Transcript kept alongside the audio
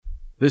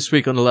This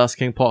week on the Last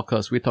King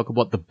podcast, we talk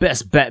about the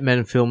best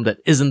Batman film that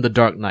isn't The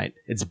Dark Knight.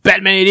 It's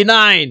Batman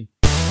 89!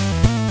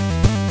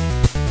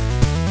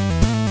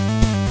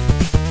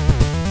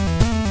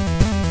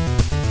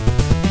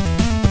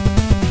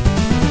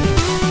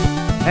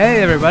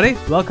 Hey everybody,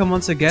 welcome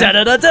once again. Can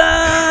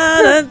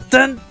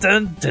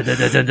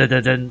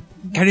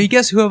you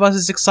guess who of us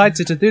is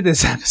excited to do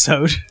this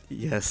episode?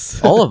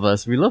 Yes. All of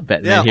us, we love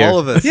Batman Yeah, here. all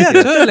of us. Yeah,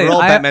 totally. We're all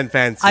Batman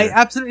fans I here.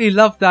 absolutely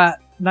love that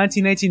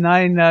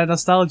 1989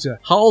 nostalgia.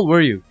 How old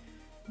were you?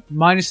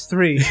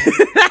 -3.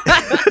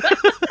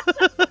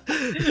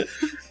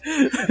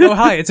 Oh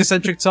hi, it's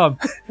eccentric Tom.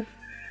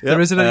 The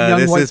resident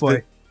young white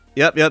boy.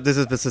 Yep, this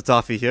is Mr.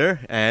 Toffee here,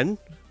 and...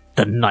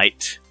 The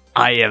Knight.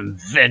 I am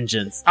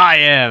vengeance. I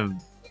am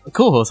a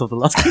co-host of the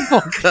Last King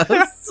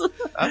podcast.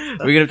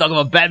 We're gonna talk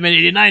about Batman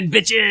 89,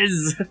 bitches!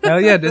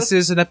 Hell yeah, this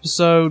is an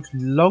episode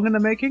long in the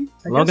making,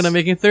 I Long in guess. the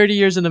making, 30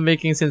 years in the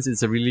making since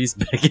it's released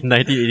back in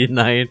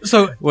 1989.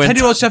 So, When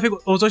 10-year-old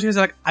Sheffield was watching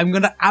this like, I'm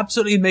gonna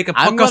absolutely make a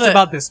I'm podcast gonna-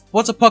 about this.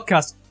 What's a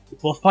podcast?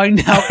 We'll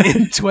find out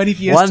in 20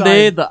 years' One time.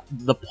 day,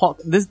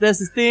 there's this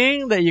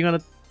thing that you're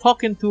gonna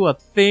talk into a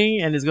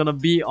thing, and it's gonna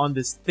be on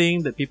this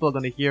thing that people are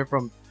gonna hear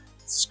from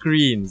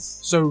screens.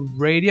 So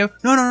radio?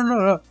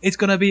 No. It's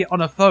gonna be on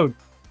a phone.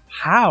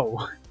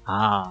 How?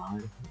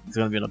 It's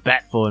gonna be on a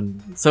bat phone.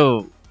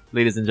 So,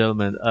 ladies and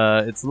gentlemen,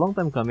 it's a long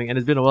time coming, and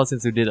it's been a while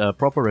since we did a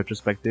proper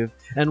retrospective.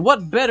 And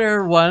what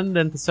better one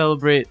than to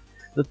celebrate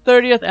the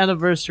 30th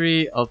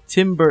anniversary of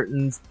Tim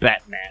Burton's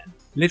Batman?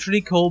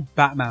 Literally called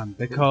Batman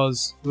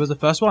because it was the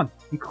first one.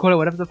 You could call it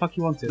whatever the fuck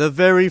you wanted. The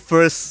very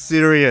first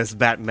serious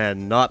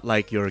Batman, not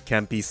like your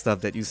campy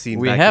stuff that you've seen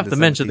We back have in to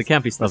the mention the 70s,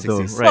 campy stuff,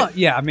 though, 60s. right? Well,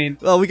 yeah, I mean,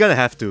 Well, we're gonna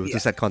have to Yeah.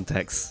 set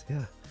context.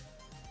 Yeah.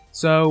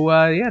 so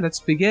yeah, let's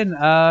begin.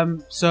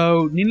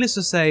 So needless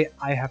to say,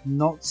 I have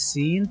not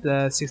seen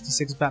the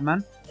 66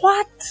 Batman.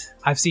 What?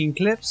 I've seen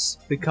clips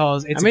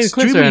because it's I mean,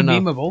 clips are extremely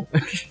enough. memeable.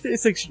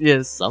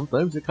 Yes,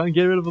 sometimes you can't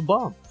get rid of a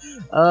bomb.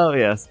 Oh,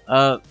 yes.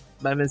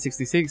 Batman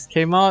 66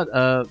 came out.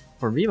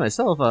 For me,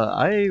 myself,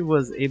 I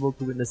was able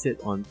to witness it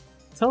on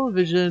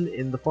television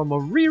in the form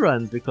of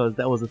reruns because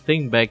that was a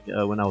thing back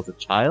when I was a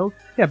child.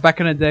 Yeah, back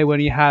in the day when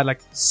you had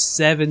like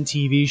 7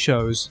 TV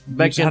shows. You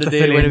Back just in had the to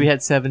day fill when in. we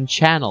had 7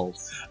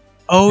 channels.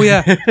 Oh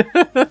yeah.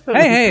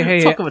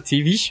 hey. Talk about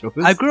TV shows.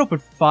 I grew up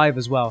with 5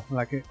 as well.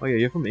 Like, Oh yeah,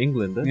 you're from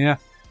England. Huh? yeah.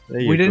 There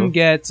you We go. didn't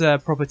get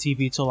proper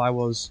TV till I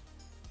was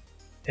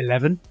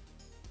 11.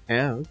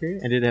 Yeah, okay.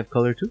 And did it have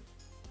color too?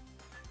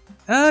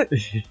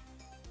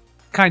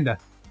 Kinda.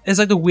 It's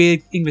like the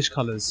weird English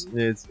colors.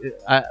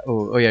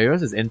 Oh yeah,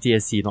 yours is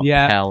NTSC, not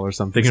Yeah, PAL or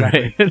something,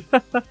 exactly.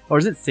 right? Or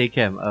is it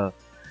SACAM?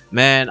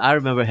 Man, I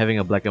remember having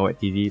a black and white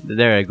TV.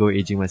 There I go,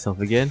 aging myself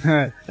again.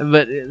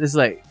 But it's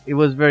like, it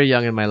was very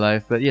young in my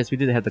life. But yes, we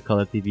did have the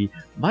color TV.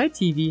 My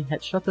TV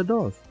had shutter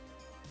doors.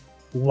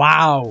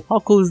 Wow. How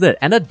cool is that?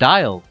 And a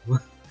dial.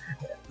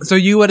 So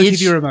you were the Each-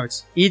 TV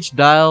remotes. Each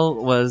dial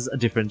was a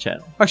different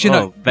channel. Actually,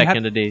 no. Back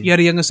in the day. You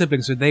had a younger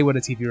sibling, so they were the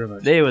TV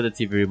remotes. They were the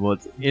TV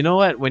remotes. You know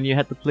what? When you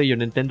had to play your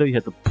Nintendo, you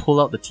had to pull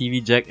out the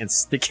TV jack and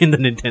stick in the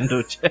Nintendo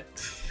jack.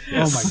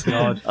 Oh my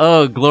god.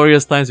 Oh,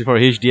 glorious times before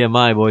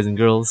HDMI, boys and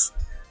girls.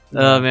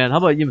 Man, how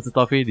about you, Mr.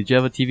 Toffee? Did you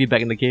have a TV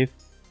back in the cave?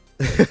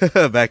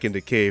 Back in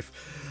the cave.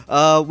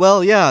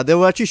 Well, yeah, they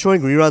were actually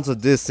showing reruns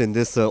of this in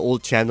this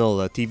old channel,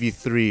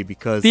 TV3,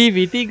 because...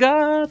 TV3,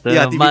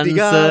 Yeah, TV3,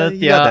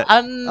 setia that.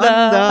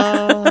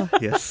 Anda.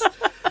 Yes.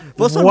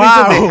 For some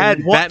Wow, reason, they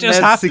had what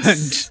just Batman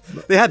happened?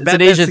 They had It's an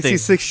Batman Asian thing.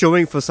 66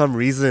 showing for some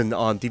reason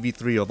on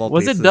TV3 of all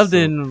Was places. it dubbed so-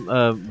 in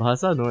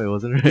Bahasa? No, it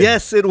wasn't, right?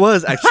 Yes, it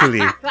was actually.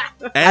 And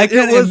I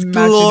can it was imagine it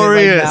right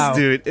glorious, now.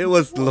 dude. It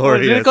was They're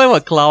glorious. calling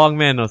what, Klawang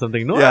Man or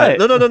something? No, Yeah, right?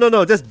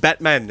 no, just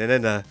Batman,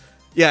 and then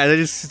yeah, and they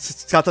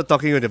just started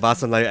talking with the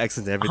Bahasa Melayu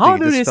accent and everything. How It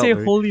do just they felt say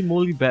very- holy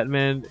moly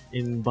Batman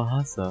in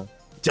Bahasa?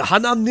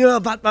 Jahanam near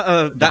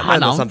Batman,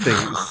 Batman or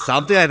Jahanam?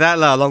 something like that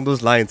lah, along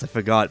those lines. I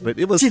forgot, but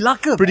it was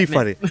Cilaka pretty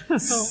Batman.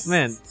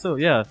 funny. So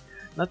yeah,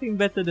 nothing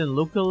better than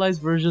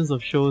localized versions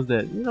of shows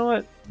that, you know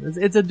what,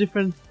 it's a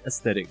different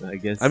aesthetic, I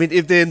guess. I mean,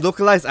 if they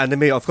localize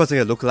anime, of course they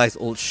can localize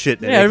old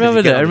shit. yeah, I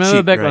remember that. I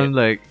remember back on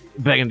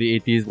back in the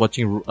 80s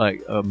watching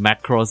like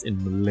Macross in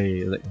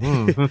Malay. Like,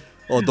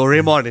 or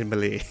Doraemon in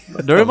Malay.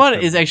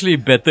 Doraemon is actually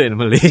better in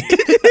Malay.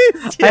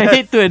 I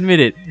hate to admit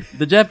it.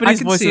 The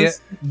Japanese I can see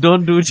voices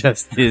don't do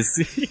justice.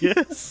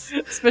 Yes.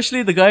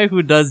 Especially the guy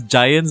who does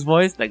Giant's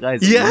voice. That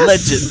guy's a Yes.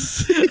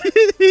 legend.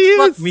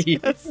 Fuck me.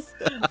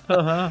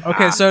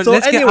 Okay, so, So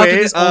let's get out of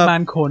anyway, this old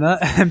man corner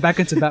and back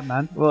into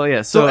Batman. Well,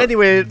 yeah. So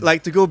anyway,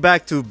 like to go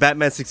back to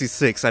Batman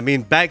 66, I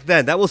mean, back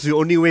then, that was the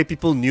only way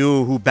people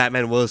knew who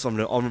Batman was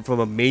from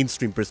a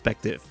mainstream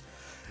perspective.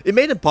 It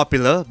made him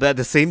popular, but at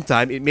the same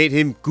time, it made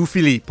him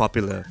goofily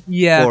popular.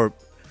 Yeah. For,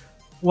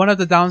 One of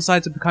the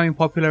downsides of becoming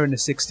popular in the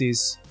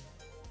 60s.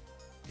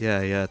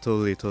 yeah,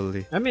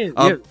 totally. I mean,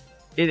 Um,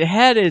 it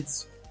had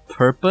its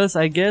purpose,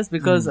 I guess,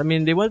 because Hmm. I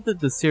mean they wanted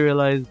to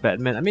serialize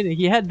Batman. I mean,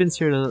 he had been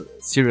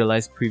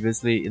serialized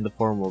previously in the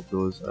form of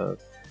those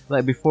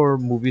like before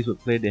movies would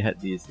play, they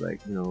had these like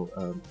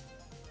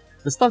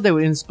the stuff that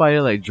would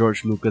inspire like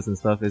George Lucas and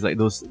stuff is like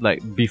those like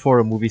before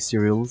a movie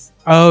serials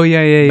Oh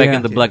yeah. back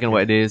in the black and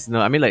white days. No,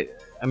 I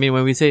mean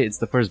when we say it's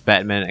the first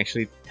Batman,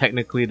 actually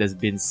technically there's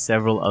been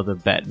several other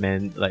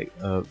Batman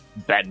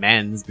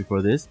Batmans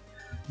before this.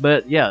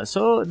 But yeah,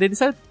 so they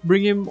decided to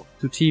bring him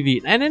to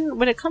TV. And then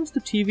when it comes to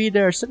TV,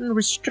 there are certain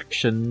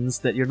restrictions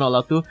that you're not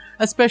allowed to,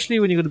 especially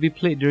when you're going to be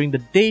played during the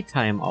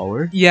daytime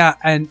hour. Yeah,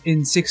 and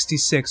in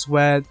 66,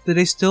 where did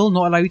they still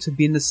not allow you to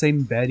be in the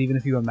same bed even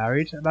if you were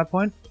married at that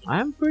point?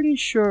 I'm pretty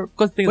sure.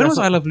 Because When was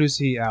I Love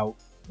Lucy out?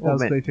 Oh,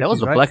 man, late that was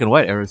 50s, the right? black and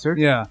white era, sir.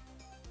 Yeah,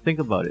 Think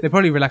about it. they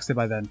probably relaxed it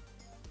by then.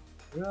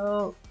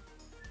 Well,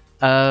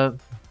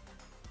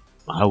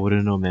 I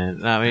wouldn't know,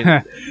 man. I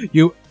mean,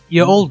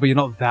 You're old, but you're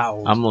not that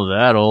old. I'm not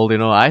that old, you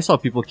know. I saw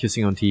people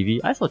kissing on TV.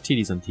 I saw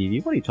titties on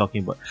TV. What are you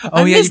talking about? Oh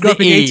I yeah, miss you grew up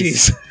in the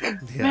 80s.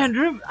 Yeah.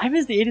 Man, I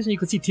miss the 80s when you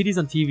could see titties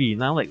on TV.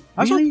 Now, like,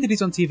 I saw really?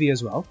 titties on TV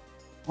as well.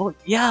 Well,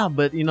 yeah,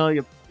 but you know,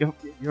 your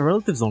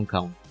relatives don't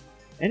count.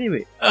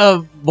 Anyway,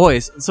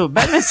 boys, so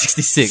Batman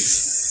 66.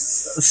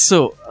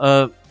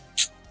 So,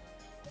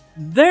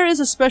 there is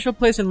a special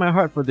place in my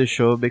heart for this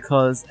show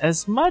because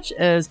as much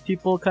as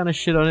people kind of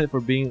shit on it for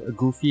being a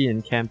goofy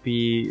and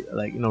campy,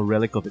 like, you know,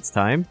 relic of its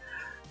time,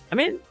 I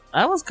mean,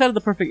 I was kind of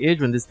the perfect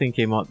age when this thing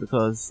came out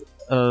because,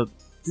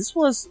 this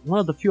was one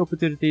of the few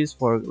opportunities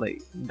for,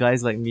 like,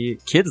 guys like me,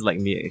 kids like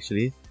me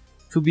actually,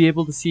 to be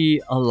able to see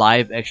a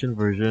live action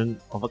version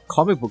of a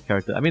comic book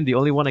character. I mean, the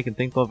only one I can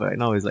think of right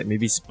now is like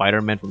maybe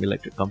Spider-Man from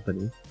Electric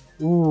Company.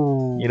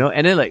 Ooh. You know,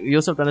 and then like you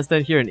also have to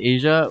understand here in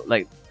Asia,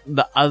 like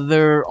the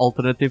other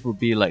alternative would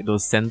be like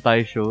those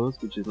Sentai shows,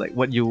 which is like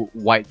what you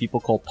white people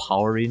call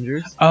Power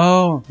Rangers.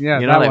 Oh, yeah,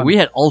 You know, that like one. we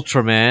had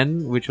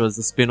Ultraman, which was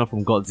a spin-off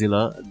from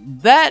Godzilla.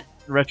 That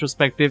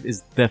retrospective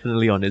is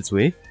definitely on its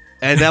way.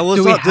 And that was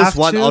Do we not just have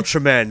one to?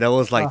 Ultraman. There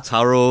was like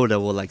Taro, there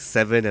were like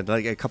 7, and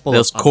like a couple There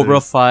of was Cobra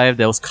others. 5,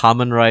 there was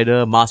Kamen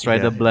Rider, Mask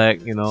Rider Yeah.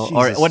 Black, you know,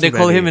 or Jesus, what they too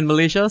call him many. in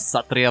Malaysia,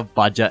 Satria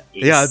Baja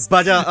Ace. Yeah,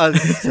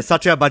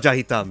 Satya Baja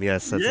Hitam,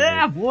 yes. That's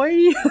Yeah, the name.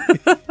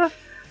 boy.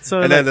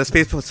 So And like, then the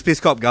Space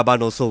Cop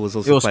Gaban also was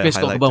also Yo, quite Space a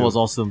Cop highlight Gaban too. was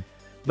awesome.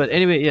 But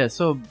anyway, yeah,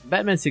 so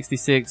Batman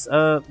 66,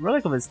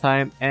 relic of its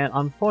time, and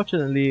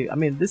unfortunately, I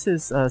mean, this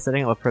is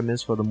setting up a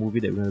premise for the movie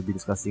that we're going to be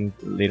discussing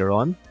later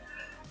on.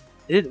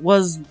 It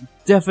was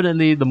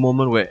definitely the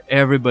moment where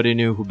everybody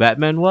knew who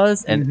Batman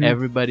was, and Mhm.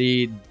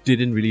 everybody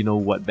didn't really know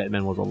what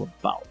Batman was all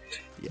about.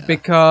 Yeah.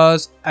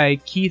 Because a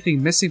key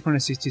thing missing from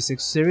the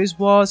 66 series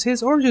was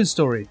his origin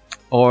story.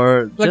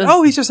 Or Like, just-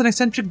 oh, he's just an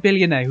eccentric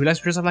billionaire who likes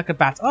to dress up like a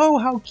bat. Oh,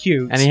 how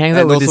cute. and he hangs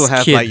out And with also this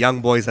have kid. like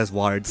young boys as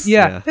wards.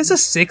 yeah, it's the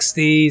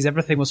 60s.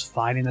 Everything was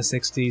fine in the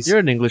 60s. You're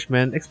an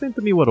Englishman. Explain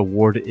to me what a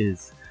ward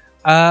is.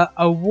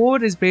 A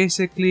ward is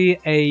basically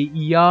a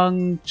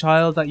young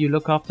child that you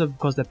look after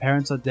because their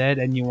parents are dead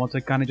and you want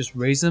to kind of just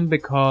raise them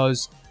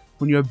because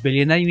when you're a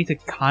billionaire, you need to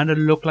kind of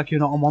look like you're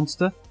not a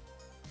monster.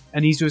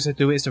 And the easiest way to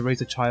do it is to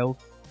raise a child.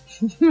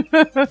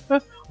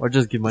 Or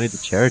just give money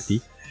to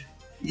charity.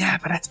 Yeah,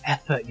 but that's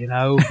effort, you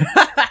know?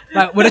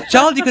 Like, with a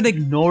child, you can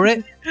ignore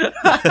it.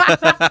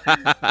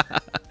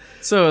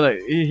 So, like,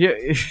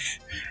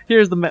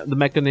 here's the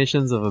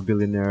machinations of a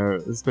billionaire,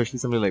 especially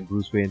somebody like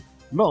Bruce Wayne.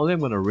 Not only am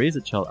I going to raise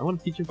a child, I want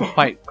to teach him to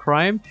fight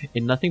crime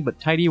in nothing but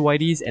tidy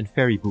whities and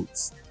fairy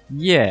boots.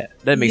 Yeah,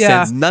 that makes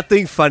Yeah. sense.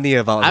 Nothing funny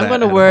about that. I'm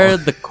going to at wear all.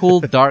 the cool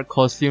dark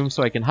costume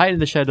so I can hide in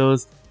the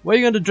shadows. What are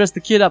you going to dress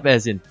the kid up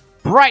as in?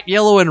 Bright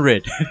yellow and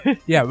red.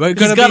 Yeah, we're He's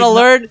gonna got to be,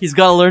 learn. He's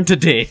got to learn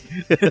today.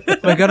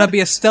 We're gonna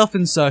be a stealth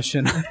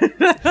insertion.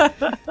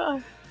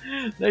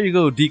 There you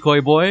go,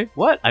 decoy boy.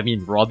 What? I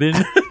mean, Robin.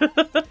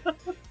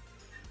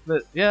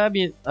 But yeah, I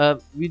mean,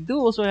 we do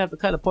also have to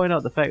kind of point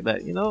out the fact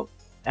that, you know,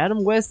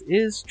 Adam West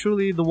is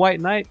truly the White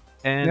Knight,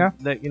 and Yeah.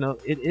 that, you know,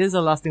 it is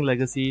a lasting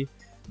legacy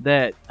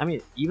that, I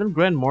mean, even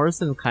Grant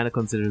Morrison kind of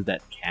considers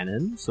that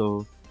canon.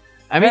 So,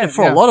 I mean, Yeah,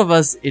 for yeah. a lot of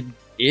us, it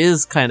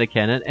is kind of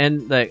canon,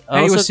 and like, Hey,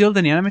 it also, was sealed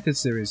in the animated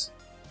series.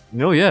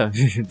 no, yeah,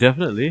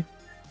 definitely.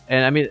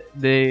 And I mean,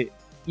 they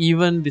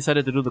even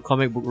decided to do the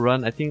comic book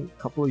run, I think,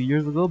 a couple of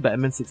years ago,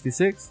 Batman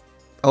 66,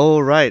 Oh,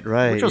 right.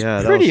 which was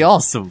yeah, that pretty was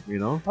awesome, you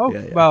know? Oh,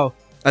 Yeah, yeah. well,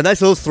 a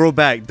nice little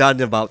throwback done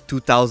in about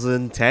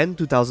 2010,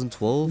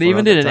 2012. They even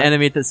around did that an time.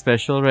 animated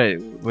special, right?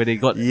 Where they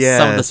got some of the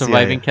Yes,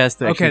 surviving yeah. cast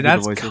to actually okay, do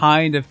that's the voices.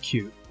 kind of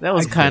cute. That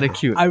was kind of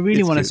cute. I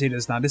really It's want to cute. see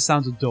this now. This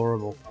sounds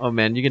adorable. Oh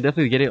man, you can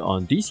definitely get it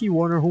on DC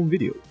Warner Home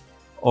Video.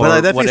 Or But I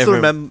definitely whatever. still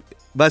remember.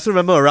 But I still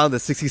remember around the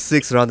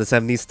 66, around the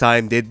 70s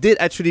time, they did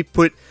actually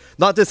put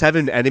not just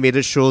having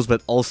animated shows,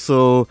 but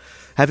also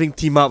having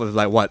team up with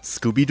like what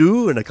Scooby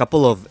Doo and a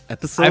couple of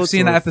episodes. I've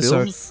seen or that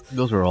episode. films.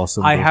 Those were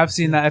awesome. I bro. have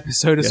seen that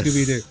episode of Yes.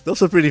 Scooby Doo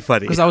Those were pretty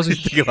funny. because I was a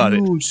Think about it.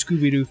 huge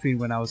Scooby Doo fan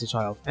when I was a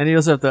child. And you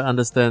also have to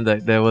understand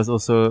that there was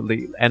also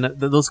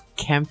those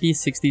campy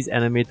 60s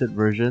animated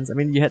versions. I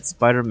mean, you had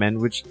Spider-Man,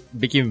 which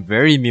became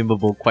very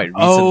memeable quite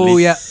recently. Oh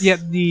yeah, yeah.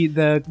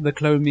 The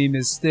clone meme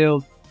is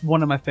still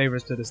one of my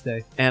favorites to this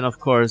day. And of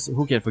course,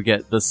 who can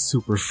forget the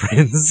Super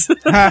Friends?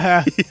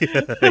 Yeah.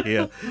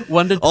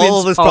 Wonder Twins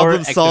All of his power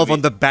problems solved activate.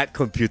 on the Bat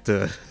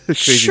computer.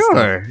 Crazy stuff.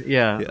 Sure.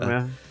 Yeah. Yeah.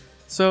 Yeah.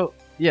 So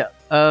yeah,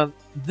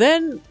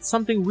 then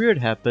something weird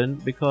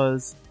happened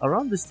because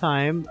around this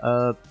time,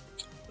 the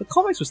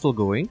comics were still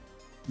going,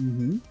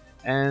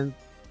 and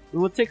it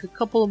would take a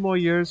couple of more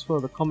years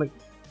for the Comic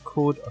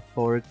Code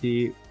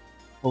Authority,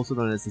 also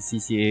known as the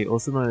CCA,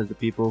 also known as the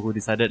people who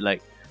decided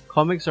like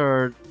comics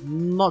are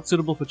not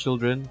suitable for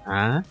children.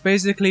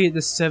 Basically, the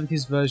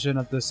 70s version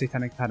of the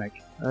Satanic Panic.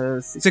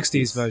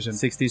 60s version.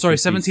 60s. Sorry,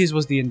 50s. 70s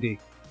was D&D.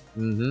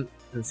 The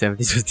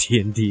 70s was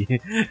D&D.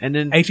 And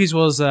then 80s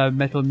was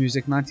metal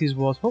music. 90s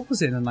was... What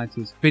was it in the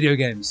 90s? Video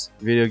games.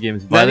 video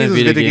games. That Violent is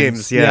video video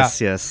games. games.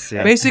 Yes, yes.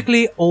 Yeah.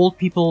 Basically, old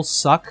people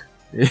suck.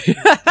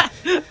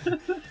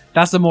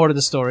 That's the moral of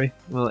the story.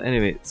 Well,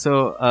 anyway,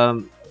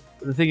 so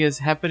the thing is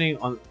happening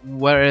on.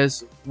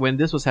 Whereas when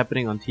this was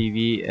happening on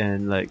TV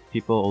and like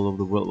people all over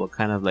the world were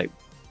kind of like,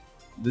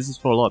 this is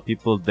for a lot of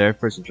people their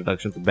first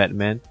introduction to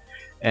Batman,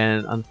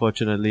 and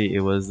unfortunately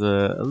it was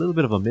a little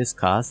bit of a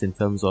miscast in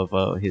terms of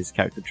his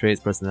character traits,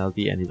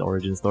 personality, and his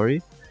origin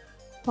story.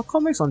 Now,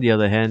 comics, on the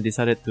other hand,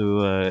 decided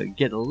to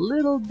get a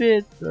little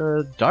bit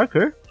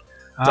darker.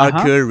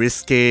 Darker,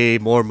 risque,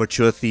 more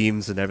mature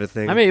themes and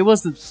everything. I mean, it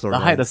was the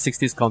Storylines. height of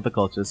 60s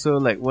counterculture. So,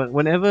 like,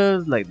 whatever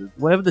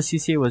the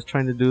CCA was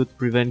trying to do to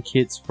prevent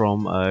kids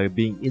from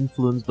being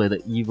influenced by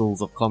the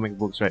evils of comic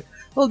books, right?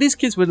 Well, these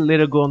kids would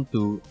later go on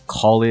to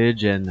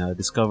college and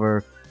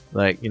discover,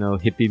 like, you know,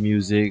 hippie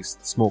music,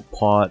 smoke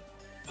pot,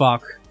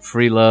 Fuck.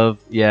 free love,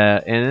 yeah.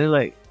 And then,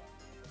 like,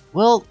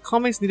 well,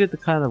 comics needed to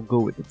kind of go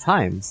with the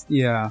times.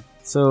 Yeah.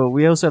 So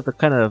we also have to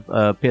kind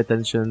of pay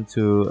attention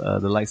to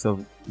the likes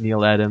of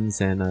Neil Adams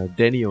and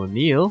Danny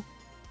O'Neill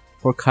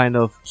for kind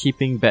of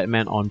keeping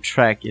Batman on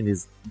track in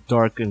his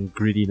dark and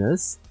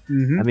grittiness.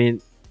 I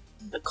mean,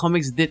 the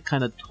comics did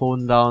kind of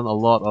tone down a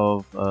lot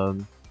of...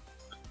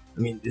 I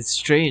mean, it's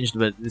strange,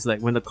 but it's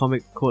like when the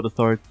Comic Code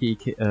Authority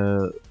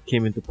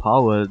came into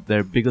power,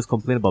 their biggest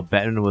complaint about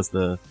Batman was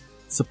the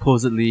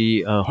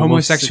supposedly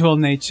Homosexual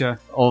nature.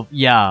 of,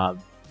 yeah,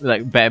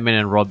 like Batman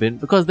and Robin,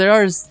 because there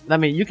are, I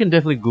mean, you can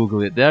definitely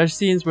Google it. There are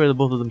scenes where the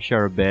both of them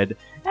share a bed,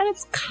 and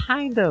it's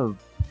kind of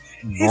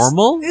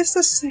normal. It's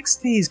the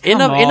 60s. In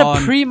Come a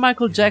on.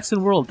 pre-Michael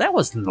Jackson world, that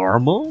was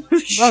normal. Well,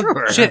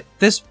 Sure. shit,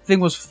 this thing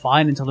was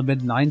fine until the mid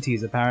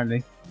 90s.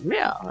 Apparently,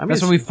 Yeah, I mean,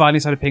 that's when we finally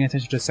started paying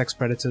attention to sex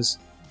predators.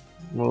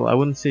 well, I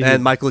wouldn't say.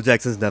 And Michael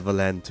Jackson's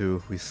Neverland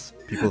too.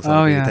 People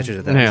started paying yeah. attention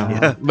to that.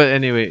 yeah. But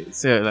anyway,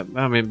 so like,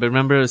 I mean, but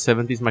remember the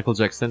 70s Michael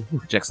Jackson?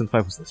 Ooh, Jackson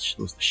 5 was the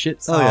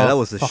shit. Oh yeah, that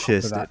was the fuck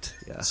shit. for that.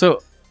 Yeah.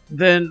 So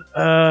then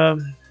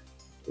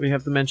we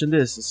have to mention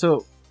this.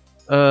 So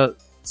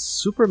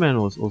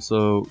Superman was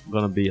also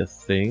gonna be a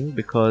thing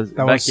because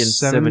That back was in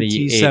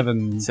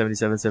 77.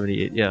 77,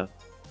 78, yeah.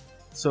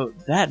 So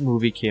that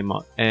movie came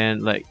out,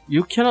 and like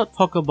you cannot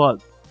talk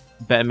about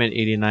Batman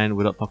 89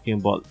 without talking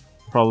about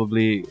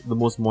probably the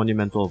most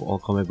monumental of all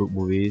comic book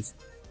movies,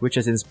 which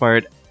has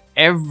inspired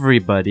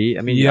everybody.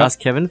 I mean, you Yep. ask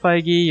Kevin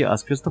Feige, you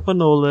ask Christopher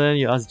Nolan,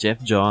 you ask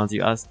Jeff Johns,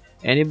 you ask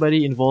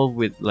anybody involved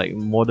with like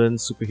modern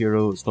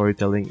superhero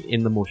storytelling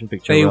in the motion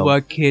picture They realm.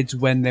 were kids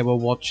when they were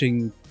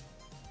watching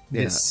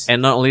Yeah. this.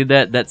 And not only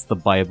that, that's the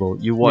Bible.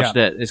 You watch Yeah.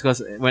 that. It's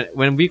because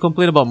when we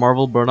complain about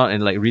Marvel burnout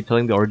and like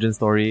retelling the origin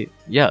story,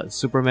 yeah,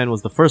 Superman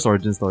was the first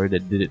origin story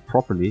that did it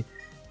properly.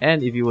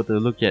 And if you were to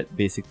look at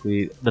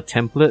basically the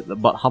template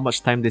about how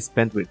much time they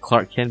spent with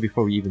Clark Kent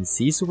before we even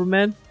see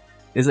Superman,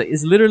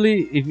 it's literally,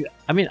 if you,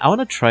 I mean, I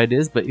want to try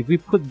this, but if we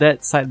put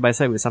that side by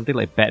side with something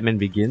like Batman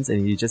Begins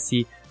and you just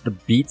see the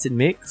beats it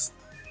makes,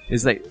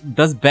 it's like,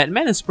 does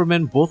Batman and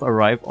Superman both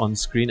arrive on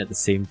screen at the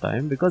same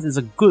time? Because it's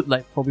a good,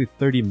 like, probably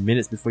 30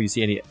 minutes before you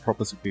see any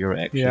proper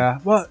superhero action. Yeah,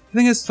 well, the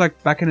thing is, like,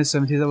 back in the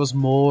 70s, that was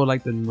more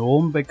like the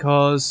norm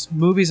because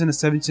movies in the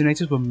 70s and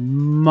 80s were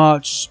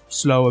much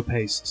slower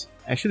paced.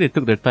 Actually, they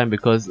took their time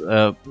because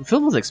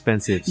film was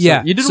expensive. So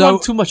Yeah, you didn't so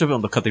want too much of it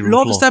on the cutting A room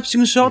lot floor. of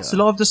establishing shots, a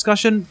lot of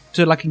discussion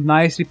to, like,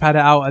 nicely pad it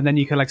out, and then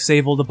you can, like,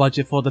 save all the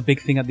budget for the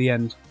big thing at the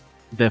end.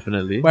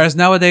 Definitely. Whereas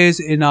nowadays,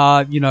 in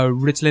our,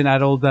 Ritalin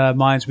addled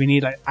minds, we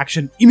need, like,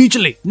 action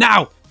immediately,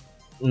 now!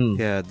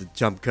 Yeah, the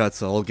jump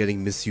cuts are all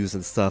getting misused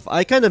and stuff.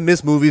 I kind of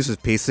miss movies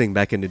with pacing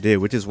back in the day,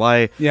 which is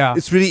why Yeah.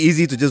 it's really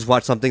easy to just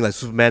watch something like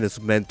Superman and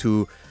Superman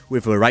 2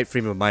 with a right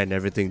frame of mind and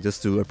everything,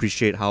 just to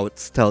appreciate how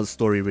it tells the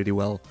story really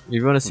well. If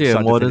you want to see a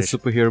start to modern finish.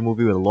 superhero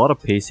movie with a lot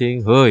of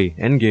pacing, hey,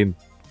 Endgame.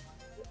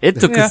 It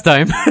took Yeah. its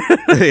time.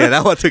 Yeah,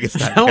 that one took its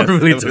time. That one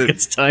yes. really That took was-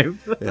 its time.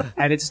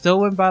 And it still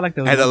went by like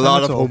there was And a no lot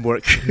time of at all.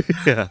 homework.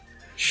 Yeah.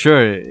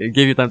 Sure, it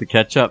gave you time to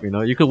catch up,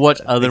 You could watch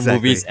other Exactly.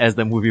 movies as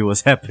the movie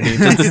was happening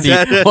just to see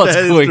That what's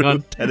is going true.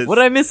 on. That is- What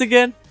did I miss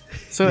again?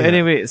 So Yeah.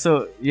 anyway,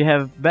 so you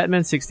have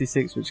Batman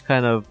 66, which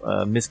kind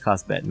of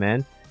miscast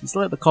Batman. You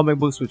still had the comic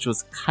books, which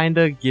was kind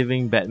of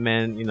giving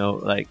Batman,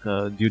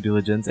 due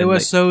diligence. They and were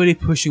like, slowly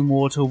pushing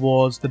more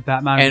towards the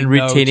Batman and we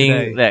know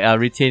retaining today.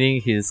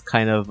 retaining his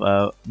kind of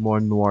more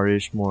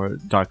noirish, more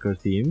darker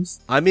themes.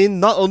 I mean,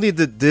 not only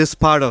did this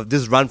part of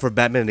this run for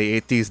Batman in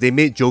the 80s, they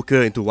made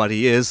Joker into what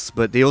he is,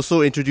 but they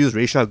also introduced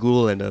Ra's al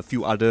Ghul and a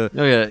few other...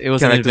 Oh yeah, it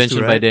was an characters invention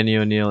too, by right? Danny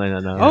O'Neill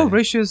and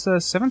Ra's is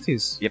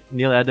 70s. Yep,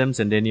 Neil Adams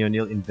and Danny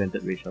O'Neill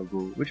invented Ra's al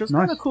Ghul, which was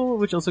Nice. kind of cool.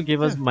 Which also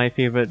gave us my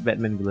favorite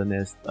Batman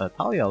villainess,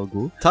 Talia al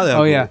Ghul. Talia Oh,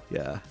 al Ghul, yeah.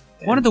 Yeah.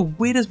 One of the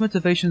weirdest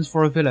motivations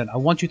for a villain. I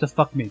want you to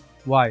fuck me.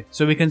 Why?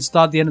 So we can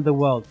start the end of the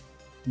world.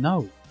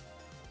 No.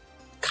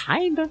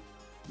 Kinda.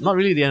 Not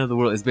really the end of the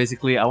world. It's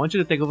basically, I want you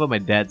to take over my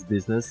dad's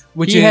business.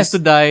 Which he has is- to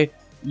die.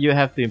 You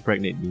have to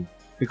impregnate me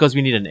because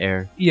we need an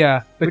heir.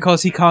 Yeah,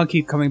 because he can't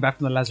keep coming back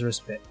from the Lazarus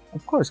pit.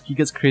 Of course, he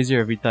gets crazier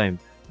every time.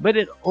 But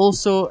it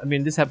also, I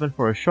mean, this happened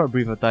for a short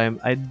brief of time.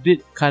 I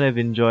did kind of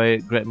enjoy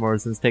Grant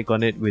Morrison's take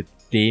on it with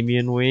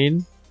Damian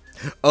Wayne.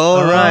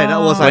 Oh, right. That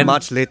was When-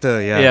 much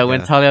later. Yeah. Yeah,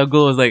 when Talia al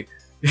Ghul was like,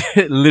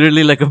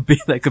 literally like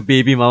a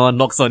baby mama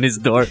knocks on his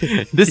door.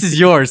 This is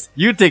yours.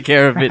 You take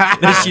care of it.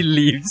 Then she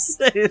leaves.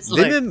 It's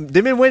like,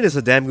 Damian Wayne is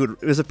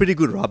a pretty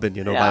good Robin,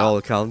 by Yeah. all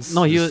accounts.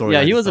 no, he the was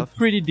storyline he and was a stuff.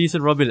 pretty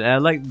decent Robin. And I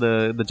like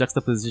the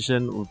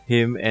juxtaposition of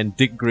him and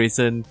Dick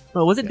Grayson.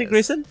 No, was it Dick Yes.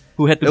 Grayson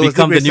who had to It was Dick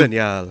become the Grayson, new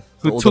yeah, the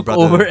who older took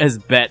brother. over as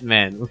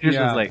Batman, which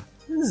Yeah. was like,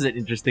 this is an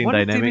interesting What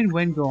did dynamic. Damian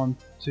Wayne go on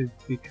to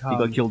become? He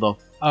got killed off,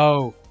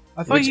 Oh.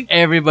 I thought, which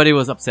everybody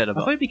was upset I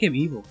about. thought he became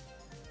evil.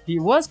 He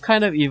was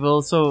kind of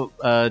evil, so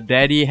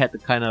Daddy had to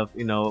kind of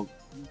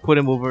put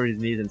him over his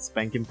knees and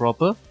spank him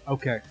proper.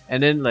 Okay.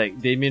 And then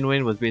like Damian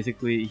Wayne was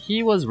basically,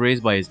 he was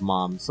raised by his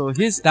mom, so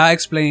his That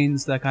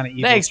explains the kind of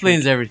evil. that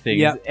explains streak. everything.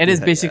 Yeah. And it's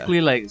Yeah, basically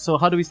like, so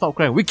how do we stop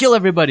crime? We kill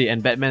everybody.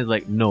 And Batman's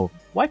like, no.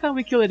 Why can't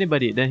we kill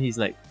anybody? Then he's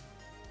like,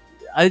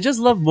 I just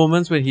love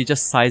moments when he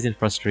just sighs in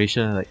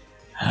frustration, like,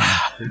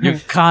 you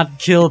can't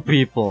kill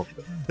people.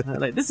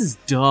 Like, this is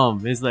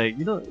dumb. It's like,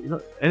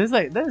 and it's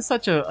like, that is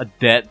such a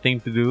dad thing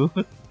to do,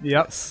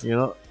 Yep.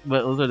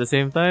 but also at the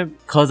same time,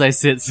 cause I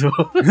said so.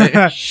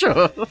 Like,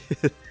 sure.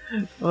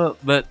 Well,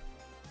 but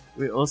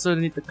we also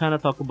need to kind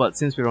of talk about,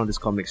 since we're on this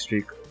comic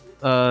streak,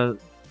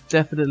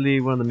 definitely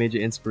one of the major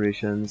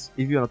inspirations.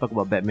 If you want to talk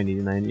about Batman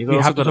 89, We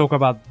have to talk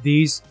about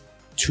these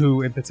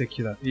two in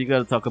particular. You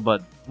gotta talk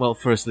about, well,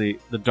 firstly,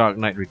 The Dark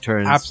Knight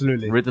Returns.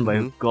 Absolutely. Written by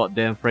Mhm.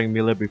 goddamn Frank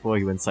Miller before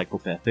he went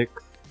psychopathic.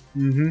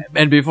 Mm-hmm.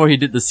 And before he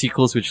did the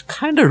sequels, which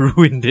kind of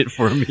ruined it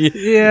for me.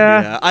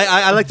 Yeah. Yeah,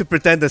 I like to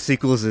pretend the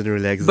sequels didn't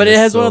really exist. But it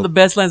has one of so- the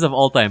best lines of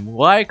all time.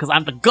 Why? Because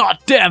I'm the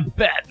goddamn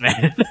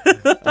Batman.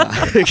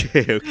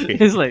 okay.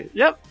 It's like,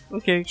 yep,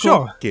 okay, cool.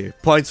 Sure. Okay,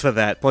 points for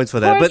that. Points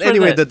But for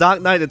anyway, that. the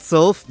Dark Knight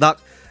itself, Dark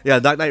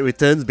Knight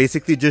Returns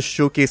basically just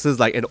showcases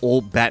like an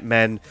old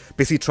Batman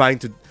basically trying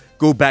to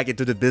go back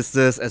into the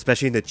business,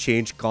 especially in the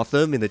changed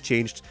Gotham, in the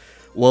changed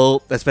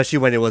world, especially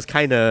when it was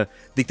kind of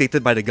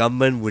dictated by the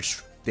government,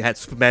 which they had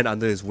Superman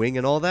under his wing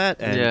and all that.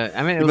 And Yeah,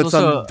 I mean, it even was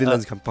some also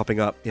villains come popping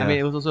up. Yeah. I mean,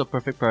 it was also a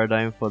perfect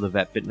paradigm for the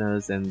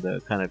vapidness and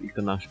the kind of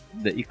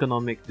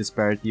economic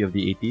disparity of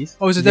the 80s.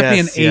 Oh, it's definitely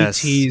Yes, an yes,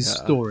 80s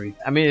yeah. story.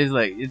 I mean, it's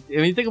like,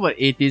 when you think about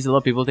 80s, a lot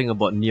of people think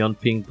about neon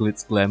pink,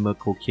 glitz, glamour,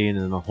 cocaine,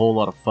 and a whole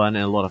lot of fun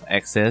and a lot of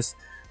excess.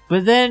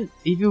 But then,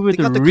 if you were They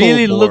to got the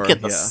really Cold look War,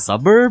 at the yeah.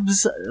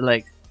 suburbs,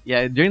 like,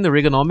 yeah, during the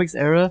Reaganomics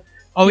era,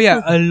 Oh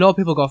yeah, a lot of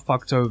people got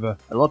fucked over.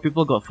 a lot of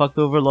people got fucked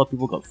over, a lot of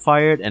people got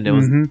fired, and there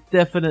was Mhm.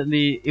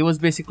 definitely, it was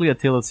basically a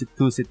tale of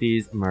two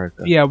cities,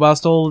 America. Yeah,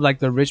 whilst all like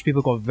the rich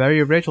people got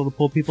very rich, all the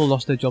poor people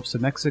lost their jobs to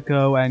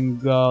Mexico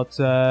and got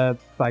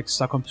like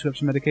stuck on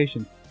prescription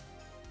medication.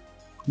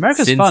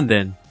 America's Since fun.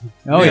 then.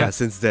 Oh yeah.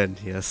 Since then,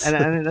 yes.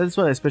 And that's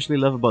what I especially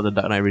love about The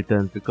Dark Knight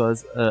Returns,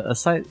 because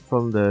aside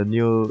from the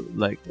new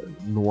like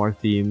noir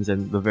themes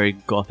and the very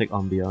gothic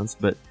ambiance,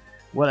 but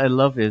what I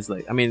love is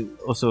like, I mean,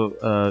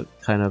 also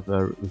kind of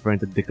referring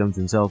to Dickens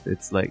himself,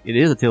 it's like, it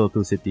is a tale of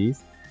two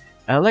cities.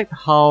 I liked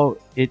how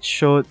it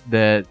showed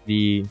that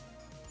the,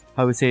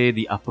 how we say,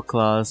 the upper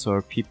class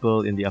or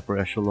people in the upper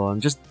echelon,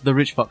 just the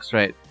rich fucks,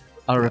 right,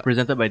 are Yeah.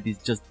 represented by these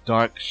just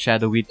dark,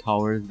 shadowy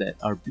towers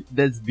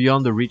that's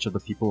beyond the reach of the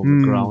people on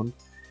the Mm. ground.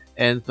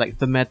 And like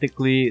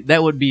thematically,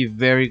 that would be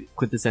very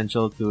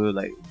quintessential to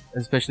like,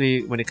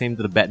 especially when it came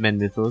to the Batman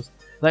mythos.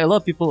 Like a lot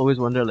of people always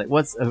wonder, like,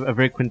 what's a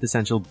very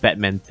quintessential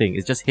Batman thing?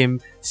 It's just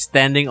him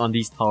standing on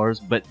these towers,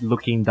 but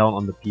looking down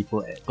on the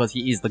people, because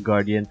he is the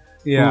guardian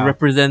who Yeah.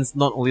 represents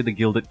not only the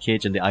Gilded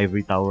Cage and the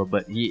Ivory Tower,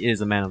 but he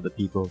is a man of the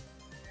people.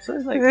 So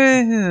it's like,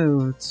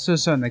 To a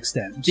certain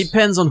extent.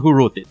 depends on who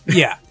wrote it.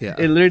 Yeah. yeah.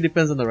 It literally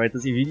depends on the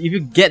writers. If you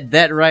get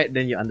that right,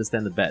 then you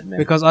understand the Batman.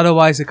 Because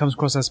otherwise it comes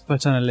across as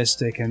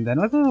paternalistic and then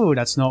like, oh,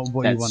 that's not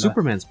what you That's want.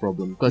 Superman's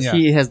problem, because Yeah.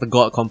 he has the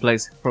god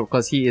complex,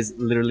 because he is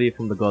literally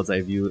from the god's eye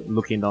view,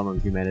 looking down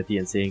on humanity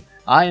and saying,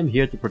 I am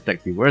here to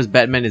protect you. Whereas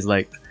Batman is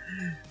like,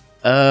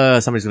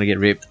 somebody's gonna get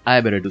raped,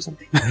 I better do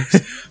something.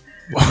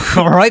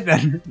 All right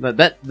then. But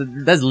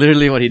that's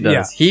literally what he does.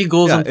 Yeah. He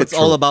goes on it's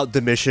patrol. all about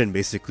the mission,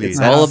 basically. It's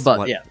That's all about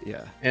what-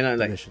 yeah. And I the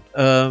like, mission.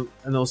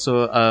 and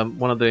also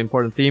one of the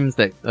important themes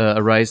that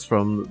arise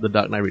from The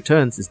Dark Knight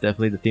Returns is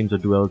definitely the themes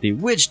of duality,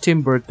 which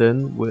Tim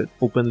Burton would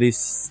openly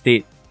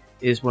state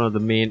is one of the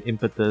main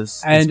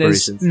impetus And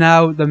it's inspirations.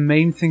 now the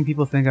main thing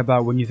people think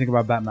about when you think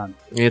about Batman.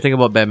 When you think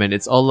about Batman,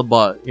 it's all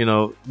about,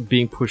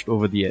 being pushed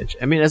over the edge.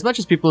 I mean, as much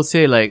as people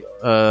say like,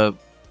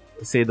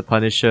 say the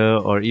Punisher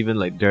or even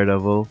like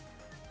Daredevil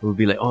will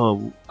be like,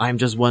 oh, I'm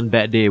just one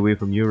bad day away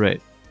from you,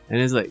 right? And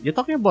it's like, you're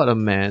talking about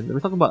we're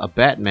talking about a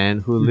Batman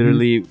who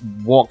literally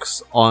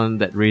walks on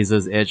that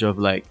razor's edge of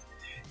like,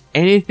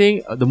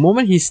 anything, the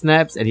moment he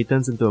snaps and he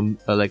turns into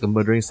a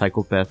murdering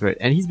psychopath, right?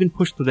 And he's been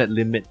pushed to that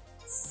limit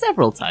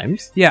several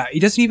times. Yeah, he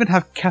doesn't even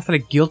have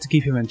Catholic guilt to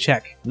keep him in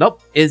check.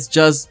 Nope, it's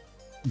just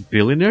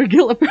billionaire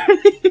guilt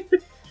apparently.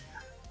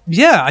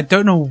 Yeah, I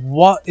don't know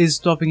what is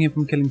stopping him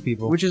from killing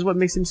people. Which is what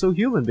makes him so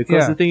human,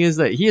 because the thing is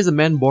that he is a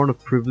man born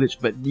of privilege,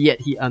 but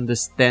yet he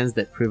understands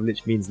that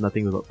privilege means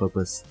nothing without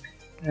purpose.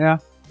 Yeah.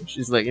 Which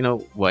is like,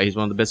 why he's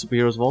one of the best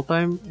superheroes of all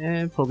time,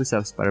 and probably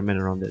have Spider-Man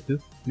around that too.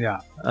 Yeah.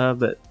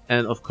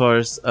 And of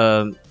course,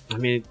 I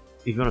mean,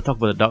 if you want to talk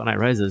about The Dark Knight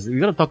Rises, we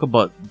gotta talk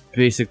about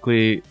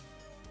basically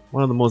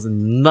one of the most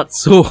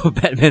nutso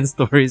Batman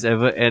stories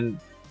ever, and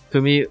to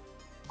me,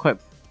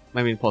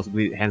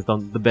 possibly hands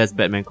down the best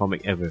Batman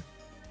comic ever.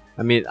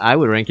 I mean, I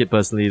would rank it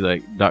personally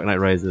like Dark Knight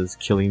Rises,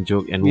 Killing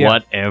Joke, and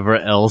whatever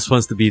else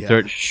wants to be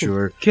third,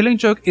 sure. Killing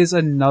Joke is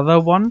another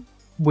one,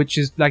 which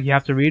is like you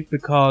have to read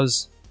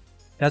because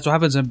that's what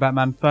happens when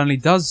Batman finally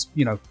does,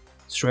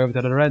 stray over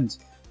to the other end.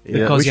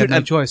 Because he had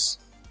no choice.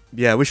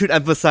 Yeah, we should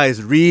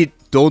emphasize, read,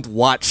 don't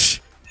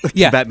watch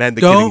Batman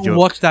the don't Killing Joke.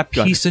 watch that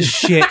piece of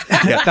shit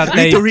that We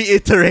they need to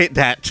reiterate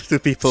that to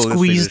people.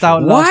 squeezed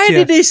out last Why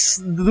year. did they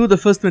do the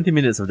first 20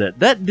 minutes of that?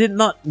 That did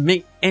not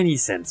make any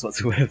sense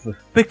whatsoever.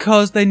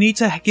 Because they need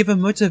to give a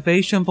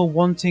motivation for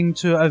wanting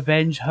to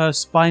avenge her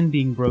spine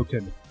being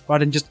broken,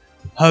 rather than just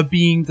her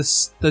being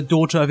the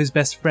daughter of his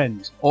best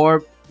friend.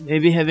 Or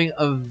maybe having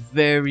a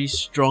very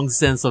strong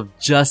sense of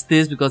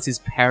justice because his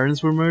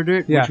parents were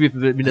murdered, which we've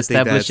been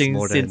establishing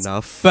more since. than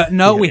enough. But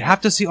no, we have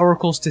to see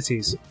Oracle's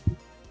titties.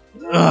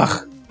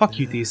 Ugh. Fuck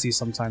you, DC,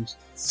 sometimes.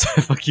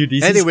 Fuck you,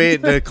 DC. Anyway,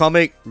 the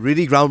comic,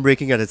 really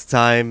groundbreaking at its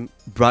time.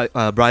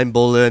 Brian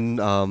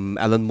Boland,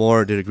 Alan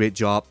Moore did a great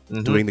job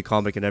doing the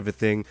comic and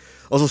everything.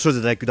 Also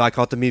shows the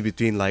dichotomy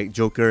between like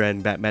Joker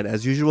and Batman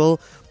as usual.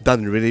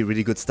 Done in really,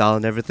 really good style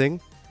and everything.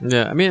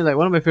 Yeah, I mean, like,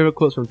 one of my favorite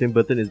quotes from Tim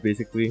Burton is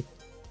basically,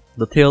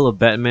 the tale of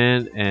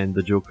Batman and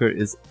the Joker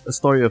is a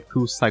story of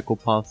two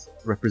psychopaths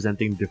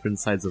representing different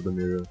sides of the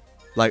mirror.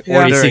 Like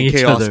Yeah. order Facing and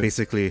each chaos, other.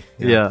 basically.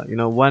 Yeah,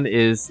 one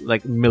is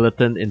like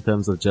militant in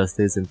terms of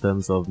justice, in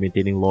terms of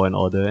maintaining law and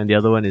order, and the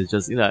other one is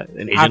just, an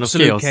agent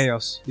Absolute of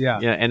chaos. chaos. Yeah.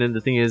 Yeah, and then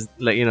the thing is,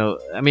 like,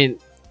 I mean,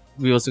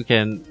 we also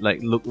can,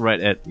 like, look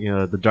right at,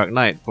 The Dark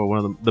Knight for one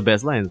of the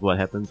best lines, what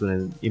happens when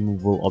an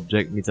immovable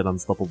object meets an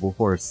unstoppable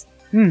force.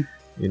 Hmm.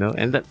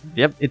 And that,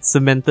 it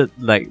cemented,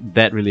 like,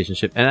 that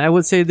relationship. And I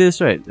would say this,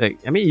 right, like,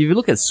 I mean, if you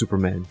look at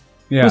Superman,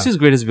 Yeah. who's his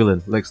greatest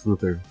villain? Lex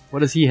Luthor. What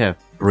does he have?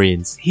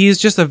 Brains. He is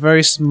just a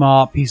very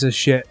smart piece of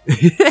shit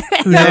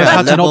who knows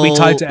how to not be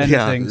tied to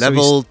anything. Yeah,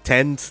 level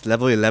 10th,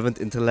 level 11th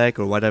intellect,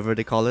 or whatever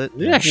they call it.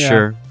 Yeah,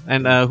 sure.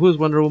 And who's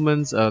Wonder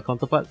Woman's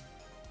counterpart?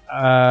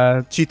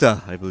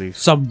 Cheetah, I believe.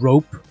 Some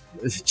rope.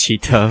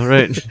 Cheetah,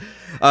 right?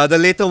 The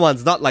later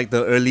ones, not like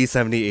the early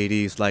 70s,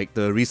 80s, like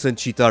the recent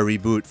Cheetah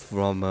reboot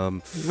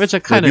from Which I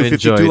the kind of New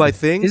 52, enjoyed. I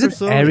think. or Isn't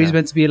so? Ares Yeah.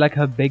 meant to be like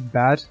her big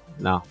bad?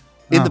 No.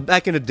 In Oh. the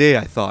back in the day,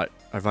 I thought,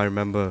 if I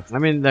remember. I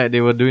mean, like,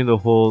 they were doing the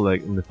whole,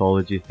 like,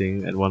 mythology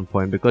thing at one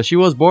point because she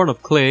was born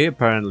of clay,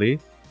 apparently,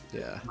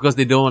 Yeah. because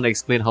they don't want to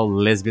explain how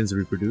lesbians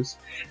reproduce.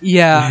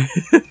 Yeah.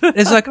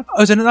 It's like,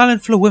 oh, it's an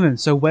island full of women,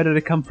 so where did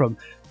it come from?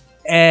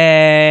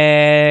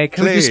 Can we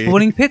do Clay.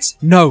 spawning pits?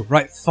 No.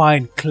 Right,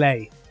 fine,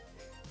 clay.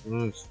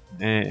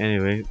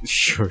 Anyway,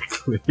 sure,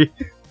 clay.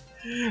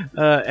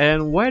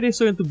 And why are they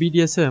so into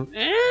BDSM?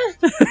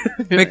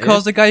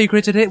 Because the guy who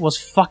created it was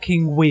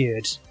fucking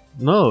weird.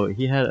 No,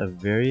 he had a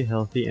very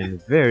healthy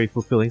and very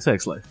fulfilling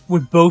sex life.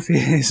 With both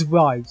his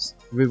wives.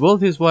 With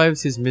both his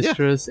wives, his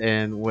mistress,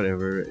 and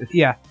whatever.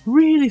 Yeah.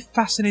 Really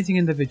fascinating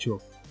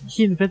individual.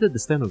 He invented the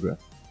stenograph.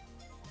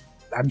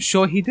 I'm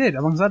sure he did,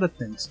 amongst other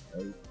things.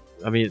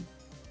 I mean,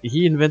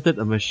 he invented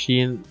a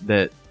machine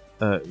that,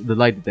 the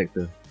lie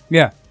detector,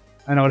 Yeah.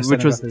 I know what a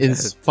which was stenograph is.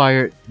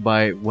 inspired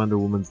by Wonder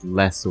Woman's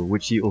lasso,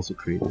 which he also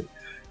created.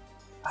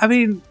 I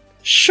mean,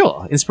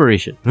 Sure,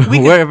 inspiration, could-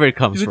 wherever it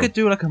comes we from. could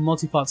do like a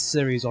multi-part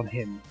series on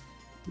him.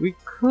 We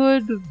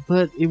could,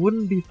 but it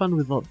wouldn't be fun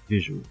without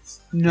visuals.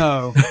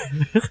 No.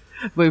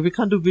 But if we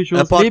can't do visuals,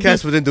 A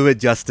podcast wouldn't do it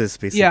justice,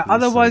 basically. Yeah,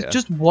 otherwise, so, yeah.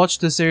 just watch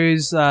the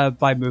series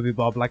by Movie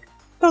Bob. Like,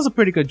 does a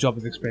pretty good job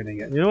of explaining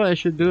it. you know what I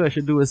should do? I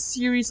should do a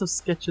series of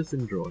sketches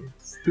and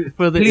drawings to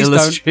further Please don't.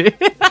 illustrate.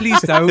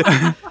 Please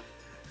don't.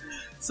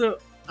 So,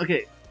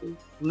 okay,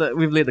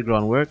 we've laid the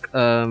groundwork.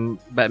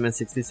 Batman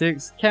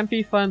 66,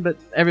 campy, fun, but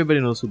everybody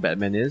knows who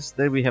Batman is.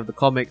 Then we have the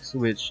comics,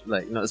 which,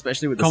 like, you know,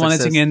 especially with the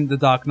Culminating success. in The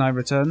Dark Knight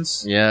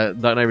Returns. Yeah,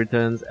 Dark Knight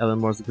Returns, Alan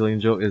Moore's The Killing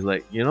Joke is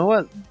like, you know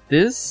what?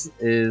 This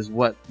is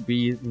what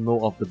we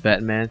know of the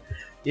Batman.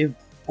 If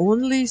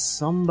only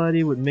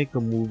somebody would make a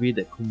movie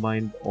that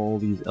combined all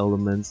these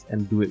elements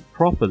and do it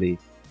properly.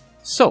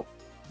 So,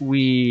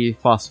 we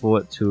fast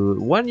forward to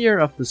 1 year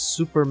after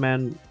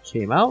Superman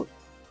came out,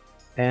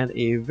 and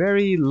a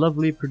very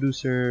lovely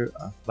producer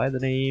by the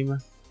name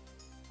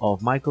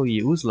of Michael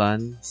E.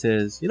 Uslan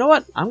says, you know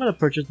what? I'm going to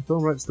purchase the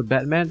film rights to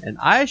Batman, and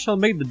I shall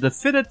make the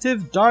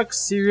definitive Dark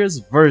Series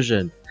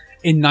version.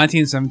 In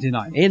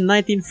 1979. In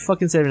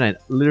 1979,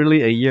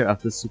 literally a year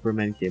after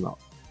Superman came out.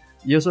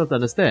 You also have to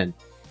understand,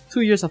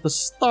 2 years after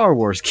Star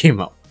Wars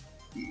came out.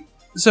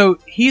 So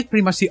he's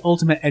pretty much the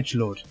ultimate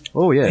edgelord.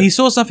 Oh yeah. He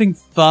saw something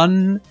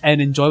fun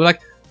and enjoyable,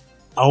 like,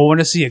 I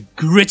want to see a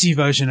gritty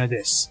version of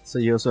this. So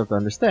you also have to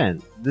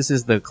understand, this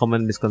is the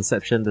common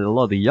misconception that a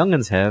lot of the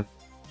youngins have.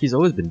 He's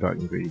always been dark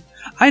and gritty.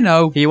 I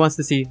know. He wants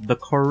to see the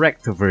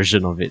correct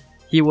version of it.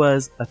 He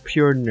was a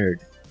pure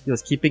nerd. He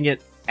was keeping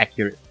it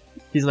accurate.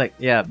 He's like,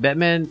 yeah,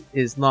 Batman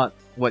is not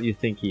what you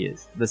think he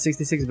is. The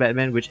 66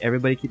 Batman, which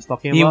everybody keeps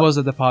talking He about. was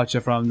a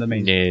departure from the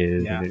main.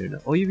 No.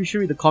 Oh, you should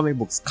read the comic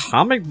books.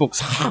 Comic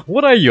books?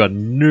 What are you, a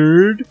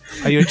nerd?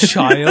 Are you a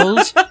child?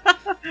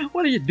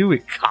 What do you do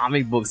with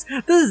comic books?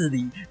 This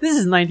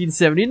is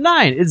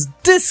 1979. It's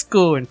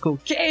disco and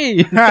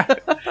cocaine.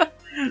 And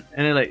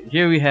then, like,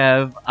 here we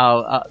have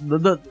our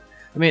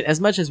I mean, as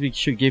much as we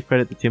should give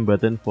credit to Tim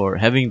Burton for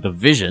having the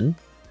vision,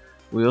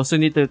 we also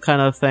need to kind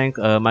of thank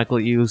Michael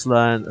E.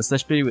 Uslan,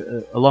 especially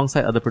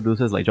alongside other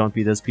producers like John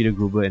Peters, Peter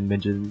Gruber, and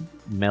Benjamin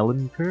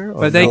Melanker.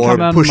 But they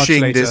come on much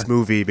pushing later. this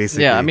movie,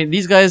 basically. Yeah, I mean,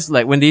 these guys,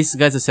 like, when these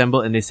guys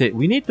assemble and they say,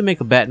 we need to make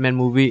a Batman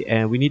movie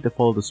and we need to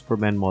follow the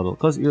Superman model.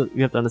 Because you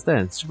have to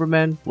understand,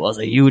 Superman was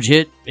a huge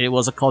hit. It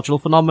was a cultural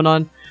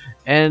phenomenon.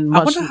 And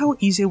I wonder how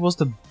easy it was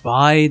to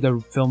buy the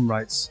film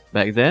rights.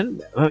 back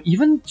then,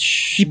 even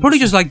He probably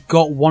just like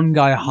got one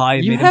guy high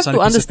and you made him have sign to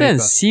a piece of understand,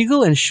 paper.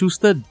 Siegel and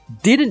Schuster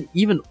didn't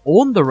even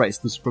own the rights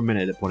to Superman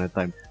at that point in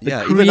time. The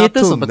yeah, even up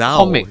creators till of the now,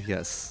 comic,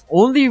 yes.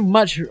 only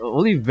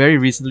very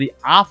recently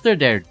after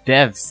their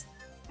deaths,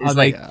 is Are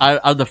like they-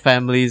 are the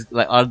families,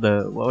 like are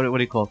the what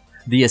do you call,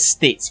 the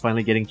estates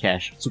finally getting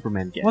cash,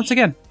 Superman cash. Once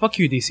again, fuck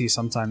you DC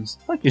sometimes.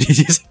 Fuck you,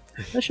 DCs.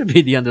 That should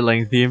be the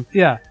underlying theme.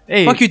 Yeah.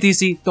 Hey, Fuck you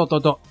DC, ...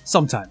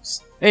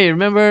 sometimes. Hey,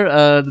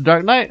 remember The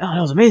Dark Knight? Oh, that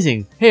was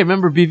amazing. Hey,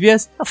 remember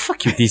BVS? Oh,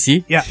 fuck you,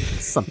 DC. Yeah.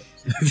 Something.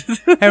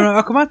 Hey,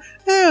 remember Aquaman?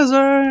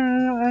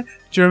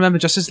 Do you remember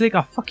Justice League?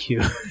 Oh, fuck you.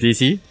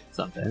 DC?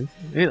 Sometimes.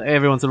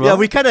 Every once in a while. Yeah,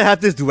 we kind of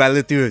have this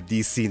duality with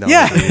DC now.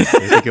 Yeah. If you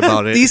think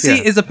about it. DC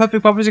Yeah. is the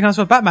perfect publishing house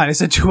for Batman.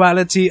 It's a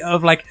duality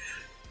of like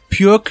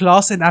pure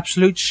class and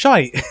absolute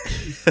shite.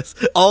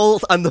 all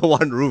under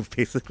one roof,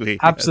 basically.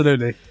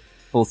 Absolutely.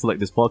 Also like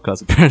this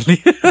podcast,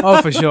 apparently.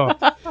 Oh, for sure.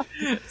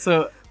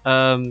 So,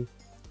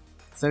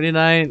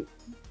 79,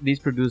 these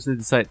producers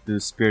decide to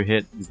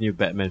spearhead this new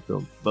Batman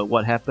film. But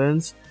what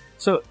happens?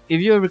 So, if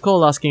you recall,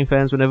 Last King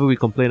fans, whenever we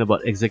complain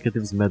about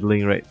executives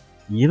meddling, right?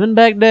 Even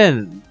back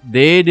then,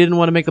 they didn't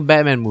want to make a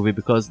Batman movie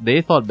because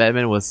they thought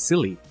Batman was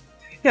silly.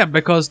 Yeah,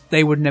 because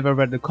they would never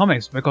read the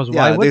comics. Because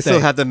why Yeah, would they still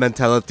have the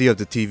mentality of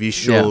the TV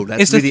show. Yeah.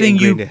 That's It's the really thing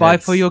ingrained you in buy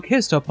heads. for your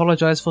kids to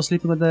apologize for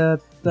sleeping with the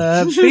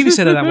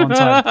babysitter that one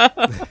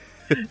time.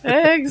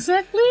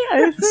 Exactly,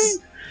 I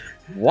think.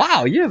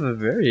 Wow, you have a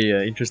very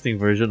interesting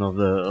version of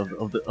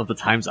the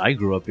times I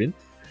grew up in.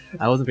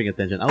 I wasn't paying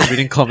attention. I was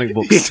reading comic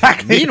books.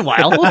 Exactly.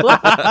 Meanwhile,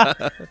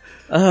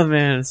 oh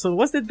man. So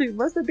what's that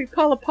big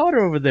pile of powder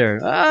over there?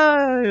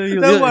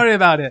 Don't worry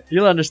about it.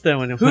 You'll understand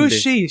when. Who's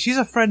she? She's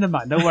a friend of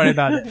mine. Don't worry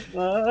about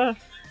it.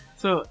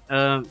 So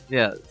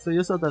you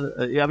also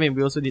I mean,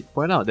 we also need to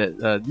point out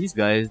that these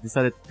guys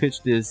decided to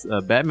pitch this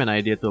Batman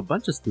idea to a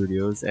bunch of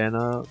studios, and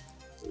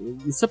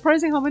it's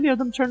surprising how many of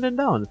them turned them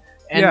down.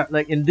 And Yeah.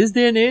 like in this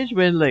day and age,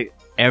 when like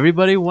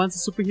everybody wants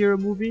a superhero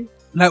movie,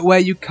 Like where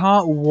you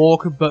can't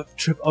walk but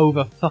trip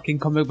over fucking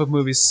comic book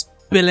movies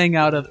spilling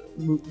out of...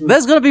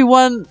 there's gonna be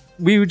one.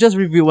 We just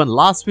reviewed one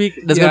last week.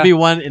 There's Yeah. gonna be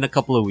one in a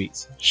couple of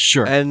weeks.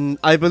 Sure. And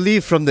I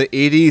believe from the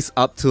 80s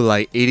up to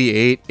like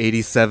 88,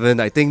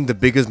 87, I think the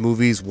biggest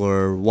movies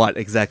were what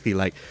exactly?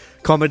 Like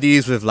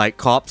comedies with like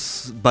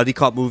cops, buddy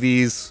cop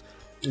movies,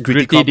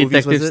 Gritty cop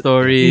movies, was detective it?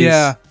 stories.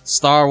 Yeah.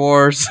 Star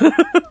Wars.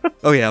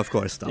 Oh yeah, of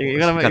course. Star Wars. You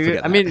gotta, Can't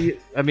forget I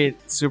that. mean,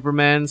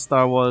 Superman,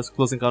 Star Wars,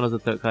 Close Encounters of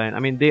the Third Kind. I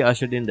mean, they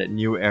ushed in that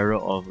new era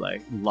of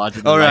like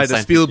larger. all right, the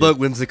science Spielberg fiction.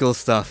 whimsical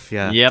stuff.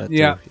 Yeah. Yep. that too,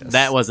 Yeah. yes.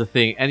 That was a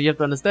thing, and you have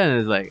to understand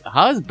is like,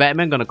 how is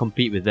Batman gonna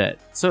compete with that?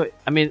 So,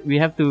 I mean, we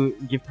have to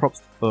give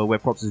props where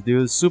props is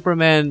due.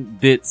 Superman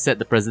did set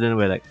the precedent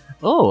where like,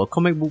 oh, a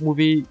comic book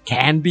movie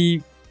can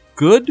be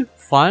good,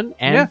 fun,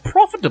 and Yeah.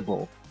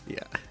 profitable.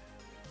 Yeah.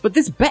 But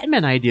this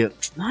Batman idea,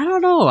 I don't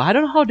know. I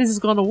don't know how this is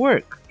gonna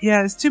work. Yeah,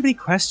 there's too many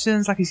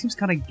questions. Like, he seems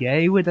kind of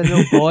gay with that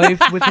little boy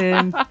with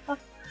him.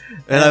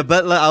 And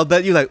I'll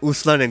bet you like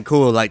Uslan and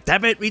Co. Like,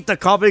 damn it, read the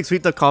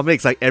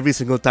comics. Like every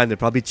single time they're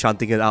probably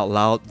chanting it out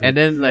loud. And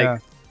then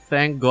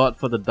thank God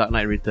for the Dark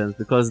Knight Returns,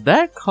 because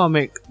that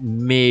comic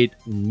made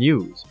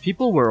news.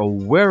 People were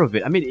aware of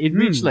it. I mean, it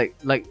reached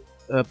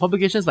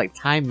publications like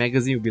Time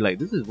magazine would be like,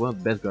 this is one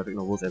of the best graphic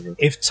novels ever.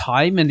 If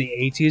Time in the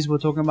 80s were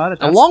talking about it,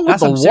 along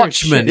with the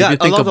Watchmen, if you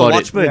think about it.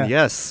 Watchmen,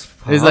 yes.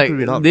 It's like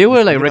they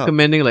were like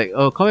recommending like,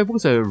 oh, comic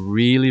books are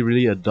really,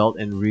 really adult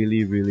and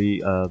really,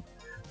 really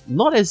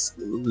not as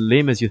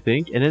lame as you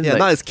think, and then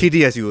not as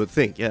kiddie as you would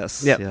think.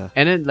 Yes. Yeah.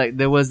 And then like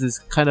there was this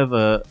kind of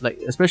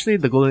especially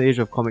the golden age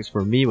of comics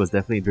for me was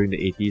definitely during the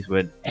 80s,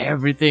 when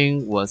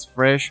everything was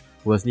fresh,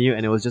 was new,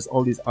 and it was just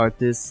all these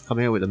artists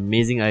coming up with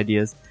amazing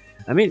ideas.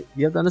 I mean,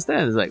 you have to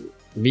understand, it's like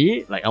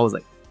me, like I was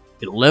like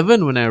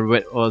 11 when I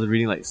was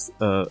reading like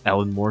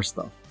Alan Moore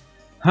stuff.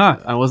 Huh.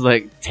 I was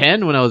like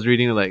 10 when I was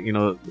reading like, you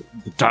know,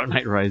 The Dark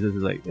Knight Rises.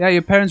 It's like, yeah,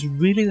 your parents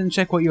really didn't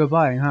check what you were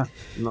buying, huh?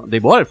 No, they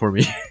bought it for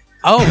me.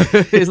 Oh,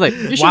 it's like,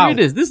 you should read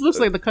this. This looks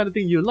like the kind of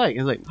thing you like.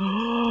 It's like,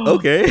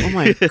 okay. Oh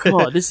my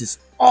god, this is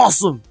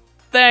awesome.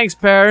 Thanks,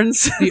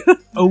 parents. The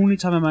only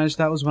time I managed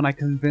that was when I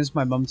convinced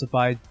my mum to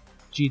buy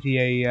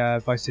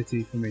GTA Vice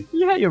City for me.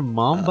 You had your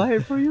mom buy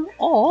it for you?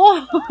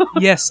 Aww.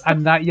 Yes,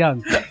 I'm that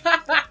young.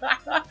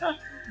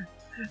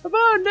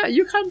 About that,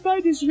 you can't buy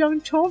this young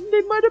Tom.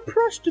 They might have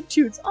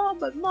prostitutes. Oh,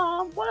 but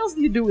mom, what else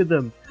do you do with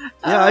them?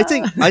 Yeah, I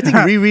think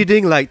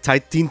rereading like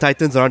Teen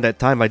Titans around that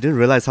time, I didn't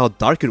realize how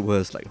dark it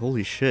was. Like,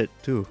 holy shit,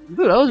 too. Dude,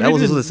 that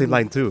was also the same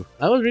line too.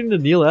 I was reading the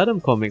Neil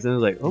Adams comics and I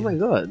was like, oh my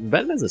god,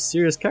 Batman's a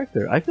serious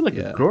character. I feel like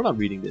a grown up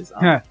reading this.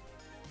 But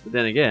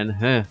then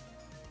again,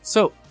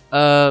 So,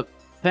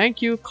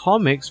 thank you,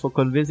 comics, for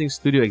convincing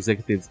studio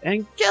executives.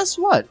 And guess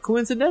what?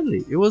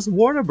 Coincidentally, it was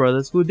Warner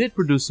Brothers who did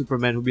produce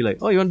Superman, who'd be like,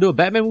 oh, you want to do a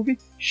Batman movie?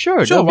 Sure,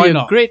 that'll why be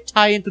not? a great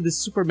tie into this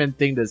Superman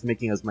thing that's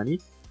making us money.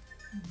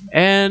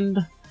 And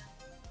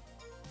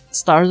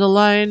stars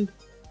aligned.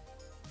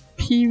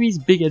 Pee-wee's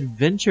Big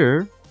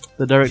Adventure,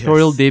 the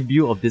directorial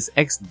debut of this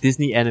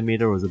ex-Disney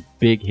animator, was a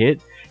big hit.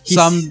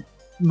 Some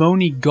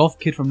moany goth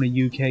kid from the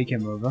UK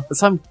came over.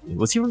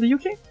 Was he from the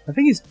UK? I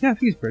think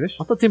he's British.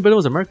 I thought Tim Burton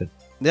was American.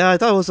 Yeah, I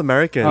thought it was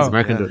American. He's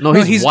American. Yeah. No,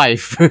 his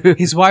wife.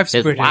 His wife's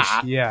His British.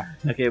 wife. Yeah.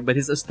 Okay, but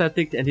his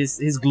aesthetic and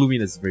his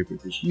gloominess is very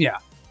British. Yeah.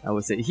 I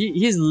would say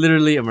he's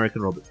literally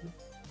American Robert Smith.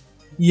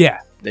 Yeah.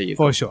 There you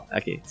go. For sure.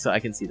 Okay, so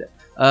I can see that.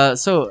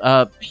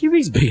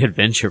 Pee-wee's Big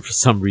Adventure for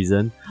some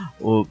reason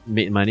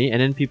made money, and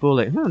then people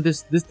were like,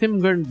 this Tim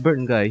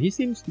Burton guy, he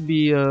seems to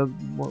be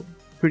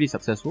pretty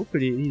successful.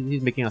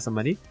 He's making us some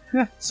money.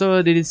 Yeah.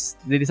 So they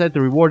decided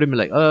to reward him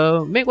like,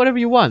 make whatever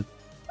you want.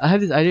 I have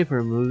this idea for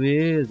a movie.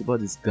 It's about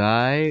this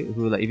guy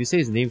who, like, if you say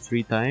his name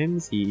 3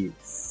 times, he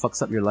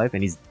fucks up your life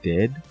and he's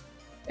dead.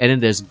 And then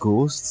there's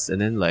ghosts, and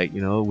then like,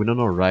 you know,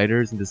 Winona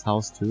Ryder's in this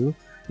house too.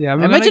 Yeah,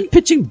 imagine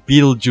pitching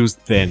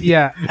Beetlejuice then.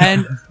 Yeah,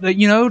 and the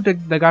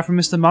guy from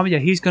Mr. Mom,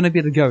 he's gonna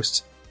be the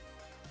ghost.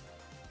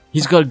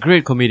 He's got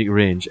great comedic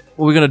range.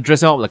 We're gonna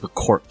dress him up like a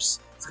corpse.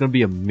 It's gonna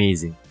be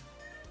amazing.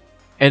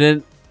 And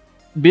then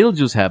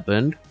Beetlejuice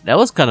happened. That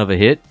was kind of a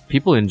hit.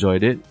 People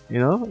enjoyed it. You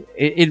know,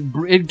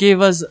 it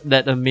gave us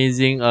that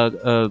amazing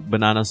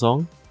banana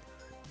song.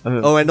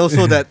 And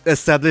also that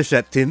established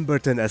that Tim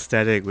Burton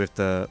aesthetic with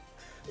the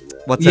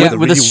the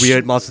really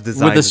weird monster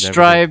design with the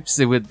stripes,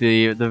 with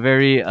the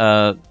very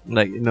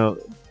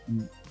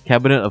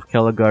Cabinet of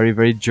Caligari,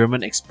 very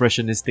German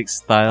expressionistic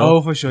style.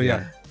 Oh, for sure,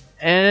 yeah.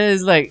 And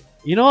it's like,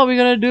 you know what we're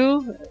gonna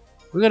do?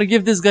 We're gonna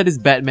give this guy this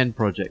Batman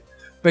project.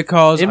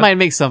 Because it might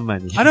make some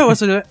money. I know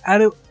what's to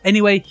do.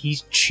 Anyway,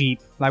 he's cheap.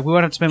 Like, we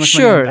won't have to spend much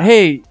money. Sure,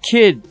 hey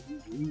kid,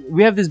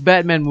 we have this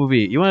Batman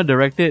movie. You want to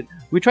direct it?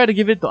 We tried to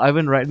give it to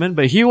Ivan Reitman,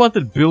 but he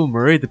wanted Bill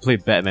Murray to play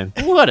Batman.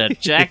 What a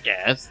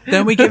jackass!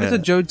 Then we gave it to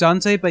Joe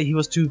Dante, but he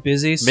was too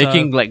busy. So...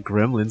 making like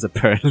Gremlins,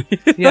 apparently.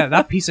 Yeah,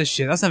 that piece of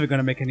shit. That's never going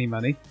to make any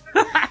money.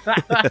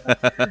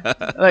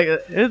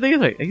 Like, the thing is,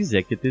 like,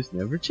 executives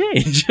never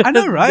change. I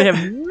know, right? They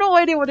have no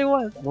idea what they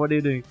want. What are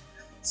they doing?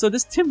 So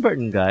this Tim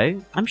Burton guy,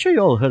 I'm sure you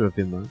all heard of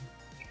him,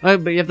 huh?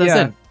 But you have to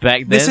understand, back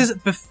then... This is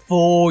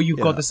before you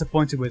got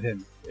disappointed with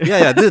him.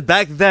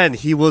 Back then,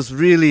 he was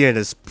really in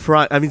his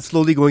prime. I mean,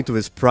 slowly going to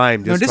his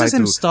prime. No, this is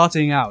him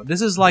starting out.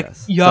 This is like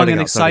young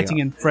and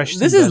exciting and fresh.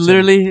 This is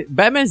literally...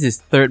 Batman's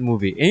his 3rd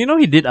movie. And you know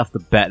he did after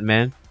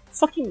Batman?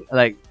 Fucking,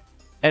 like...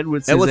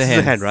 Edward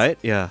Scissorhands, right?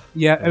 Yeah.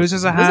 Yeah, Edward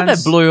Scissorhands. Doesn't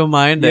that blow your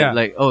mind that,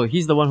 like, oh,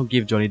 he's the one who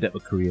gave Johnny Depp a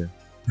career?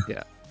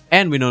 Yeah.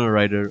 And Winona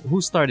Ryder,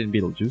 who starred in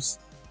Beetlejuice.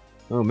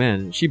 Oh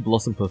man, she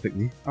blossomed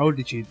perfectly. Oh,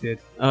 she did.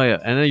 Oh yeah,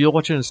 and then you're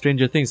watching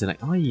Stranger Things and like,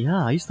 oh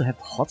yeah, I used to have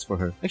hots for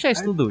her. Actually, I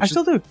still do. I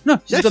still do. No,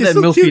 she's got that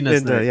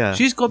milfiness there. Yeah.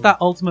 She's got that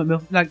ultimate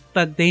milf, like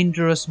that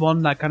dangerous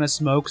one that kind of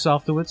smokes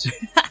afterwards.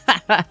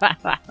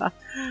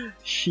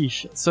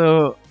 Sheesh.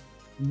 So,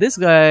 this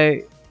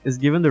guy is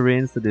given the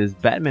reins to this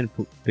Batman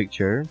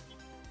picture.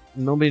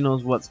 Nobody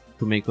knows what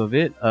to make of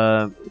it.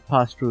 It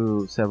passed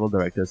through several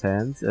directors'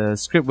 hands.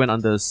 Script went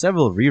under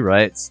several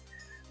rewrites.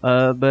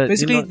 But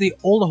Basically, you know,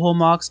 all the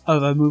hallmarks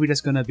of a movie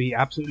that's going to be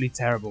absolutely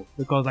terrible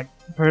because like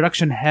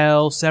production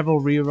hell,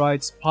 several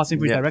rewrites, passing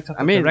through director.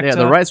 I mean, director.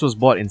 the rights was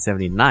bought in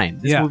 '79.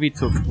 This Yeah. movie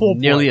took Oh,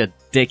 nearly boy. a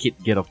decade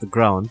to get off the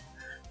ground.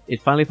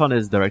 It finally found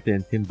its director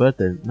in Tim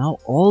Burton. Now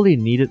all they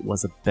needed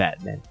was a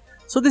Batman.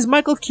 So this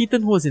Micheal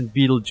Keaton who was in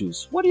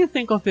Beetlejuice, what do you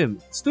think of him?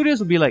 Studios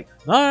would be like,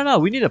 no,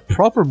 we need a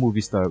proper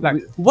movie star.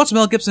 Like, what's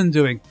Mel Gibson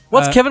doing?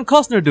 What's Kevin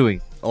Costner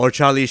doing? Or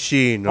Charlie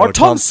Sheen. Or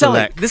Tom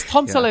Selleck. Selleck. This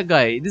Tom Yeah. Selleck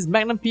guy, this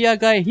Magnum PI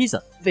guy, he's a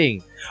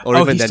thing. Or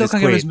Oh, even he still Dennis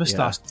can't get his Quaid.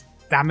 mustache.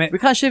 Damn it. We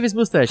can't shave his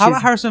mustache. How He's-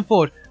 about Harrison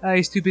Ford?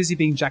 He's too busy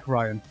being Jack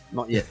Ryan.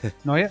 Not yet.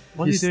 Not yet?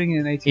 What's He's he doing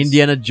in the 80s?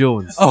 Indiana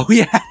Jones. Oh,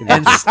 yeah.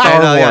 And Yeah. Star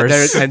And,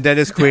 Wars. and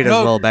Dennis Quaid as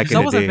No, well back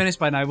Star in Wars the had day. finished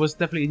by now. It was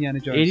definitely Indiana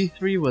Jones.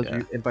 83 was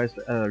Yeah. Empire's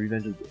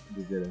Revenge of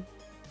the Jedi.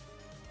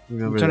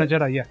 Remember Return that?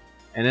 of Jedi, yeah.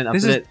 And then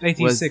This after is that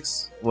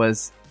 86.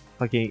 was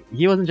fucking.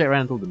 He wasn't Jack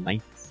Ryan until the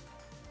 90s.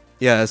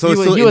 Yeah, so He it's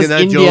was- still he was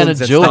Indiana Indiana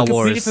Jones and Jones. Star I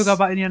completely Wars. forgot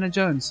about Indiana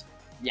Jones.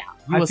 Yeah,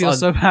 I feel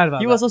so bad about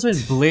He that. was also in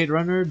Blade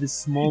Runner, this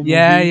small movie.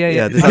 Yeah.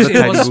 Yeah, this Actually,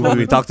 other it was a tiny small movie we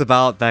movie. talked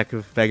about back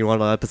in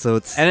one of the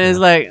episodes. And it's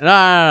like,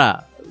 no.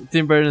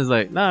 Tim Burton is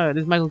like, no,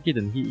 this is Micheal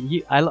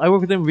Keaton. I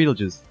work with him in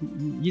Beetlejuice.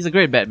 He's a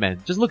great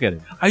Batman. Just look at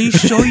him. Are you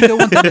sure you don't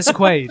want Dennis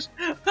Quaid?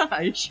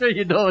 Are you sure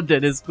you don't want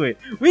Dennis Quaid?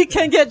 We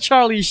can get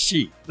Charlie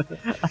Sheen.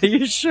 Are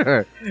you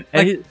sure?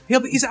 And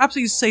Like, he's an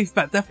absolutely safe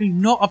bet. Definitely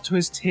not up to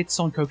his tits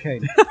on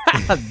cocaine.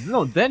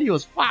 no, then he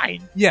was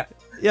fine. Yeah.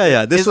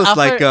 Yeah, this It's was after-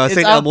 like it's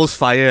St. af- Elmo's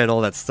Fire and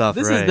all that stuff,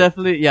 This right? is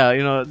definitely,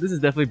 this is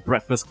definitely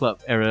Breakfast Club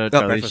era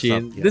Charlie Breakfast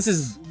Sheen. Club, yes. This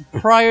is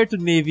prior to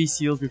Navy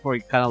SEALs before he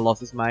kind of lost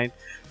his mind.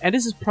 And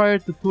this is prior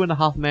to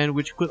 2.5 Men,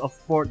 which could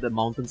afford the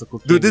mountains of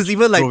cocaine. Dude, this is which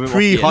even like drove him off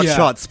pre-Hot the edge. Yeah.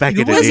 Shots back in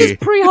the This day. is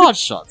pre-Hot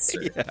Shots. sir.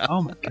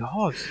 Oh my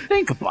god.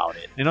 Think about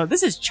it.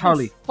 This is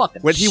Charlie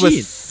fucking When he Sheen.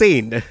 was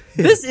sane.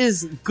 This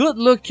is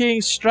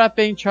good-looking,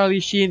 strapping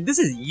Charlie Sheen. This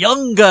is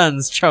Young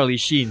Guns Charlie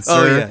Sheen, sir.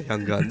 Oh yeah,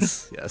 Young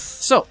Guns. Yes.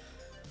 So,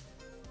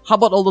 how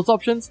about all those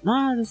options?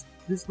 Nah, this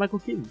is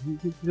Micheal Keaton.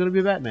 He's gonna be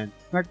a Batman.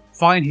 Like,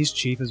 fine, he's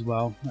cheap as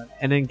well. Like,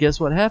 And then guess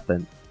what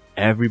happened?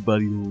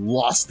 Everybody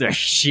lost their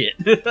shit.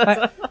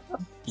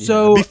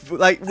 so,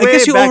 Like I way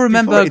guess you all back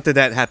remember- before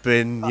internet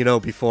happened,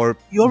 before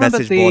you all remember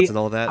message the boards and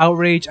all that.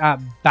 outrage at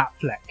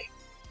Batfleck.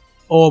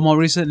 Or more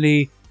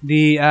recently,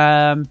 the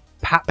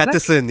Pat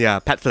Patterson, yeah,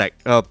 Pat Fleck,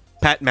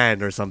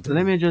 Patman or something.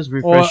 Let me just or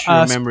refresh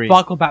your memory.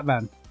 Sparkle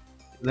Batman.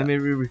 Let me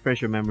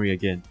refresh your memory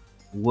again.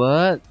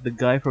 What? The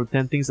guy from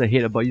 10 Things I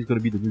Hate About You is gonna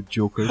be the new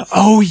Joker?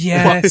 Oh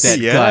yes. that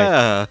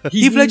yeah.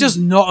 Heath Ledger's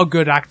not a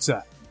good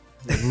actor.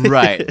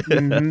 Right.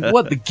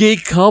 What? The gay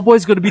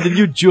cowboy's gonna be the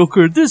new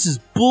Joker? This is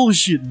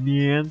bullshit,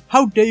 man.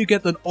 How dare you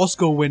get an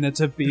Oscar winner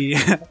to be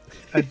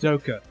a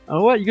Joker?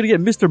 Oh, what? You're gonna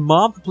get Mr.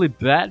 Mom to play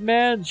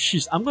Batman?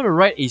 Sheesh, I'm gonna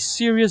write a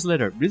serious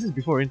letter. This is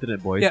before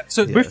internet, boys. Yeah,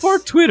 so Yes. Before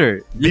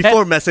Twitter. you Before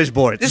had- message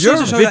boards. this Your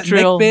goes to show that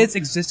vitriol- neckbeards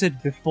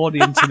existed before the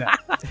internet.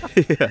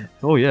 Yeah.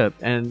 Oh, yeah.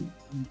 And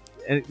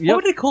What yep.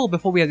 were they called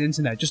before we had the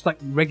internet? Just like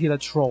regular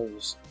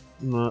trolls.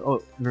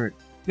 Nerd.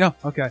 Yeah,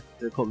 okay.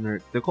 They're called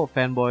nerd. They're called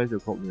fanboys. They're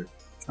called nerd.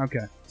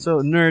 Okay. So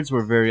nerds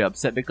were very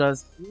upset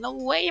because no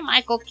way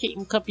Micheal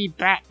Keaton could be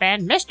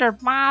Batman.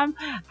 Mr. Mom,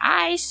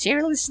 I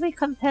seriously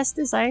contest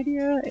this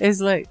idea.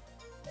 It's like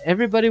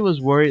everybody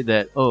was worried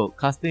that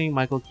casting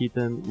Micheal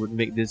Keaton would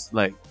make this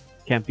like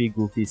campy,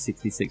 goofy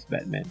 66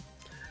 Batman.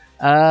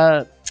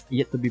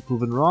 Yet to be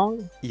proven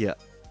wrong. Yeah.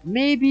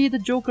 Maybe the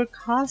Joker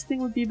casting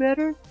would be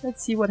better.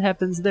 Let's see what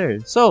happens there.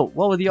 So,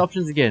 what were the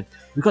options again?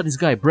 We got this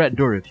guy, Brad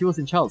Dourif. He was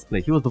in Child's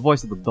Play. He was the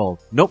voice of the doll.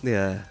 Nope.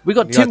 Yeah. We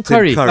got We Tim got Tim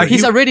Curry. Curry. Like,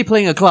 he's He- already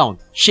playing a clown.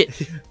 Shit.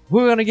 Who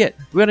are we gonna get?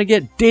 We're gonna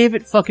get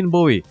David fucking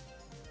Bowie.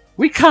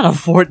 We can't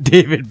afford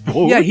David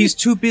Bowie. Yeah, he's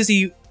too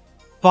busy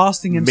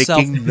fasting himself,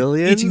 Making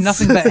millions? eating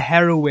nothing but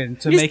heroin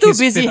to He's make too his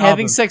busy fifth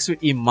having album. sex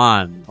with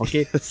Iman.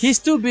 Okay, he's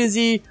too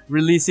busy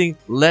releasing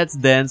 "Let's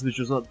Dance," which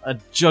was a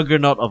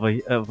juggernaut of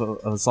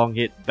a song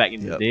hit back in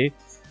the Yep. day.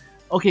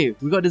 Okay,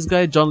 we got this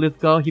guy John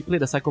Lithgow. He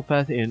played a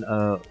psychopath in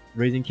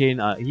Raising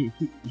Cain.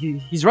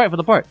 He's right for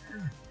the part.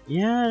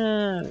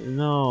 Yeah,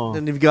 no.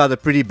 And you've got a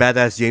pretty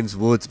badass James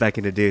Woods back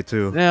in the day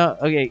too. Yeah,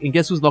 okay, and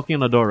guess who's knocking on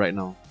the door right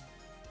now?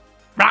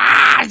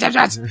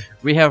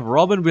 We have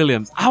Robin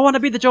Williams. I want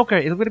to be the Joker.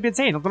 It's going to be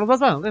insane.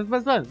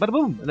 Bada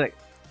boom. Like,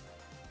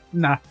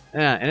 Nah,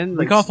 yeah, and then we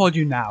like, can't afford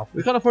you now.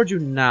 we can't afford you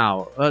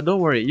now. Don't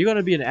worry, you're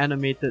gonna be an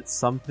animated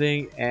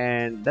something,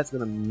 and that's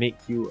gonna make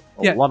you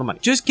a lot of money.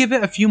 Just give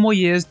it a few more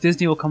years,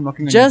 Disney will come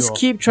knocking on Just your door.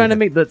 keep trying to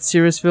make that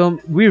serious film.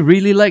 We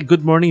really like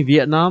Good Morning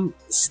Vietnam.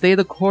 Stay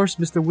the course,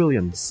 Mr.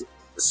 Williams.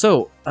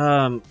 So,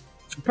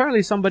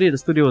 apparently somebody at the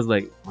studio was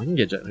like, I can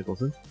get Jack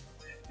Nicholson.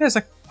 Yeah, it's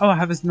like, oh, I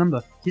have his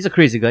number. He's a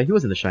crazy guy. He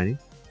was in The Shining.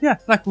 Yeah,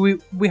 like we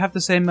have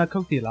the same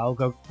coke deal. I'll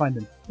go find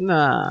him.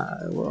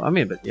 Nah, well, I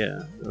mean, but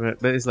yeah. Right,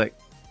 but it's like,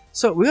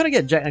 so we're gonna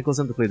get Jack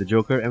Nicholson to play the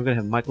Joker, and we're gonna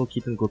have Micheal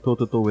Keaton go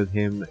toe-to-toe with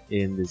him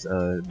in this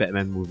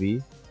Batman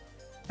movie.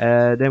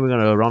 Then we're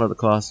gonna round out the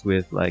cast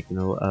with like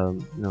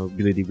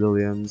Billy D.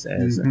 Williams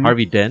as Mhm.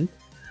 Harvey Dent.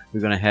 We're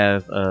gonna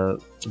have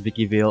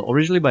Vicky Vale,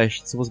 originally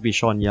supposed to be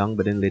Sean Young,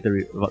 but then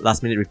later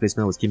last minute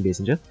replacement was Kim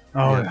Basinger.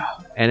 Oh yeah.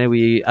 And then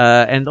we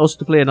and also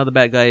to play another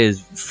bad guy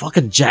is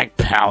fucking Jack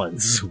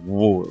Palance.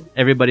 Whoa,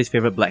 everybody's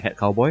favorite black hat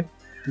cowboy.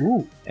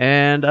 Ooh.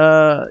 And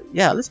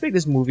yeah, let's make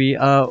this movie.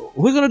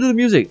 Who's gonna do the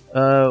music?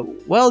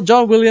 Well,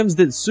 John Williams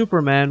did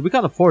Superman. We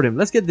can't afford him.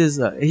 Let's get this.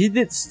 He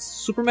did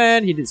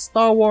Superman. He did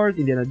Star Wars,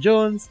 Indiana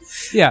Jones.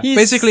 Yeah,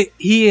 basically,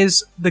 he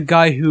is the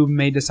guy who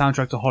made the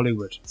soundtrack to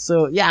Hollywood.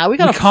 So yeah, we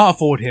can't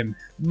afford him.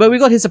 But we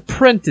got his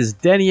apprentice,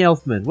 Danny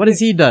Elfman. What has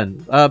he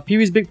done?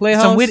 Pee-wee's Big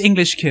Playhouse. Some weird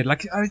English kid.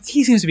 Like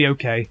he seems to be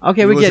okay.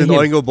 Okay, we get him. He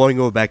was in Oingo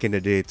Boingo back in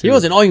the day too. He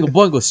was in Oingo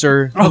Boingo,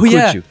 sir. Oh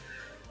yeah. You?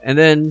 And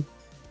then,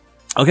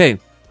 okay.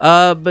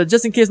 But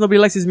just in case nobody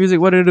likes his music,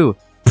 what do?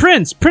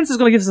 Prince is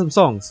gonna give us some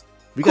songs.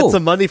 We got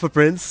some money for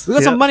Prince. We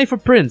got some money for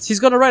Prince.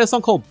 He's gonna write a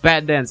song called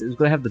Bad Dance. It's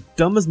gonna have the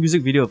dumbest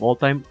music video of all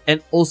time,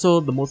 and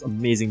also the most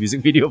amazing music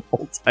video of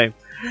all time.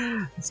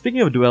 Speaking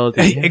of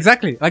duality,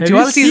 exactly. Like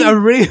dualities are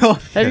real.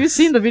 Have you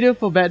seen the video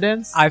for Bad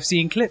Dance? I've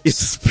seen clips.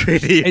 It's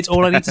pretty. It's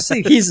all I need to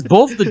see. He's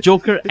both the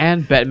Joker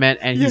and Batman,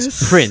 and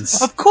he's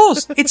Prince. Of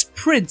course, it's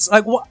Prince.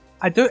 Like what?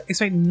 I don't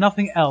expect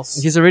nothing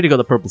else. He's already got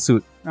the purple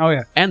suit. Oh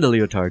yeah, and the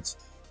leotards.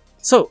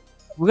 So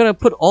we're gonna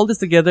put all this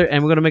together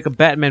and we're gonna make a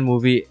Batman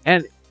movie.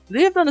 And you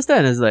have to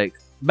understand, is like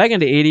back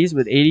in the 80s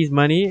with 80s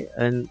money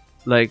and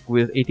like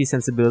with 80s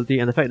sensibility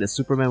and the fact that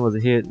Superman was a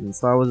hit and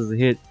Star Wars was a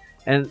hit,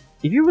 and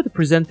if you were to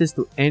present this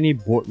to any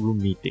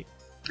boardroom meeting,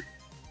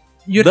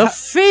 the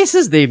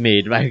faces they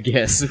made, I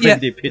guess, when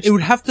they pitched. It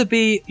would have to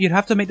be, you'd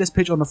have to make this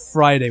pitch on a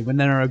Friday when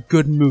they're in a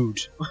good mood.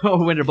 Or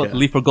when they're about to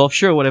leave for golf.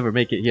 Sure, whatever,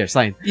 make it. Here,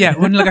 sign. Yeah,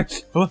 when like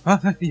sure.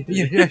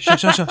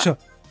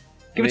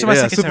 Give it to my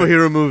secretary.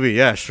 Superhero movie.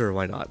 Yeah, sure,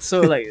 why not?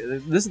 So like,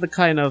 this is the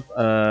kind of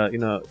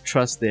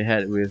trust they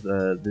had with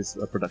this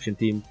production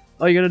team.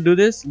 Oh, you're gonna do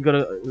this? You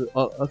gotta.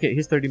 Okay,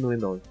 here's $30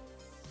 million.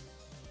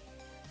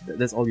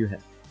 That's all you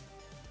have.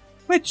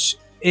 Which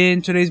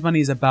in today's money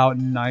is about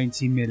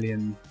 90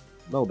 million.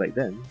 No, back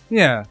then.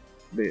 Yeah.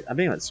 I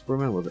mean, like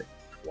Superman was like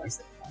twice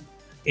that money.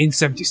 In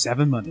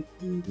 77 money.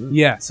 Mm-hmm.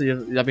 Yeah. So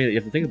you have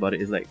to think about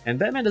it. It's like, and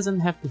Batman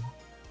doesn't have to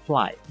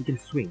fly; he can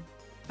swing.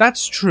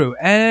 That's true,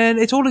 and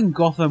it's all in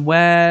Gotham,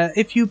 where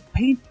if you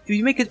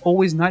make it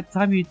always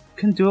nighttime, you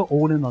can do it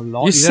all in a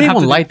lot. You save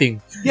on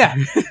lighting. Yeah,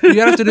 you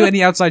don't have to do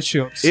any outside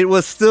shots. It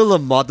was still a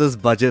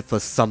modest budget for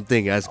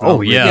something as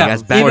groundbreaking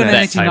as Batman. Even in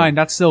 '89,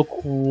 that's still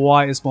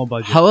quite a small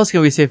budget. How else can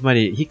we save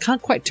money? He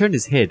can't quite turn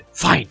his head.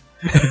 Fine.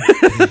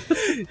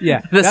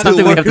 Yeah, that's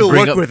something we have to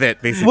bring work up. with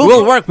it. Basically,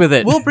 we'll work with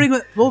it. We'll bring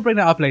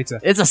that up later.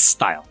 It's a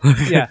style.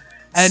 Yeah,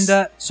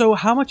 and so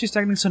how much is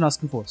Jack Nicholson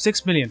asking for?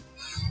 $6 million.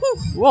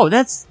 Whoa,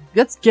 that's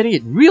getting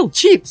it real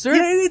cheap, sir.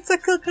 Yeah, it's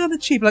like kind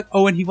of cheap. Like,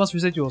 oh, and he wants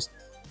residuals.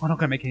 We're not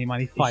gonna make any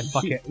money. Fine,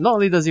 fuck it. Not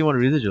only does he want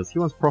residuals, he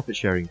wants profit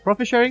sharing.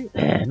 Profit sharing?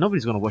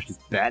 Nobody's gonna watch this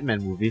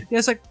Batman movie. Yeah,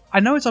 it's like, I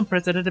know it's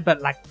unprecedented,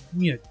 but like,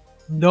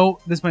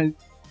 this might.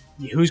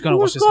 Who's gonna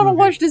watch this movie? Who's gonna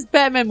watch this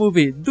Batman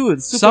movie?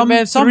 Dude,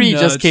 Superman 3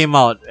 just came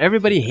out.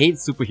 Everybody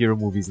hates superhero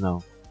movies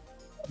now.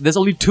 There's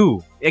only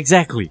 2.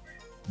 Exactly.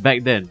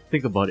 Back then.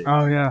 Think about it.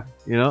 Oh, yeah.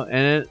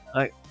 And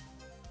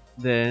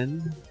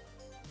then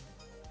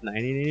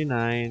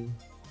 1989,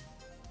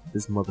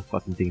 this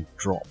motherfucking thing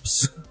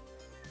drops.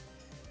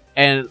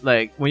 And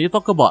like, when you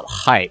talk about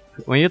hype,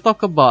 when you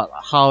talk about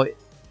how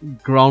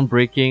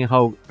groundbreaking,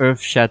 how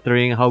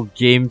earth-shattering, how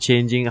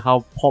game-changing,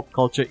 how pop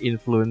culture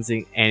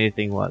influencing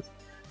anything was,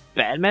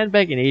 Batman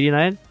back in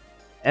 89,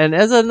 and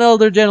as an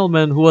elder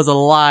gentleman who was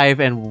alive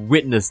and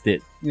witnessed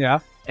it, yeah,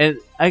 and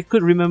I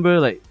could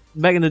remember like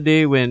back in the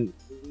day when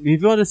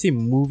if you want to see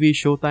movie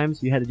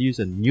showtimes, you had to use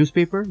a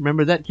newspaper.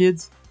 Remember that,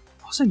 kids?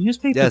 What's a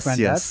newspaper, Granddad?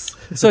 Yes.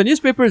 So a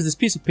newspaper is this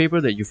piece of paper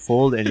that you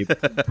fold and you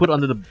put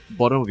under the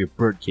bottom of your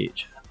bird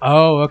cage.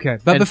 Oh, okay.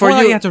 But before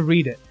that, you had to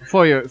read it.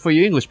 For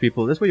you English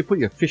people, that's where you put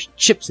your fish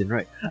chips in,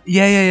 right?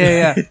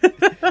 Yeah.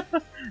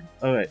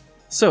 Alright.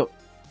 So,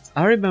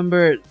 I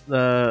remember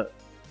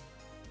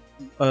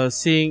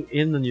seeing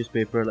in the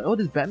newspaper, like, oh,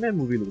 this Batman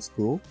movie looks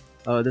cool.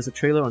 There's a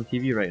trailer on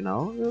TV right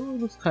now. It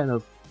looks kind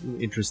of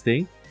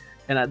interesting.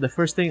 And the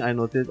first thing I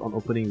noticed on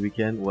opening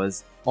weekend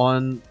was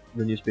on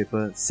the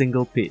newspaper,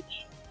 single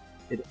page.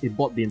 It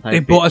bought the entire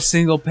page. They bought a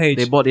single page.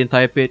 They bought the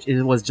entire page.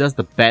 It was just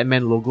the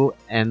Batman logo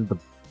and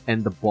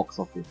the box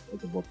office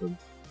at the bottom.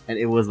 And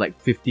it was like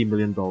 $50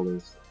 million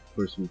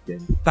first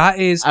weekend. That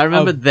is I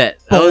remember that.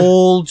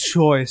 Bold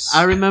choice.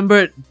 I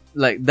remember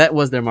like that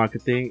was their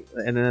marketing,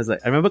 and then I was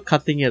like, I remember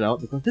cutting it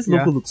out because this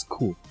logo looks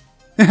cool.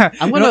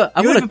 I'm gonna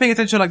even paying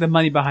attention to like the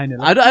money behind it.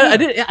 Like,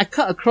 I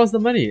cut across the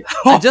money.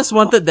 I just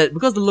wanted that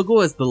because the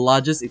logo is the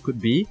largest it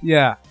could be.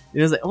 Yeah.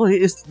 It was like, oh,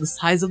 it's the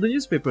size of the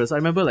newspaper. So I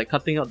remember like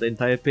cutting out the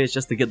entire page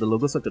just to get the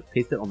logo so I could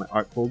paste it on my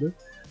art folder.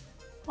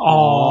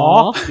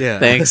 Aww. Yeah.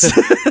 Thanks.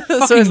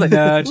 So it's like,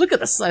 nerd. Look at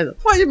the size.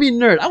 What do you mean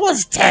nerd? I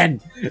was 10.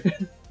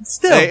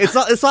 Still. Hey, it's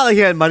not like he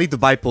had money to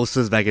buy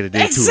posters back in the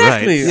day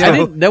exactly. too, right?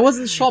 So there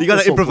wasn't shop. you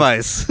gotta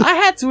improvise. I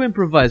had to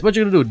improvise. What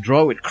you gonna do?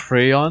 Draw with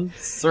crayon?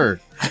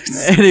 Sir.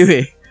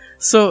 Anyway.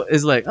 So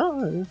it's like,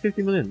 oh,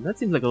 50 million. That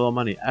seems like a lot of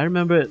money. I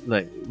remember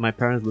like my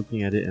parents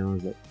looking at it and I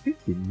was like,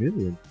 50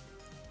 million?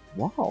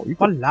 Wow, you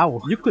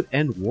could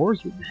end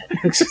wars with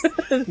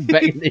that.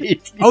 Back in the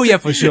 80s. Oh yeah,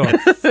 for sure.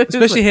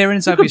 Especially here in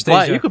Southeast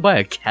Asia. You could buy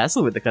a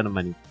castle with that kind of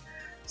money.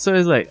 So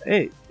it's like,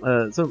 hey,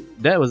 so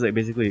that was like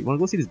basically, want to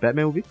go see this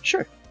Batman movie?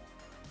 Sure.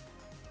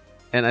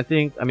 And I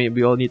think, I mean,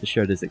 we all need to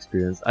share this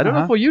experience. I don't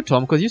know for you,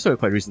 Tom, because you saw it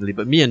quite recently,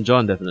 but me and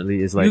John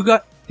definitely is like...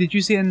 Did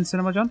you see it in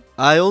cinema, John?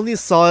 I only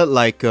saw it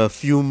like a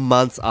few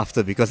months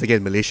after because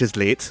again Malaysia's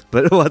late.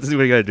 But what are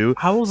we gonna do?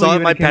 How old saw were it you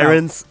with when my it came out?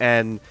 parents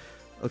and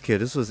okay,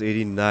 this was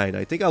 89.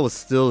 I think I was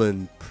still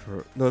in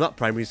no, not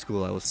primary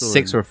school. I was still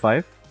 6 in, or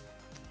 5?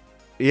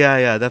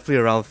 yeah, definitely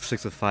around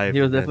 6 or 5.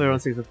 He was then. definitely around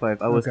 6 or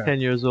 5. I was 10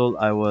 years old.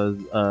 I was,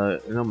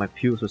 my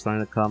pubes were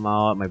starting to come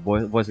out. My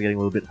voice was getting a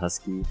little bit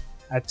husky.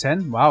 At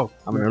 10? Wow.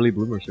 I'm an early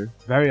bloomer, sir.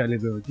 Very early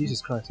bloomer.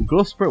 Jesus Christ.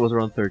 Growth spurt was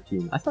around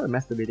 13. I started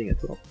masturbating at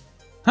 12.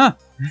 Huh.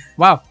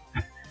 Wow.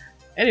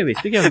 Anyway,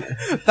 speaking of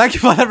Thank you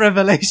for that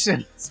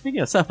revelation.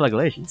 speaking of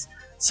self-flagellations,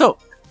 so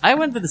I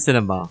went to the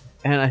cinema,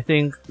 and I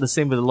think the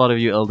same with a lot of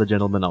you elder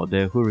gentlemen out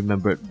there who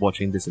remembered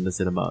watching this in the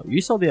cinema.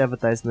 You saw the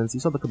advertisements, you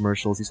saw the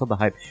commercials, you saw the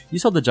hype, you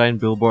saw the giant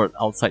billboard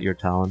outside your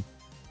town.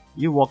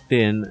 You walked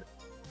in,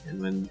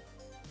 and when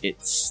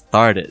it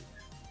started,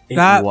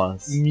 That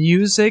was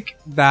music,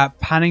 that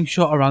panning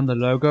shot around the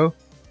logo,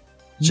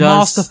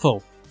 Just-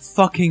 masterful.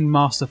 Fucking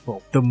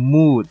masterful. the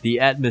mood,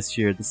 the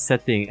atmosphere, the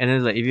setting, and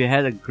then like if you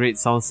had a great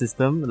sound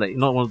system, like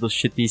not one of those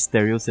shitty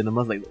stereo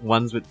cinemas, like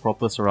ones with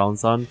proper surround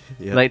sound.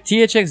 Yeah. Like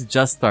THX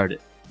just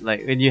started.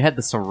 Like when you had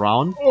the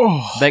surround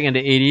back in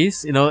the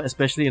 80s, you know,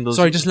 especially in those.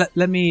 Sorry, just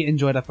let me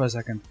enjoy that for a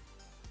second.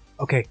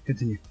 Okay,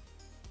 continue.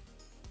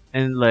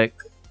 And like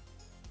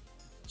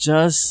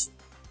just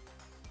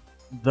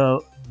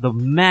the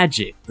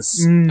magic, the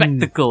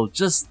spectacle,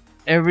 just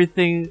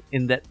everything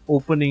in that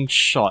opening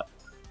shot.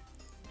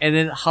 And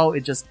then how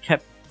it just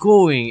kept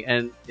going,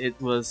 and it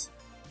was,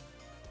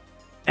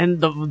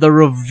 and the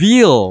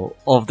reveal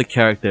of the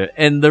character,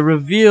 and the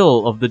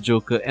reveal of the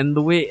Joker, and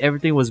the way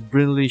everything was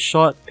brilliantly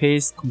shot,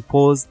 paced,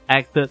 composed,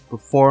 acted,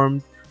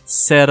 performed,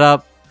 set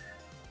up,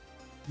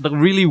 the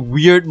really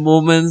weird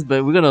moments,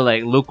 but we're gonna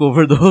like look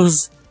over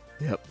those.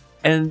 Yep.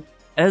 And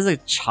as a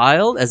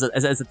child, as a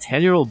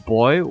 10-year-old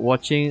boy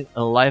watching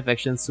a live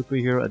action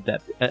superhero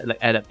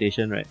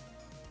adaptation, right?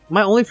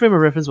 My only frame of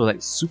reference was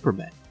like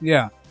Superman.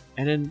 Yeah.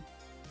 And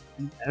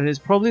it's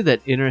probably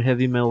that inner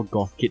heavy metal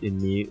goth kid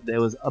in me that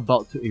was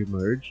about to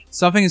emerge.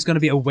 Something is going to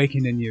be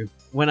awakened in you.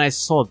 When I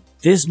saw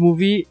this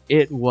movie,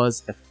 it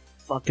was a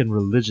fucking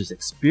religious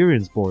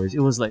experience, boys. It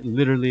was like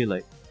literally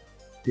like,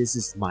 this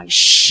is my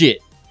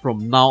shit.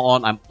 From now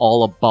on, I'm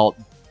all about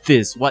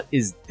this. What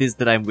is this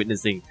that I'm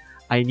witnessing?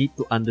 I need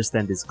to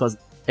understand this because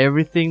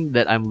everything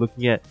that I'm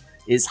looking at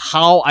is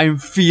how I'm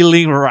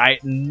feeling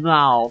right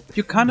now.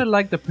 You're kind of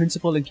like the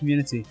principal in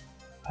Community.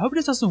 I hope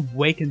this doesn't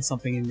awaken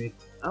something in me.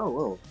 Oh,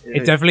 whoa.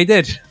 It definitely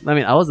did. I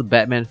mean, I was a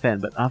Batman fan,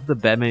 but after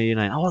Batman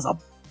 89, I was a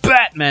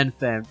Batman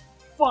fan.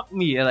 Fuck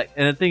me. And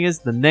the thing is,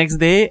 the next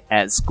day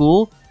at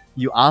school,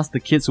 you asked the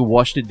kids who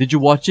watched it, did you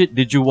watch it?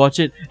 Did you watch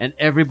it? And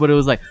everybody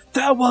was like,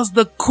 that was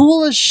the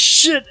coolest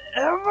shit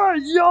ever,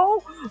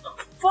 yo!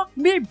 Fuck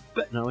me.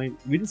 But no, we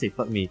didn't say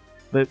fuck me.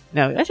 But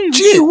no, actually,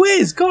 Gee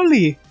whiz,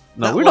 golly!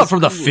 no, That we're not was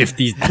from the cool.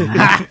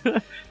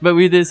 50s. But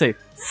we did say,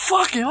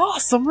 fucking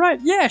awesome, right?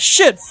 Yeah,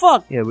 shit,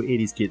 fuck. Yeah, we're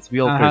 80s kids. We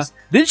all curse.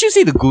 Didn't you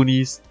see the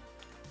Goonies?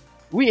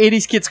 We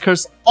 80s kids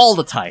curse all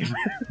the time.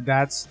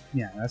 That's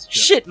true.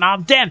 Shit,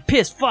 mom, damn,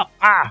 piss, fuck,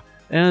 ah.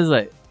 And I was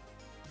like,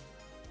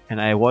 and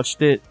I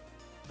watched it,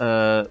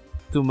 to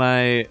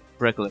my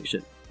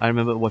recollection. I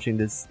remember watching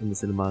this in the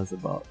cinemas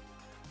about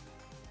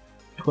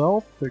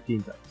 12,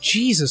 13 times.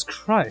 Jesus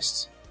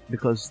Christ.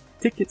 Because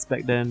tickets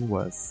back then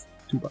was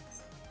 $2.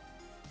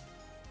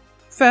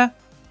 Fair.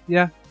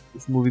 Yeah.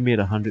 This movie made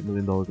 $100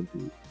 million in 2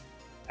 weeks.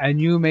 And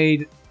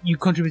you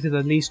contributed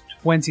at least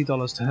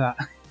 $20 to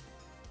that.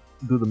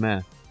 Do the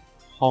math.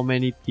 How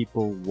many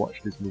people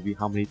watched this movie?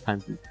 How many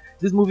times?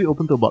 This movie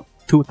opened to about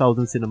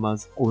 2,000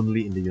 cinemas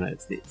only in the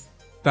United States.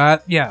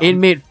 It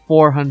made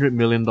 $400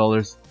 million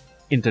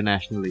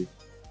internationally.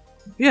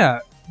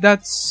 Yeah,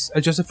 that's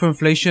adjusted for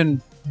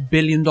inflation, $1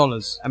 billion.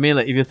 I mean,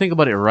 like, if you think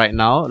about it right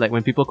now, like,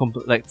 when people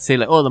say,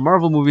 like, oh, the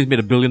Marvel movies made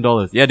 $1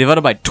 billion. Yeah,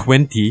 divided by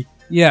 20.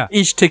 Yeah.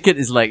 Each ticket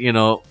is, like,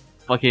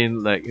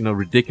 fucking, like,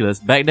 ridiculous.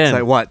 Back then. It's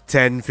like what,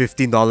 $10,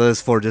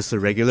 $15 for just a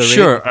regular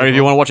Sure, rate? or if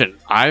you want to watch it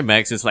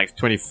IMAX, it's like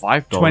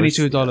 $25.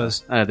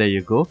 $22. There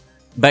you go.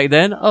 Back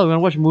then, oh, you want to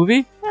watch a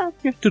movie? Yeah,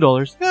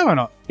 $2. Yeah, why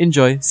not?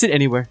 Enjoy. Sit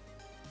anywhere.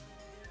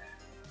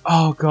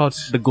 Oh, God.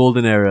 The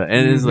golden era.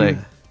 And it's like,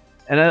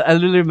 and I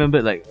literally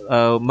remember, like,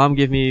 mom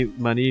gave me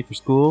money for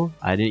school.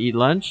 I didn't eat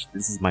lunch.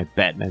 This is my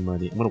Batman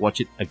money. I'm gonna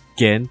watch it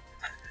again.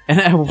 And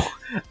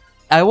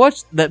I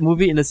watched that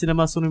movie in the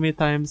cinema so many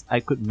times, I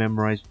could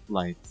memorize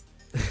lines.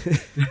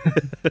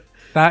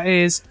 That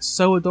is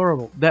so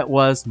adorable. That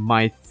was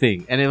my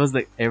thing. And it was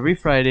like every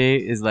Friday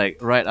is like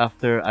right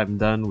after I'm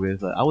done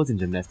with, I was in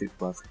gymnastics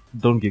class.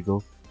 Don't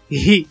giggle.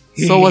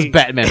 So was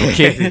Batman,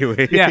 okay?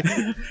 Anyway. Yeah.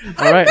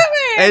 Alright.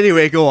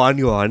 Anyway, go on.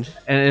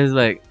 And it's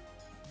like,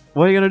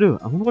 what are you gonna do?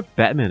 I'm gonna watch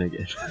Batman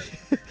again.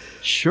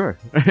 Sure.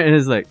 And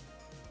it's like,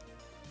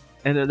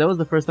 and that was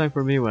the first time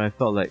for me when I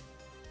felt like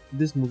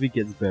this movie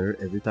gets better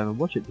every time I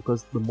watch it,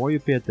 because the more you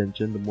pay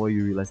attention, the more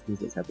you realize things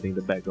that's happening in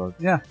the background.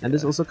 Yeah. And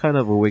this also kind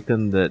of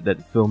awakened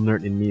that film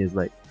nerd in me, is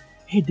like,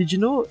 hey, did you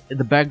know in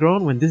the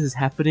background when this is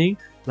happening,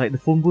 like the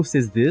phone booth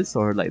says this,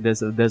 or like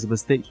there's a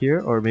mistake here,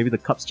 or maybe the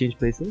cups change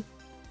places?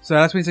 So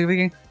that's when you're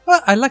thinking,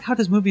 well, I like how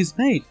this movie is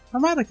made. I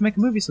might like to make a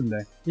movie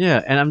someday.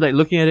 Yeah, and I'm like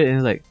looking at it and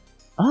it's like,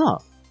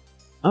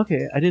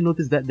 okay, I didn't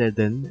notice that there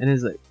then. And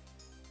it's like,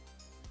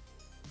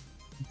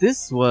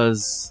 this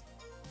was,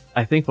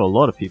 I think for a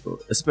lot of people,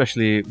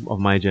 especially of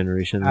my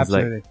generation, it's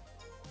like, Absolutely.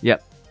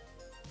 yep,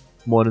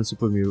 modern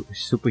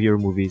superhero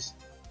movies,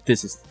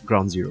 this is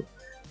ground zero.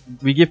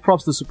 We give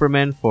props to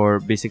Superman for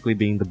basically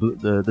being the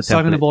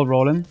Sucking the template. ball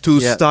rolling. To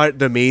Yeah. start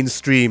the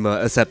mainstream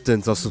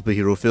acceptance of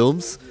superhero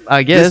films.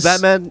 I guess.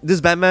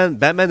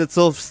 Batman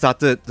itself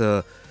started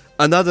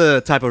another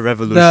type of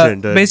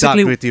revolution, the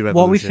basically, dark gritty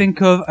revolution. what we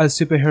think of as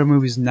superhero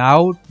movies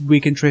now, we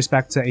can trace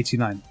back to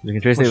 89. We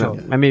can trace For it. sure.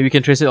 I mean, we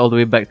can trace it all the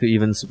way back to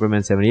even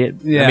Superman 78.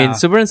 Yeah. I mean,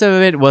 Superman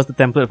 78 was the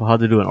template for how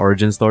to do an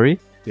origin story.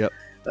 Yep.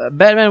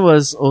 Batman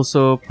was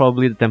also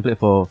probably the template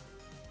for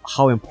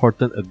how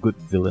important a good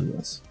villain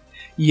was.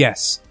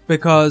 Yes,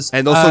 because...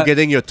 And also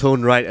getting your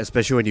tone right,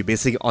 especially when you're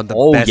basing it on the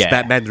Oh, best yeah.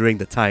 Batman during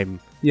the time.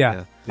 Yeah.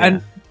 Yeah.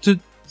 And to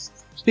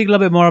speak a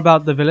little bit more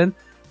about the villain,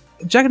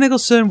 Jack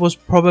Nicholson was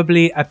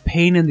probably a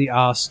pain in the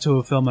ass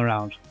to film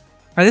around.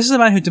 And this is a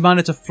man who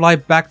demanded to fly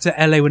back to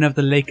LA whenever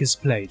the Lakers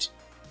played.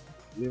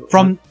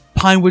 From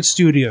Pinewood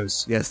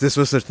Studios. Yes, this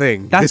was the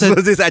thing. That's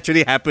This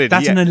actually happened.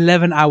 That's yeah. an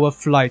 11-hour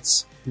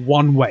flight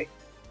one way.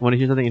 Want to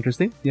hear something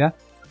interesting? Yeah.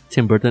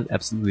 Tim Burton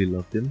absolutely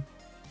loved him.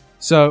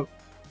 So,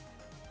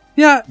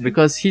 yeah,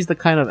 Because he's the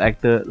kind of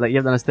actor, like, you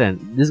have to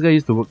understand, this guy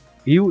used to work,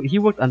 he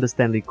worked under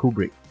Stanley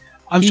Kubrick.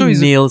 I'm he sure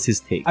nails his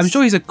takes. I'm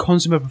sure he's a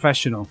consummate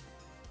professional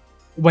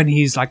when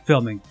he's like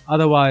filming.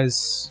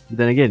 Otherwise, But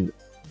then again,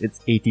 it's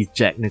 80s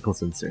Jack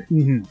Nicholson, sir.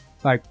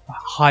 like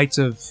height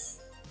of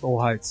all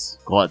heights.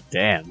 God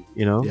damn,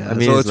 you know? Yeah, I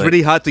mean, so it's like,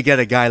 really hard to get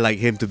a guy like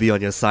him to be on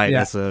your side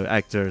Yeah. as an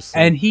actor. So.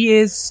 And he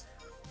is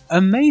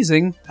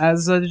amazing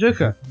as the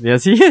Joker.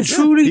 yes, he is.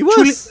 Truly, he was.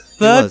 truly He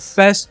third was.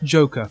 best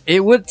Joker.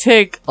 It would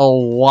take a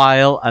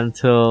while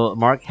until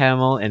Mark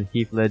Hamill and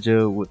Heath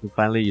Ledger would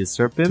finally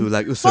usurp him. to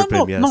like usurp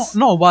him, yes.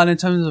 Not a while in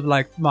terms of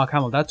like Mark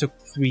Hamill. That took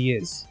 3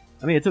 years.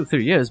 I mean, it took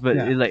 3 years, but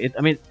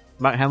Yeah.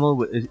 Mark Hamill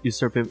would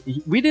usurp him.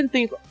 We didn't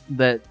think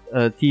that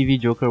TV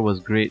Joker was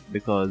great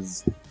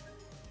because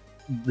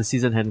the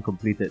season hadn't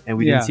completed and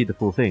we Yeah. didn't see the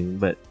full thing.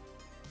 But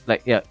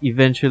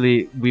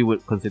eventually we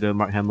would consider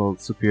Mark Hamill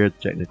superior to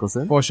Jack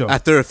Nicholson. For sure.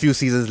 After a few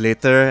seasons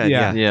later, and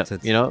Yeah. Yeah,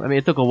 it's- you know, I mean,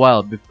 it took a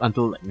while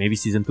until like, maybe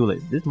season 2.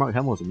 Like, this Mark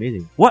Hamill was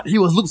amazing. What? He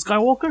was Luke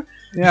Skywalker?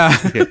 Yeah.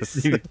 yes.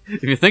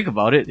 If you think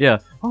about it, yeah.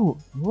 Oh,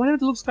 what happened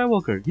to Luke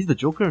Skywalker? He's the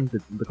Joker in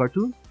the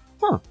cartoon?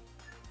 Huh.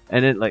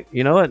 And then, like,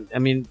 you know what? I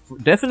mean,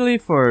 definitely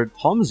for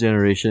Tom's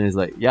generation, is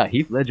like, yeah,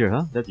 Heath Ledger,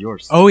 huh? That's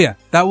yours. Oh yeah,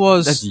 that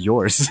was That's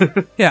yours.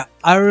 yeah.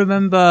 I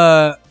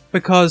remember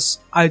because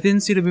I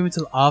didn't see the movie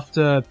until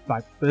after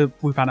like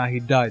we found out he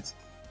died.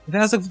 I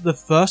think that's like the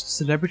first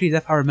celebrity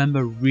death I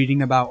remember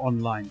reading about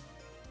online.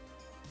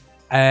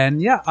 And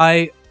yeah,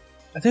 I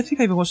don't think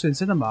I even watched it in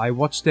cinema. I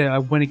watched it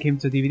when it came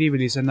to DVD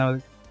release, and I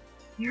was,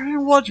 You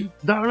didn't watch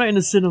Dark Knight in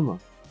the cinema.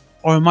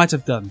 or I might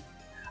have done.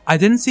 I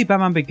didn't see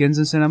Batman Begins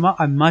in cinema.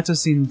 I might have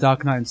seen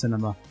Dark Knight in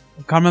cinema.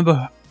 I can't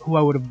remember who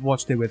I would have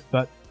watched it with,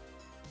 but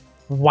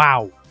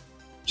wow,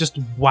 just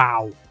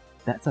wow.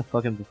 That's a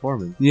fucking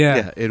performance. Yeah,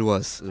 Yeah, it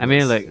was. I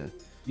mean, like,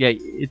 yeah,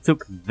 it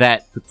took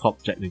that to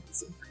top Jack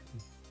Nicholson.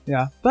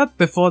 yeah. But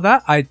before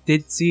that,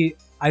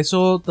 I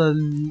saw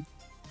the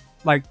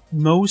like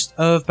most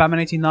of Batman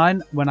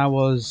 89 when I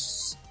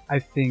was, I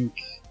think,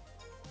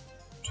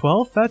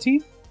 12,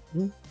 13?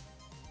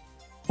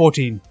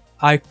 14.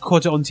 I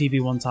caught it on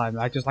TV one time.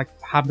 I just like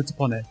happened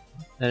upon it.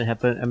 And it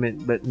happened, I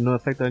mean, but no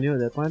effect on you at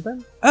that point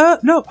in time?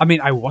 No, I mean,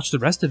 I watched the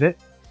rest of it,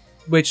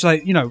 which,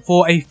 like, you know,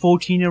 for a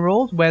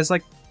 14-year-old, whereas,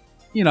 like,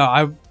 you know,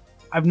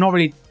 I've not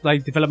really,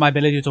 like, developed my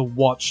ability to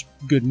watch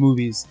good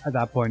movies at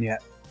that point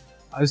yet.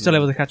 I was still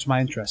able to catch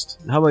my interest.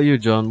 How about you,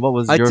 John? What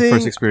was I your think-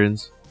 first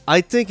experience? I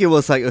think it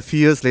was like a few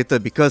years later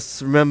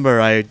because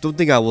remember, I don't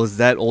think I was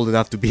that old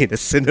enough to be in the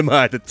cinema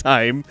at the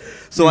time.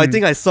 So I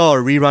think I saw a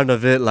rerun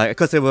of it, like,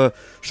 because they were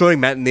showing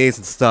matinees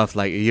and stuff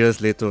like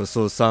years later or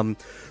so, some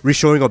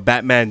reshowing of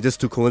Batman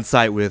just to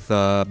coincide with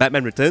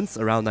Batman Returns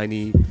around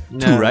 92,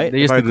 right?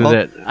 They used If I to do recall.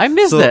 that. I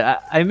missed So-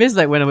 that. I missed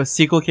like when a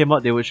sequel came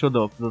out, they would show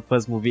the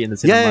first movie in the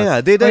cinema.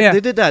 Yeah, they did, Oh, yeah. they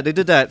did that. They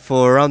did that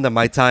for around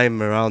my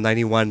time, around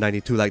 91,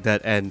 92, like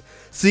that. And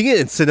seeing it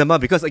in cinema,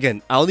 because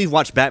again, I only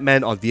watched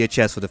Batman on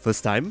VHS for the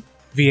first time.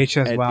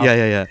 VHS, And- wow.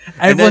 Yeah.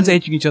 Everyone's then-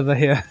 aging each other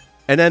here.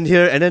 And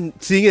then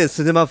seeing it in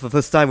cinema for the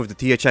first time with the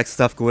THX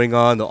stuff going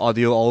on, the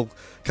audio all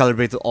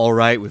calibrated all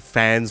right with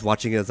fans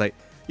watching it, it's like,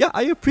 yeah,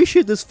 I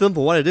appreciate this film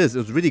for what it is. It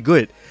was really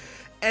good.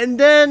 And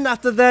then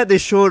after that, they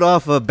showed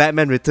off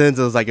Batman Returns.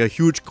 It was like a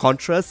huge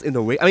contrast in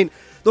a way. I mean,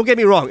 don't get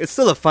me wrong, it's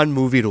still a fun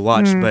movie to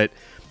watch, but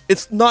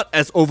it's not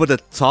as over the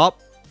top.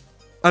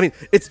 I mean,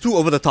 it's too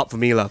over the top for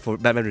me for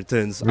Batman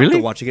Returns. Really?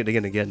 After watching it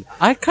again and again.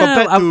 I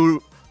kind Compared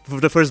to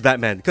the first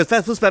Batman. Because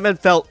that first Batman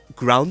felt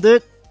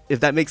grounded,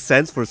 if that makes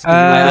sense for a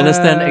superhero. I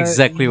understand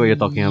exactly what you're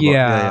talking about.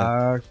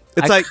 Yeah.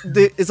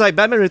 It's like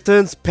Batman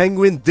Returns,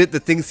 Penguin did the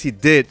things he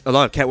did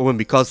along with Catwoman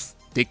because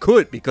they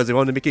could, because they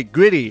wanted to make it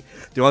gritty.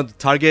 They wanted to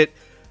target.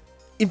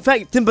 In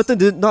fact, Tim Burton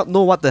did not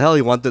know what the hell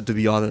he wanted, to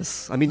be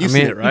honest. I mean, you've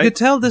seen it, right? You could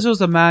tell this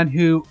was a man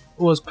who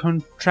was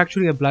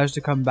contractually obliged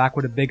to come back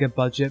with a bigger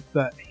budget,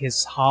 but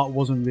his heart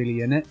wasn't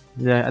really in it.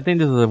 Yeah, I think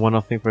this is a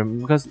one-off thing for him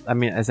because, I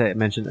mean, as I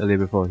mentioned earlier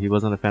before, he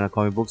wasn't a fan of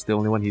comic books. The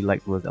only one he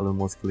liked was Alan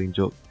Moore's Killing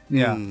Joke.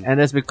 Yeah. And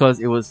that's because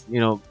it was,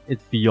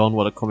 it's beyond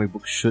what a comic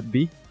book should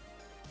be.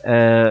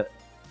 And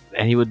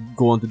he would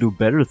go on to do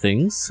better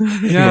things,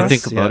 if you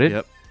think about it.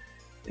 Yep.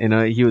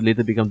 He would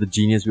later become the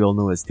genius we all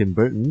know as Tim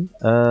Burton.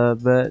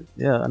 But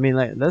yeah, I mean,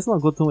 like, let's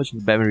not go too much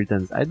into Batman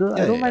Returns. I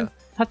don't mind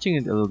touching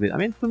it a little bit. I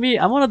mean, for me,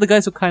 I'm one of the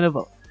guys who kind of,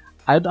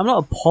 I'm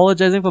not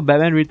apologizing for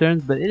Batman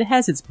Returns, but it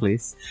has its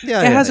place. It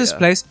has its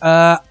place.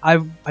 I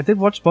did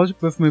watch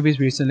both movies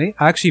recently.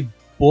 I actually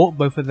bought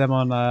both of them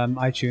on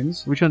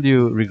iTunes. Which one do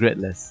you regret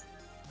less?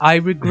 I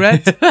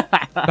regret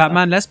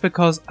Batman less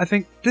because I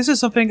think this is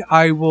something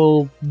I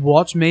will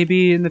watch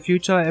maybe in the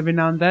future every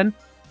now and then,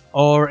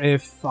 or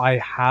if I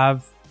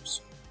have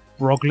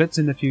Roglets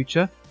in the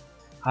future,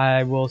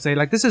 I will say,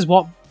 like, this is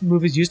what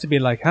movies used to be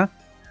like, huh?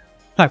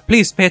 Like,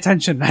 please pay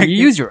attention. Like, you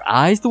use your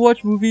eyes to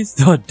watch movies?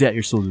 Oh, Dad,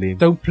 you're so lame.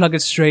 Don't plug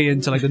it straight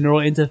into, like, the neural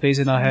interface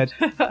in our head.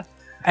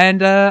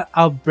 And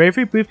I'll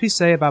very briefly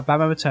say about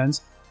Batman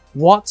Returns,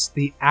 what's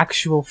the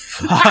actual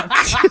fuck?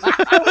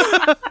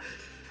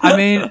 I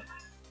mean,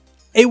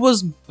 it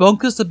was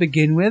bonkers to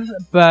begin with,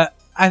 but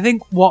I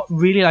think what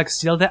really, like,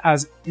 sealed it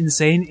as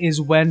insane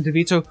is when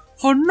DeVito,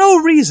 for no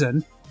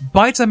reason,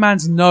 bites a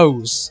man's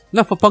nose.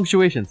 No, for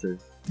punctuation, sir.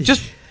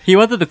 He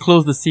wanted to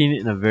close the scene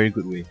in a very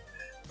good way.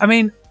 I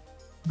mean,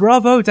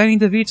 bravo, Danny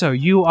DeVito.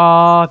 You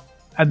are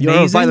amazing.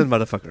 You're a violent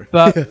motherfucker.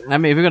 But I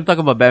mean, if we're gonna talk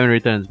about Batman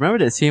Returns,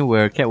 remember that scene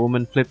where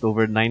Catwoman flipped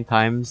over 9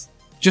 times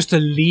just to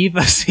leave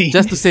a scene,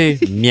 just to say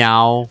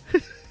meow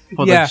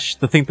for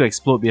the thing to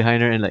explode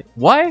behind her, and like,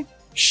 why?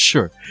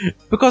 Sure,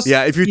 because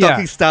if you're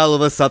talking style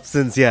over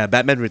substance,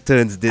 Batman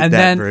Returns did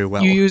that very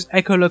well. You use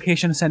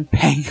echolocation to send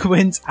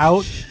penguins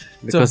out.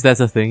 Because that's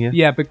a thing,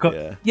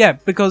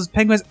 because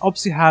penguins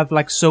obviously have,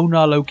 like,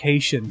 sonar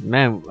location.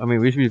 Man, I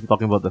mean, we should be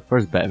talking about the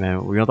first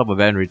Batman. We're gonna talk about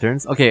Batman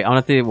Returns. Okay, I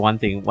wanna tell you one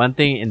thing. One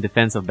thing in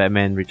defense of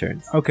Batman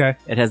Returns. Okay.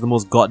 It has the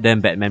most goddamn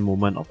Batman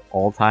moment of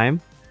all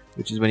time,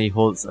 which is when he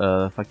holds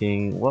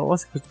fucking,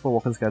 what's Christopher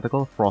Walken's character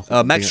called? Frost.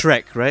 Max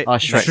Shrek, right? Oh,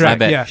 Shrek, my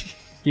bad. Yeah.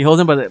 He holds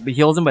him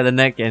by the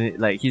neck,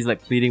 and he's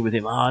like pleading with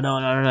him. Oh no.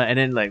 And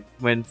then, like,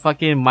 when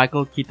fucking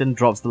Micheal Keaton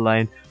drops the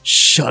line,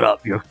 "Shut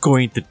up, you're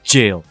going to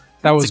jail."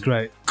 That was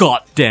great.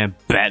 Goddamn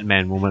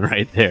Batman moment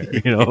right there,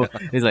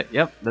 He's like,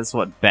 yep, that's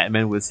what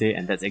Batman would say,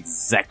 and that's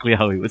exactly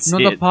how he would say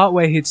it. Not the part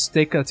where he'd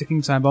stick a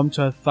ticking time bomb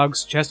to a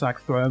thug's chest, like,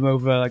 throw him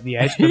over, like, the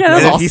edge. Yeah,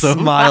 that's awesome. He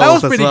smiles that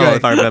was pretty as well, great.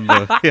 if I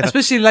remember.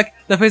 Especially, like,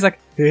 the face, like,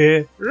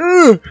 You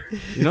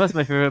know what's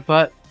my favorite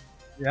part?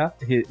 Yeah?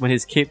 When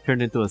his cape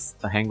turned into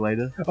a hang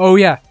glider. Oh,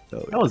 yeah.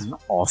 That was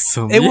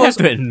awesome. It was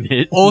to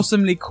admit.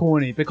 awesomely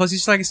corny, because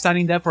he's, like,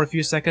 standing there for a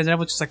few seconds, and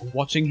everyone's just, like,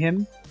 watching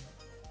him.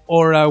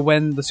 Or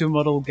when the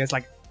supermodel gets,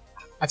 like,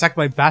 attacked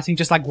by bats, he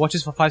just, like,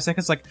 watches for 5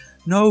 seconds, like,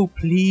 no,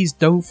 please,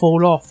 don't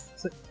fall off.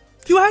 It's like,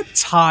 you had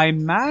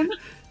time, man.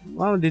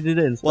 Wow, they did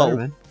it in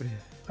Spider-Man.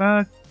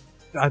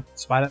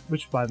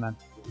 Which Spider-Man?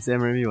 Sam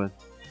Raimi one.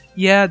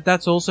 Yeah,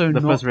 that's also the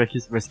not...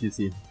 first rescue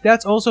scene.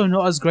 That's also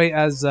not as great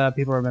as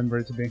people remember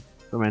it to be.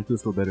 Spider-Man 2 is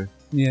still better.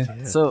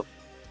 Yeah. So,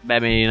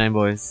 Batman 89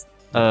 boys.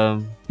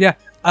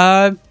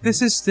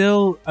 This is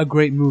still a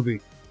great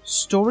movie.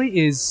 Story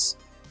is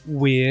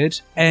weird.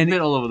 And a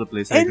bit all over the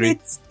place, I agree.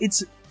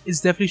 It's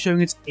definitely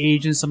showing its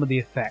age in some of the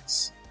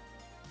effects.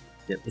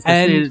 Yeah,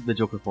 especially the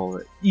Joker fall,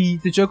 right?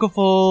 The Joker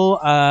fall,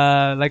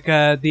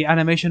 the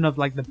animation of,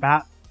 like, the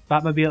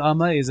Batmobile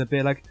armor is a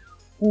bit like,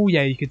 oh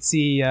yeah, you could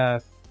see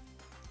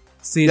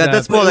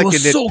that's more like a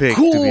nitpick,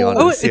 cool. to be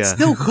honest. It's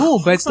still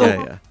cool, but it's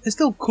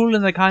still cool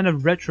in a kind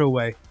of retro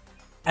way.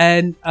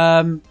 And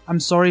I'm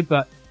sorry,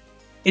 but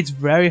it's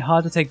very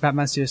hard to take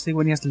Batman seriously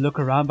when he has to look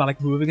around by,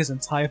 like, moving his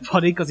entire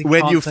body because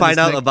when you find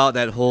out about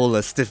that whole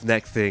stiff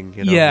neck thing,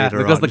 later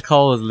because on. the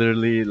cowl is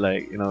literally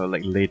like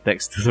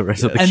latex to the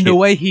rest of the and kit. the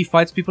way he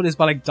fights people is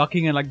by, like,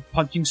 ducking and, like,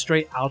 punching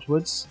straight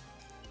outwards.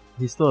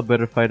 He's still a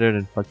better fighter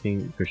than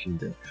fucking Christian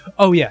Bale.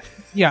 Oh yeah.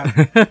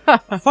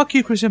 Fuck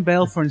you, Christian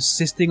Bale, for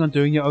insisting on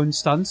doing your own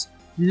stunts.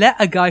 Let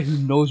a guy who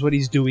knows what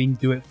he's doing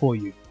do it for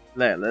you.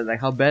 Like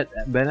how Ben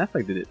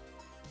Affleck did it.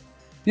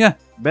 Yeah.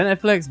 Ben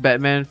Affleck's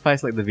Batman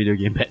fights like the video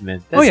game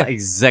Batman. That's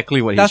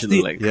exactly what he should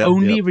look like. That's the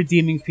only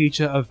redeeming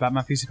feature of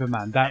Batman v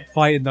Superman. That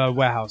fight in the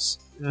warehouse.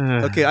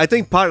 Okay, I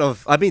think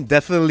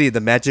definitely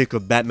the magic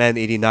of Batman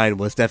 89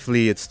 was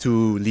definitely its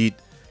two lead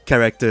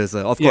characters.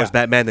 Of course, Yeah.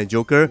 Batman and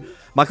Joker.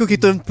 Micheal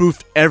Keaton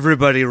proved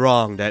everybody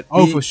wrong that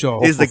he for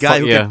sure. is the guy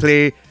who yeah. can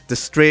play the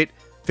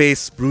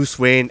straight-faced Bruce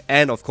Wayne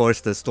and, of course,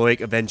 the stoic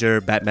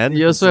Avenger Batman.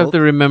 You also have to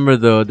remember,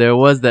 though, there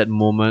was that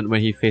moment when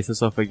he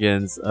faces off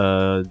against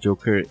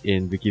Joker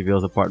in Vicky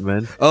Vale's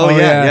apartment. Oh, Oh, yeah,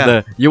 yeah.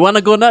 yeah. You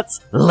wanna go nuts?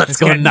 Let's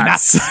go get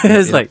nuts! nuts.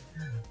 It's Yeah. like,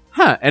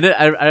 huh. And then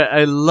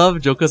I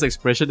love Joker's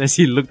expression as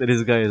he looked at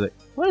his guy. He's like,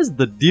 what is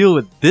the deal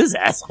with this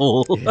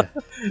asshole? Yeah.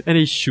 And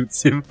he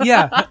shoots him.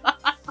 Yeah.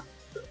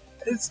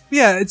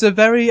 It's a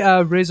very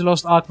Razor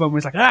Lost Ark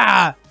moment. It's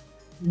like,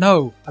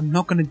 no, I'm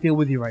not going to deal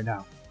with you right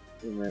now.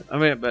 I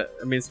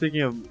mean,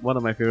 speaking of one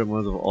of my favorite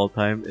moments of all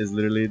time is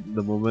literally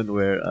the moment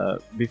where,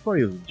 before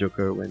he was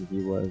Joker, when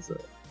he was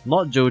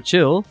not Joe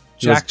Chill,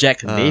 he was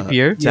Jack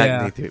Napier. Jack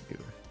Yeah. Napier.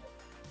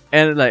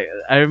 And like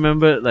I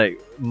remember like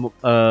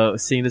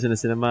seeing this in the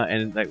cinema,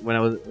 and like when I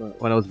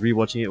was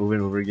rewatching it over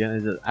and over again,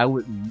 is that I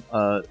would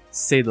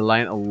say the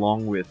line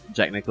along with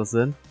Jack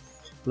Nicholson,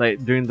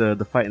 like during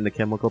the fight in the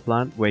chemical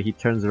plant where he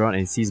turns around and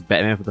he sees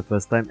Batman for the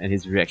first time, and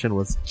his reaction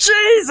was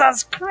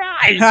Jesus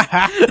Christ.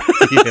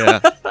 Yeah.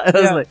 I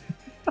was Yeah. like,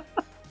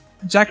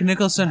 Jack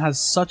Nicholson has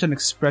such an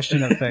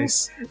expression of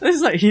face.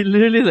 it's like he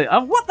literally like,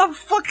 what the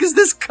fuck is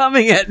this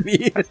coming at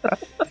me?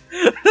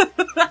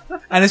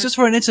 And it's just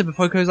for an instant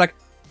before he goes like,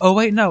 oh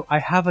wait, no, I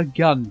have a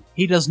gun.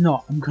 He does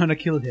not. I'm gonna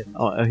kill him.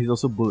 Oh, he's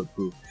also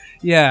bulletproof.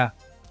 Yeah.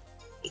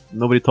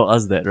 Nobody taught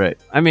us that, right?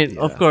 I mean,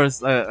 Yeah. of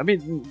course, a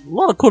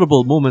lot of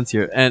quotable moments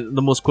here, and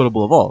the most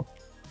quotable of all,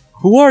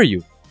 who are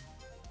you?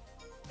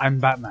 I'm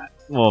Batman.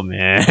 Oh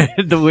man,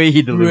 the way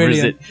he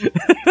delivers Brilliant.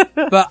 it.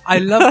 But I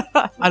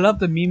love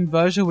the meme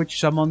version which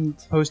someone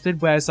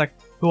posted where it's like,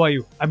 who are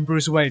you? I'm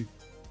Bruce Wayne.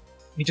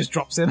 He just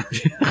drops him.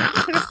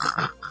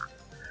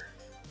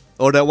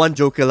 Or that one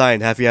Joker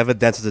line, have you ever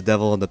danced with the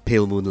devil on the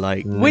pale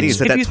moonlight? I think Which, he if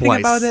said that you twice. think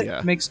about it,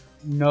 yeah. makes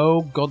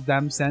no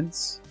goddamn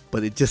sense.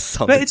 But it just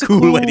But sounded it's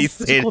cool when he it's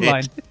a said cool it.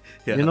 line.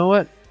 Yeah. You know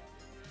what?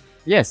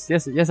 Yes,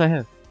 I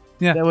have.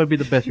 Yeah. That would be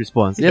the best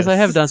response. Yes, I Yes.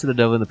 have danced with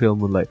the devil in the pale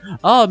moonlight.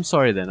 Oh, I'm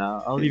sorry then.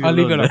 I'll leave you I'll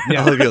alone. leave it alone.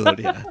 Yeah. I'll leave you alone,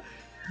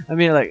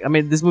 yeah. I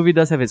mean, this movie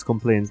does have its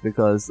complaints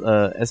because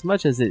as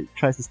much as it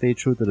tries to stay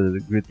true to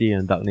the gritty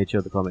and dark nature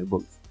of the comic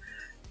books,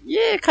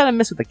 yeah, it kind of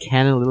messed with the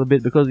canon a little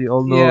bit because we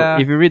all know Yeah.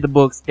 if you read the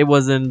books, it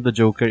wasn't the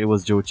Joker, it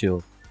was Joe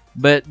Chill.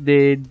 But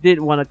they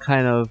did want to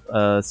kind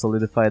of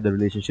solidify the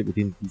relationship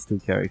between these two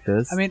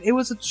characters. I mean, it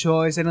was a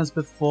choice, and as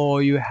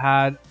before, you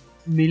had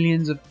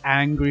millions of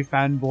angry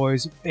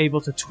fanboys able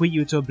to tweet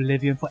you to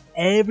oblivion for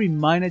every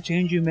minor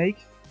change you make.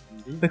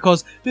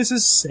 Because this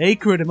is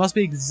sacred, it must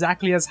be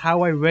exactly as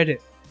how I read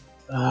it.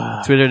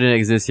 Twitter didn't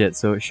exist yet,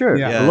 so sure.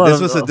 Yeah. Yeah, a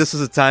lot this was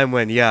a time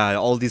when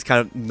all these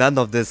none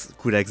of this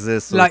could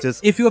exist. So Like,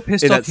 just if you were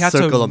pissed in off, that you had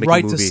circle to of making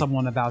write a to movie.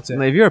 someone about it.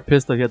 If you're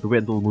pissed off, you have to wait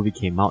until the movie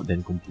came out,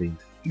 then complain.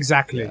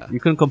 Exactly. Yeah. You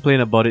couldn't complain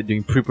about it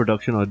during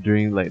pre-production or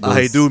during like those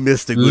I do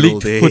miss the good old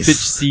leaked days. footage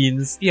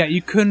scenes. Yeah,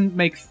 you couldn't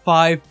make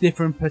 5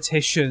 different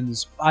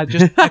petitions.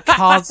 Just a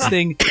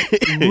casting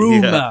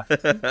rumor.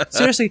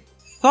 Seriously,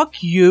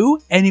 fuck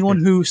you,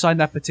 anyone who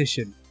signed that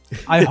petition.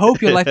 I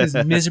hope your life is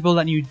miserable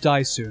and you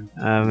die soon.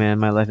 Man,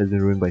 my life has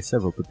been ruined by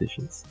several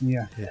petitions.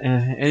 Yeah.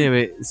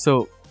 Anyway,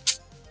 so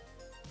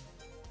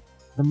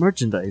the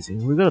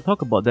merchandising, we gotta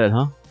talk about that,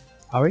 huh?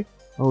 Are we?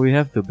 Oh, we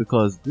have to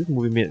because this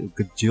movie made $1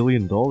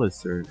 gajillion,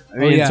 sir. I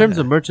mean, yeah. in terms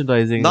of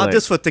merchandising, Not like,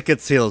 just for ticket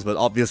sales, but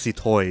obviously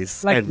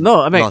toys. Like, and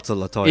no, I mean, lots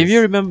of toys. if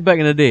you remember back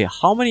in the day,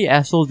 how many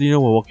assholes do you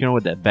know were walking around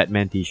with that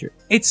Batman T-shirt?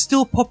 It's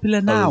still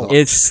popular now. lot.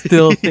 It's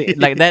still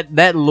like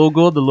that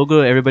logo. The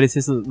logo everybody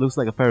says it looks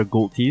like a pair of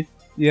gold teeth.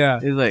 Yeah.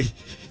 It's like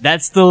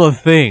that's still a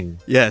thing.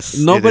 yes,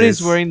 it Nobody's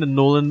is. wearing the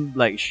Nolan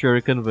like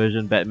Shuriken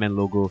version Batman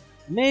logo.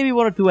 Maybe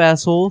one or two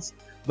assholes,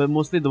 but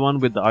mostly the one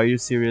with the Are You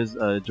Serious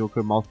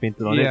Joker mouth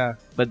painted on Yeah. it.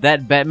 But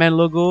that Batman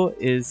logo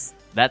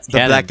that's the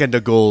canon. black and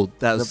the gold.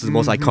 That's the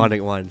most Mhm.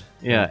 iconic one.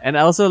 Yeah, and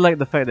I also like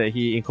the fact that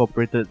he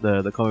incorporated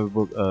the comic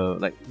book.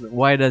 Like,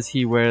 why does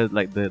he wear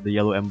like the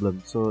yellow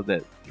emblem so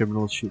that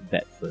criminals shoot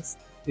that first?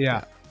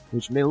 Yeah.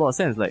 Which made a lot of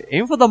sense. Like,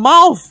 aim for the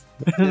mouth.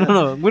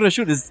 No, I'm gonna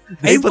shoot this.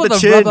 Aim for the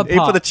chin. rubber Aim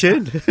for part. the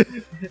chin.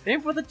 Aim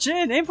for the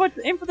chin. Aim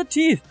for the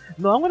teeth.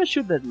 No, I'm gonna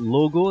shoot that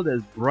logo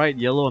that's bright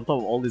yellow on top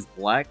of all this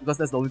black because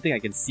that's the only thing I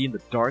can see in the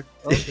dark.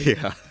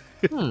 yeah,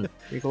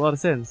 Makes a lot of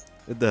sense.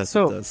 it does.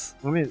 So- it does.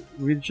 I mean,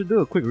 we should do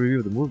a quick review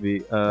of the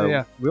movie.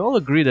 Yeah. We all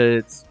agree that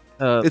it's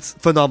It's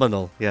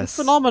phenomenal. Yes.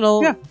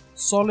 phenomenal. Yeah.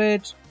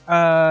 Solid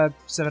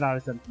 7 out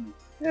of 10 for me.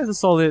 Yeah, it's a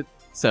solid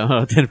 7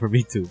 out of 10 for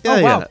me too. Yeah,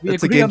 oh wow, yeah. we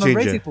It's a agree game on the changer.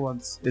 rating for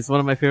once. It's one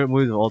of my favorite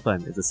movies of all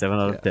time. It's a 7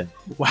 out of 10.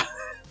 Wow.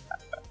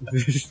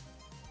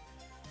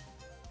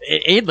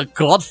 It ain't The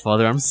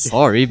Godfather, I'm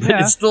sorry, but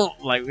Yeah. it's still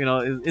like,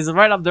 it's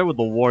right up there with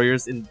The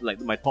Warriors in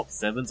like my top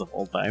 7s of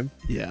all time.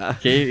 Yeah.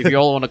 Okay, if you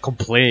all want to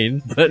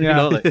complain, but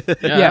Yeah. yeah,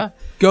 Yeah.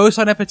 Go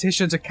sign a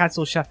petition to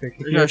cancel Shafik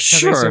if Yeah, you're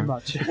sure. so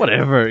much.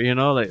 whatever,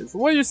 like, so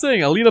what are you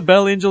saying? Alita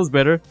Battle Angel is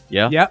better?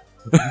 Yeah, Yep.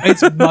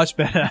 It's much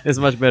better. it's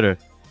much better.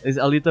 Is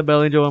Alita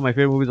Battle Angel one of my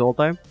favorite movies of all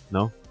time?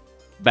 No.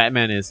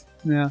 Batman is.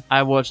 Yeah.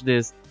 I watched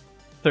this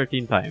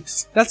 13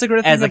 times That's a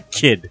great thing. as a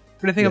kid.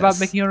 What do you think about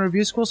making your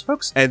review scores,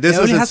 folks? And this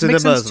It was only in has to make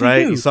sense cinemas, to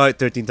right? you. You saw it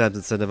 13 times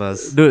in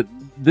cinemas. Dude,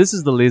 this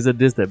is the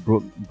Laserdisc that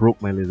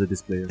broke my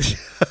Laserdisc player.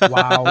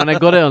 Wow. When I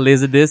got it on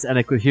Laserdisc and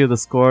I could hear the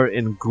score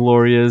in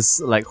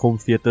glorious like home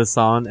theater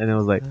sound, and I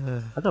was like,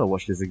 I gotta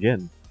watch this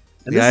again.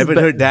 And Yeah, I this is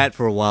haven't heard that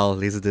for a while,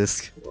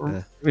 Laserdisc.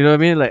 Yeah. You know what I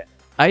mean? Like,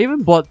 I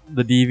even bought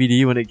the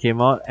DVD when it came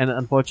out, and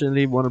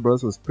unfortunately, Warner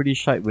Bros. Was pretty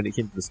shy when it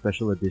came to the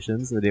special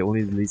editions, where they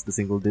only released a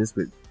single disc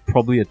with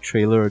probably a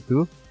trailer or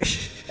two.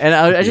 And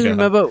I just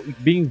remember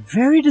being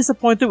very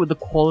disappointed with the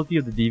quality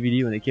of the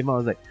DVD when it came out. I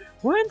was like,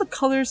 why aren't the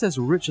colors as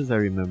rich as I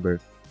remember?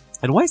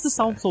 And why is the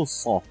sound so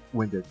soft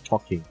when they're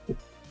talking?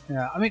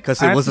 Yeah, I mean,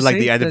 Because I it have wasn't to like say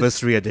the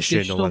anniversary the edition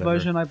or digital whatever.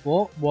 version I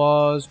bought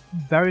was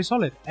very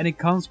solid, and it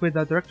comes with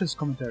a director's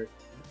commentary.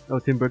 Oh,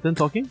 Tim Burton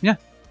talking? Yeah.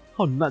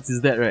 How nuts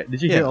is that, right?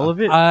 Did you hear all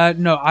of it?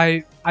 No,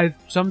 I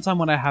sometime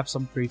when I have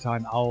some free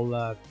time,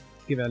 I'll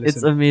give it a listen.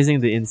 It's amazing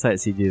the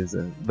insights he gives,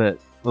 but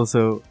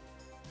also,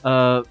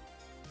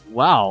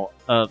 wow,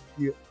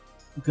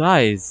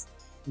 guys,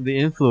 the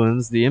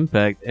influence, the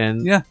impact,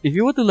 and if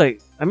you were to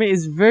like, I mean,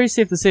 it's very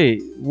safe to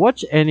say,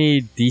 watch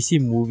any DC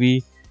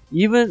movie,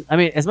 even, I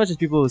mean, as much as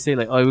people will say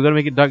like, oh, we're gonna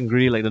make it dark and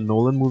gritty like the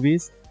Nolan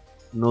movies,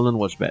 Nolan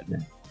watched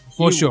Batman.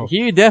 For sure.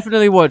 He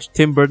definitely watched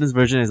Tim Burton's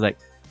version and is like,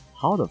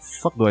 how the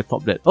fuck do I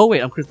top that? Oh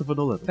wait, I'm Christopher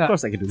Nolan. Of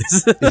course I can do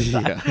this.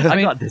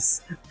 I got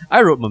this.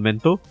 I wrote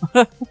Memento.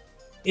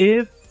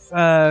 If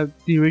the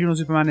original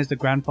Superman is the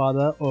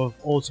grandfather of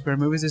all superhero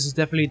movies, this is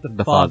definitely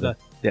the father.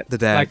 Yeah. The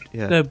dad. Like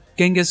the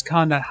Genghis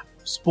Khan that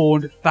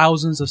spawned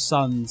thousands of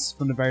sons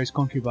from the various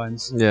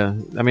concubines. Yeah,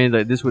 I mean,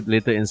 like this would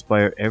later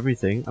inspire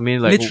everything. I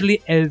mean, like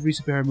literally every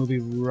superhero movie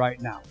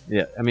right now.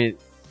 Yeah, I mean,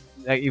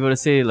 like you were to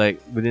say like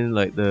within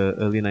like the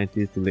early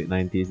 90s to late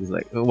 90s, it's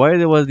like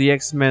why was the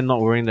X-Men not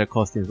wearing their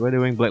costumes? Why are they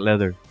wearing black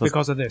leather?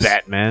 Because of this.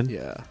 Batman.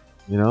 Yeah.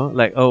 You know,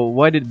 like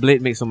why did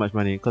Blade make so much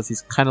money? Because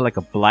he's kind of like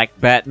a black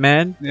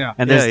Batman. Yeah.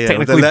 And there's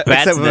technically bats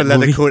except in with a that leather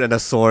movie. coat and a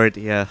sword.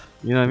 Yeah.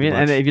 You know what I mean?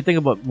 Pretty And much. if you think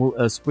about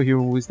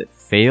superhero movies that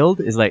failed,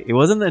 it's like it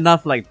wasn't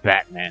enough like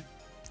Batman.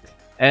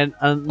 And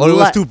Or it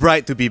was too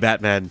bright to be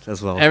Batman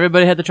as well.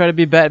 everybody had to try to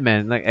be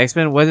Batman. Like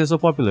X-Men, why is it so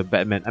popular?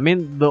 Batman. I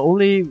mean, the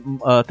only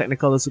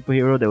Technicolor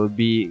superhero that would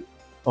be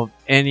of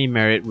any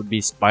merit would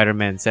be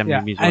Spider-Man, Sam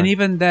Raimi's and one.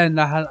 even then,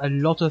 that had a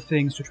lot of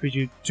things to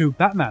attribute to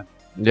Batman.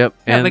 Yep,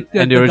 Yeah, and, like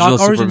and the the original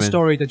dark origin Superman.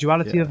 story, the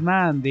duality Yeah. of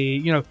man,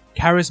 the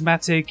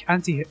charismatic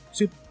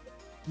anti-super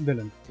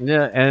villain.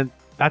 Yeah, and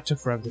That took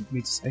forever for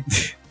me to say.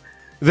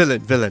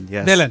 Villain,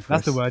 yes. Villain, of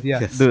that's the course. word.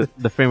 Yeah. Yes.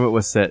 the framework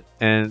was set,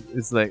 and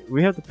it's like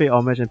we have to pay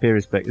homage and pay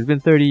respect. It's been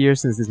 30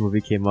 years since this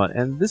movie came out,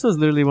 and this was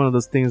literally one of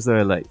those things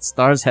where like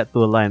stars had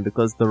to align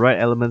because the right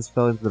elements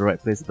fell into the right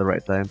place at the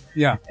right time.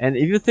 Yeah. And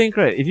if you think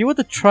right, if you were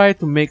to try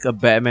to make a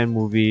Batman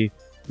movie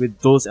with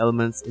those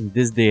elements in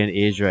this day and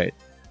age, right,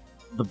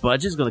 the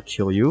budget's gonna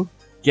kill you.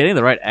 Getting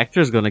the right actor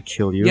is gonna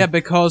kill you. Yeah,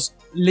 because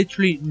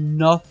literally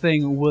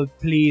nothing will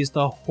please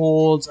the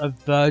hordes of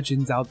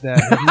virgins out there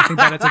who have nothing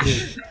better to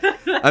do.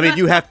 I mean,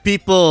 you have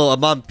people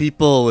among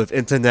people with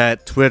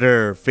internet,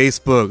 Twitter,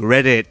 Facebook,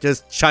 Reddit,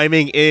 just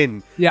chiming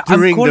in Yeah, I'm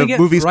during calling the it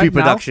movie's right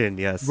pre-production.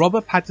 Yes.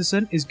 Robert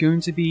Pattinson is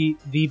going to be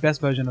the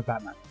best version of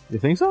Batman. You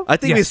think so? I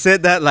think we Yes.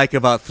 said that like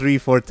about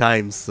 3-4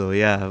 times, so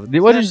yeah.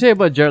 What did you say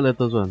about Jared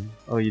Leto's one?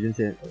 Oh, you didn't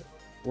say it.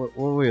 What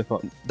were your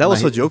thoughts? That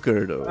was Nah, for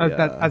Joker though.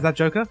 As that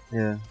Joker?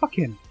 Yeah, Fuck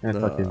him.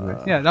 fuck him,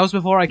 right? Yeah, that was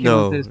before I came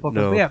No, onto this podcast.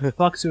 no. But yeah,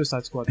 fuck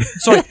Suicide Squad.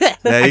 Sorry,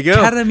 There you go.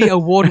 Academy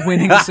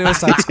Award-winning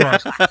Suicide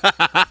Squad.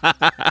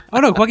 Oh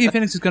no, Joaquin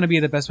Phoenix is going to be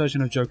the best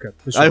version of Joker.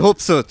 For sure. I hope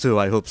so too.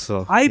 I hope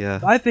so.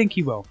 Yeah. I think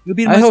he will. He'll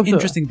be the I most hope so.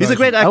 interesting. He's a version.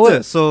 great I actor,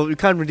 would- so you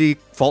can't really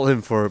fault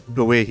him for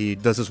the way he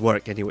does his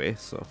work anyway.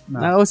 So No.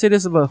 I will say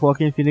this about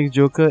Joaquin Phoenix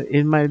Joker: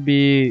 it might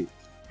be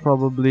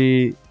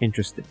probably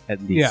interesting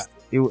at least.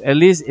 At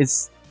least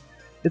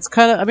it's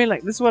kind of. I mean,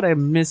 like this is what I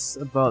miss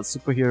about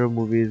superhero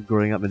movies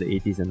growing up in the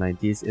 80s and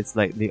 90s. It's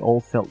like they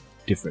all felt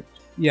different.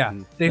 Yeah,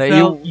 they Like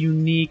felt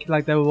unique.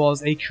 Like there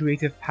was a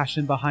creative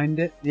passion behind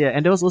it. Yeah,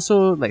 and there was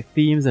also like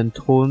themes and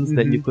tones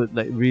that you Mhm. could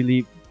like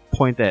really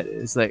point at.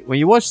 It's like when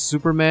you watch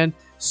Superman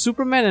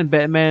and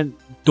Batman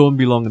don't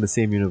belong in the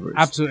same universe.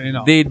 Absolutely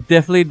not. They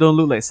definitely don't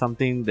look like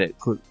something that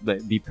could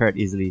like be paired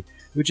easily.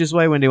 Which is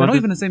why when they They're want not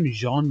even the same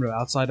genre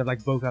outside of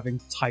like both having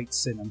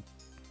tights in them.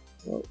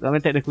 I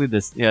mean, technically,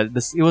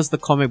 it was the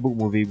comic book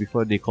movie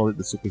before they called it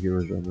the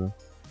superhero genre,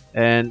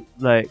 and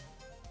like,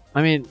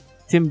 I mean,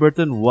 Tim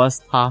Burton was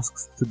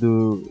tasked to do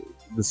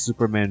the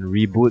Superman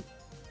reboot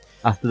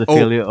after the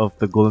failure of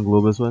the Golden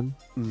Globes one.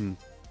 Mm.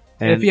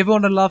 And If you ever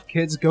want to laugh,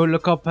 kids, go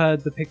look up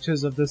the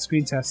pictures of the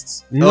screen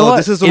tests. you know what?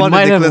 this is the It one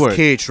might with have Nicolas worked.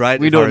 Cage, right?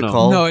 We if don't I know.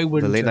 recall. No, it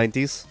wouldn't The late have.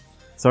 90s.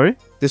 Sorry,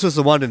 This was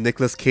the one with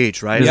Nicolas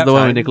Cage, right? this is At the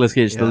one with time? Nicolas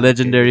Cage, the Yeah,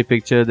 legendary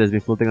picture that's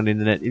been floating on the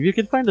internet. If you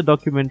can find the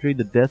documentary,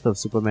 "The Death of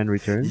Superman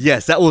Returns."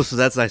 Yes,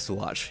 that's nice to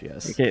watch.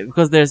 Yes. Okay,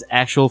 because there's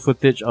actual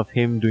footage of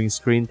him doing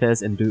screen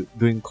tests and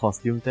doing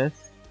costume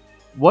tests.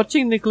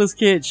 Watching Nicolas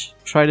Cage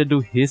try to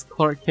do his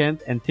Clark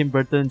Kent and Tim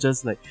Burton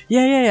just like,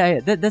 yeah,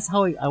 that's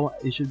how I want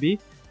it should be.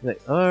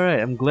 Like, alright,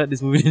 I'm glad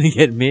this movie didn't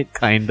get made,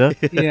 kinda.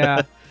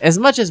 Yeah. As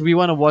much as we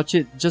want to watch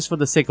it just for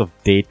the sake of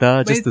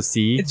data, just to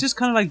see. It's just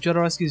kind of like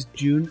Jodorowsky's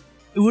Dune.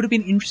 It would have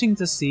been interesting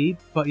to see,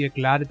 but you're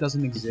glad it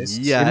doesn't exist.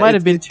 Yeah, It might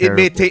have been It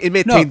may, terrible. it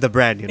may No, taint the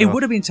brand, you know. It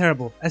would have been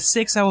terrible. A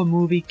 6-hour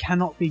movie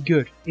cannot be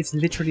good. It's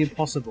literally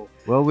impossible.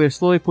 Well, we're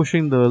slowly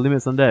pushing the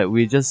limits on that.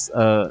 We just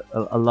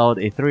allowed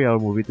a 3-hour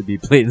movie to be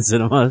played in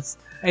cinemas.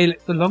 Hey,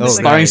 the longest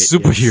Oh, Starring right,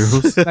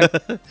 superheroes. like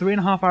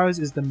 3.5 hours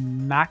is the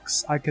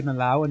max I can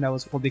allow, and that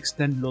was for the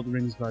extended Lord of the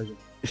Rings version,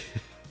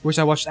 which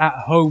I watched at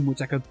home,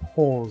 which I could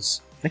pause.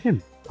 I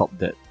can top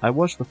that. I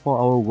watched the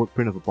 4-hour work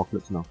print of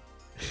Apocalypse Now.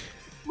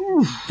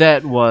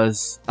 That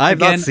was... I've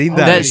not Again, seen oh,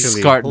 that. that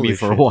actually. scarred Holy me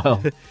for a shit.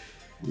 while.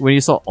 When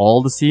you saw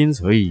all the scenes,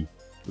 hey.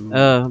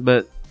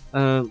 But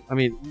I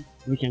mean,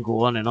 we can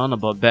go on and on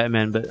about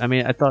Batman, but I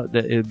mean, I thought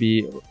that it would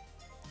be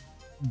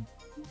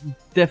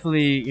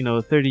definitely,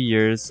 30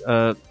 years.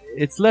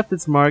 It's left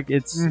its mark,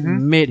 it's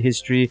made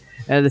history,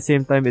 and at the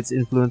same time, its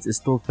influence is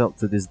still felt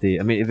to this day.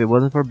 I mean, if it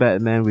wasn't for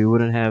Batman, we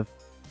wouldn't have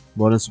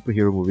modern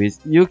superhero movies.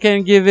 You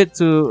can give it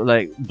to,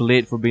 like,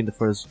 Blade for being the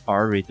first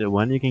R-rated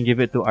one. You can give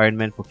it to Iron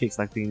Man for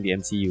kickstarting the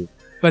MCU.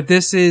 But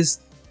this is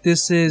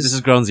This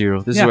is ground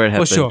zero. This is Yeah, where it for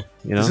happened. sure.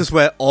 You know? This is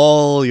where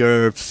all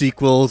your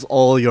sequels,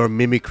 all your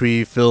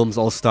mimicry films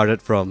all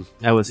started from.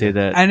 I would say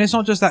that. And it's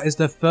not just that; it's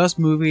the first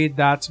movie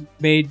that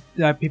made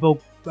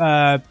people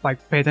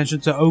pay attention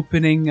to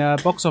opening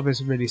box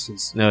office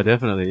releases. No,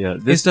 definitely, yeah.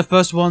 It's This the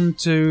first one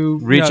to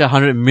reached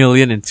 100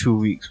 million in 2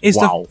 weeks. It's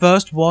Wow. the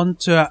first one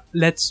to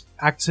let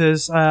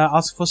actors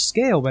ask for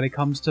scale when it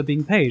comes to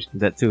being paid.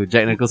 That too.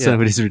 Jack Nicholson Yeah.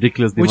 with his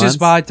ridiculous Which demands.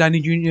 is why Downey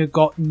Jr.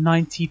 got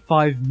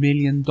 $95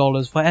 million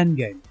for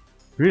Endgame.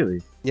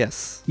 Really?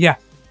 Yes. Yeah.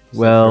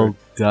 Well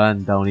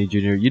done, Downey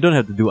Jr. You don't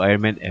have to do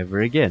Iron Man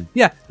ever again.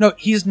 Yeah, no,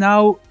 he's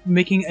now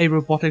making a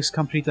robotics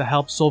company to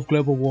help solve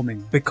global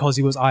warming because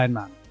he was Iron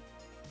Man.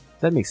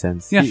 That makes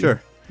sense. Yeah. Sure.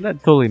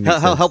 That totally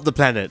makes sense. Help the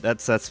planet.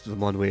 That's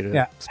one way to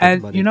Yeah, spend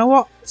and money. you know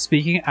what?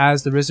 Speaking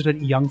as the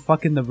resident young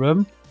fuck in the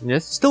room,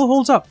 Yes? still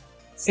holds up.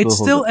 It's holds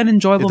still up. an it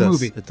enjoyable does.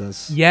 movie. It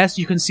does. Yes,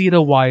 you can see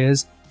the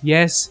wires.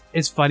 Yes,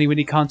 it's funny when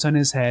he can't turn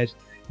his head.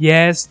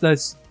 Yes,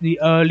 the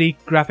early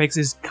graphics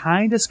is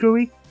kind of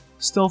screwy.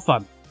 Still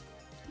fun.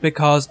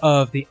 Because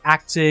of the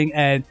acting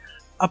and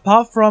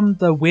apart from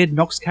the weird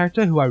Nox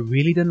character who I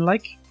really didn't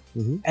like,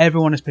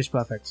 everyone is pitch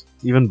perfect.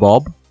 Even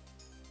Bob?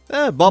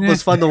 Bob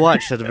was fun to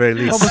watch at the very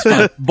least.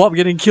 Bob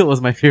getting killed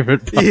was my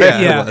favorite part. Yeah,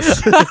 Yeah. it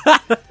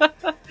was.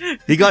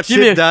 He got Give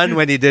me shit a- done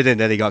when he didn't,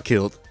 and he got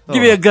killed.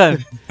 Give me a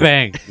gun.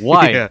 Bang.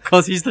 Why? Yeah.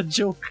 Because he's the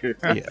Joker.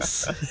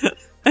 Yes.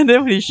 And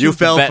then when he shoots You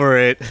fell the bat, for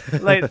it.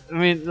 I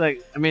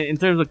mean, in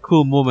terms of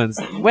cool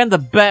moments, when the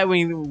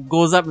Batwing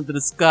goes up into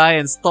the sky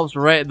and stops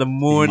right at the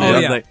moon, Oh, and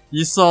it's yeah. like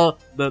you saw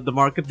the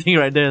marketing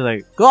right there,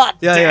 like God,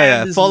 Yeah, damn,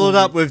 yeah. this Followed movie.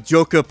 up with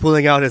Joker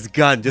pulling out his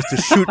gun just to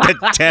shoot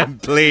that damn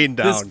plane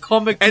this down.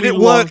 comic, And it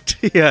worked.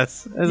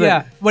 Yes.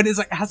 Yeah, when it's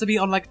like it has to be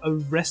on like a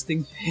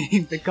resting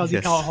thing because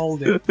Yes. he can't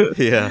hold it.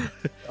 Yeah.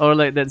 or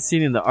like that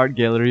scene in the art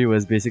gallery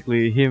was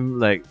basically him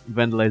like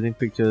vandalizing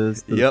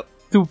pictures. Yep.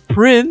 To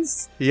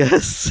prints,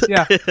 Yes.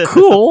 Yeah.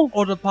 cool.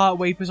 Or the part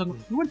where he puts on,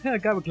 you wouldn't hit a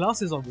guy with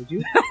glasses on, would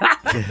you?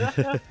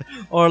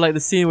 Or like the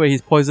scene where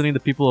he's poisoning the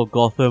people of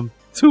Gotham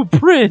to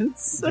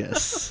prints.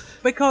 Yes.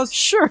 Because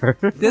Sure.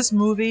 this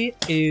movie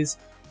is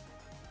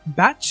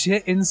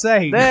batshit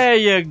insane. There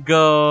you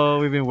go.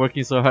 We've been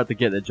working so hard to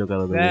get that joke out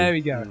of the There way.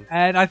 we go.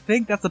 And I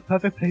think that's the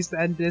perfect place to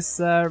end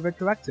this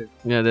retroactive.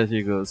 Yeah, there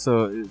you go.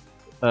 So,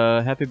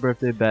 happy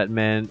birthday,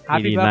 Batman.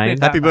 Happy 89.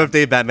 birthday, Happy Batman.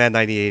 birthday, Batman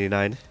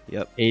 1989.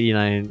 Yep.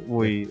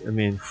 89. I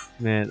mean,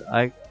 man,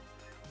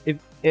 if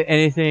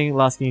anything,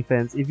 Last King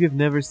fans, if you've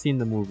never seen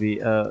the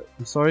movie,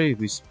 I'm sorry if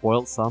we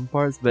spoiled some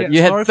parts, but you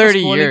sorry had for 30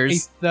 spoiling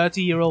years. A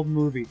 30-year-old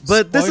movie.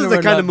 But this is Spoiler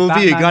the kind of alert,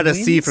 movie you Batman gotta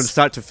see wins. from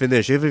start to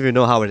finish, even if you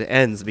know how it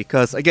ends.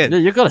 Because again, Yeah,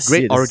 you gotta see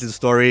great it. origin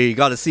story. You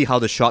gotta see how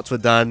the shots were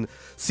done.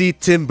 See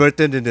Tim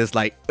Burton in his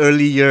like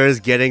early years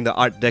getting the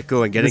Art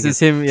Deco and getting This is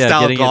his him, yeah,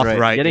 style getting goth it right,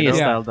 right. getting you his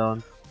know? style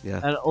down. Yeah.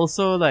 And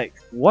also, like,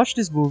 watch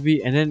this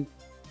movie and then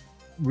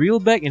reel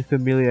back in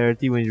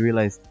familiarity when you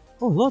realize,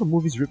 oh, a lot of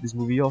movies rip this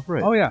movie off,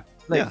 right? Oh, yeah.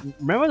 Like, Yeah.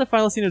 remember the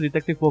final scene of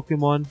Detective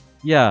Pokemon?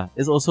 Yeah,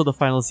 it's also the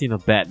final scene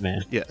of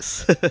Batman.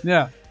 Yes.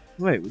 Yeah.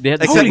 Wait, they had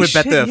the Except Holy with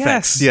better shit,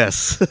 effects.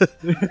 Yes.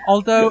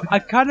 Although, I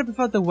kind of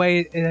prefer the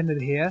way it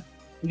ended here.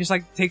 He just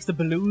like takes the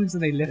balloons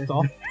and they lift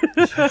off.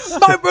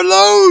 My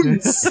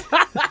balloons!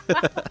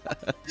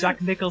 Jack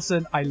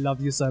Nicholson, I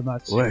love you so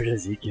much. Where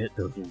does he get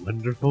those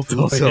wonderful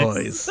toys?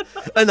 Toys.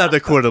 Another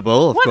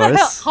quotable, of What the hell?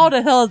 course. How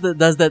the hell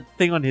does that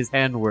thing on his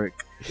hand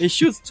work? It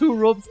shoots 2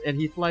 ropes and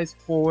he flies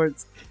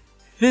forwards.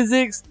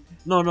 Physics?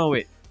 No,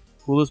 wait.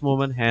 Coolest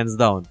moment, hands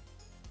down.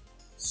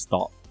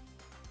 Stop.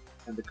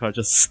 And the car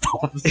just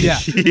stops. Yeah.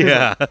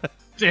 Yeah.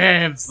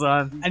 Damn,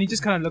 son. And he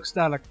just kind of looks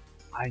down like,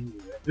 I knew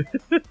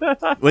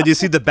it. When you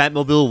see the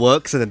Batmobile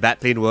works and the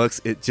Batplane works,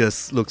 it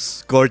just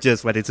looks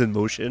gorgeous when it's in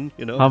motion,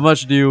 you know? How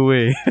much do you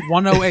weigh?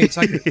 108. It's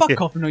like,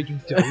 fuck off, no you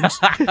don't.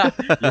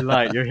 You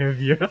lied, you're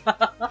heavier.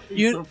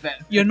 You-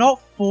 You're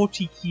not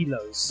 40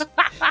 kilos.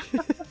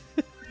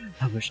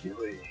 how much do you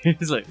weigh?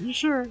 He's like, you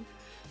sure?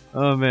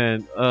 Oh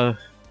man,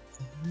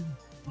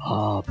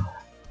 Bob,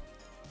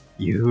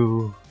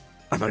 you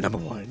I'm my number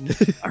one.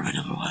 are my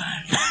number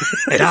one.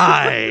 And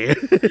I.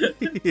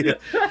 Yeah.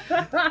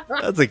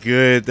 That's a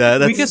good.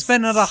 That's, We could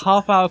spend another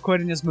half hour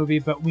quoting this movie,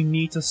 but we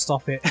need to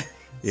stop it.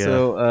 Yeah.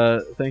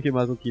 So, thank you,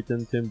 Micheal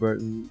Keaton, Tim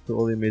Burton, to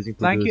all the amazing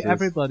producers. Thank you,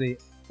 everybody.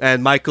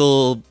 And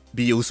Michael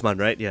B. Usman,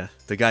 right? Yeah,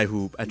 the guy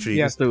who actually.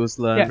 Yeah. Mr.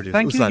 Uslan. Yeah, produced-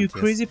 thank you, Uslan, you yes.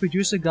 crazy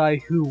producer guy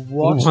who Who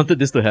watched wanted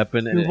this to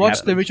happen and who it watched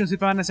the happened. original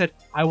Superman and said,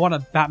 "I want a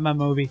Batman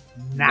movie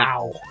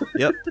now."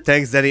 Yep.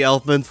 Thanks, Danny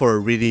Elfman, for a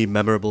really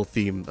memorable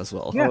theme as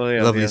well. Yeah. Oh,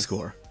 yeah, Lovely yes.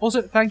 score.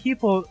 Also, thank you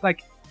for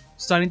like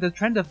starting the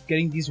trend of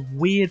getting these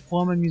weird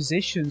former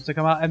musicians to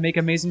come out and make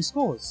amazing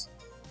scores.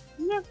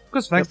 Yeah,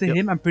 because thanks Yep, to yep.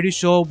 him, I'm pretty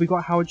sure we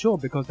got Howard Shore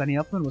because Danny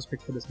Elfman was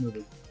picked for this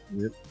movie.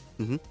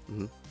 Mm-hmm.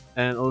 Mm-hmm.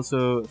 And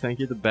also, thank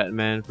you to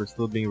Batman for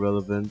still being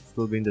relevant,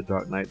 still being the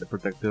Dark Knight, the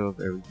protector of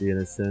the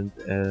innocent,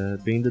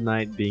 being the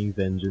Knight, being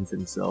vengeance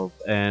himself.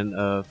 And,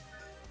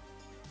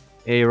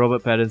 hey,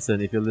 Robert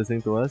Pattinson, if you're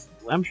listening to us,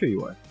 I'm sure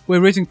you are.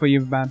 We're rooting for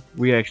you, man.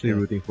 We're actually Yeah.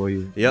 rooting for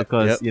you. Yep,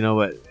 Because, yep. you know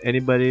what,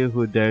 anybody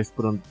who dares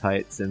put on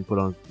tights and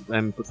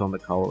puts on the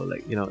cowl,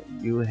 like, you know,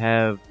 you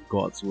have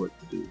God's work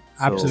to do.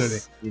 So Absolutely.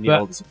 You need But-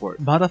 all the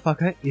support.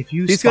 Motherfucker, if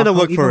you He's gonna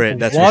sparkle work for even it,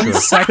 that's one for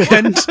sure.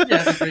 second,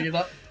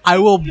 I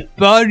will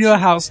burn your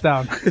house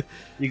down.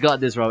 You got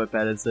this, Robert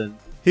Pattinson.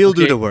 He'll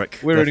do Okay, the work.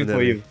 We're rooting for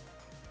definitely. you.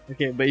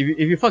 Okay, but if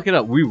you fuck it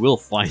up, we will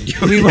find you.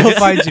 We will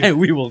find you. And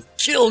we will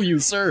kill you,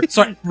 sir.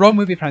 Sorry, wrong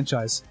movie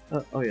franchise.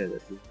 Oh yeah,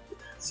 that's it.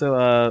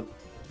 So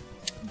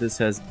this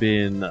has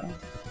been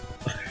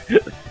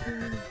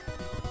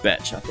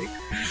Batch, I think.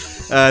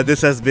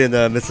 This has been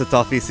Mr.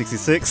 Toffee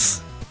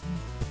 66.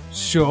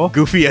 Sure.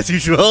 Goofy as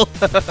usual.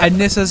 And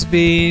this has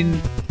been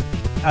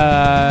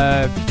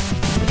Boy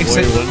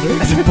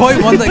Wonder.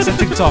 Boy Wonder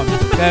Eccentric Tom.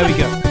 There we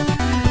go.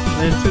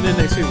 And tune in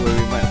next week where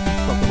we might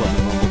talk about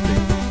the normal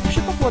thing. We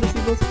should talk about the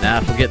sequels. Nah,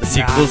 forget the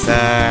sequels.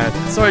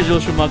 Sorry, Joel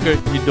Schumacher,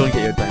 you don't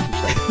get your time to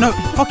shine. No,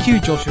 fuck you,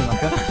 Joel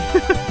Schumacher.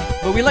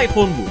 But we like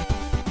Phone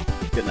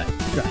Booth. Good night.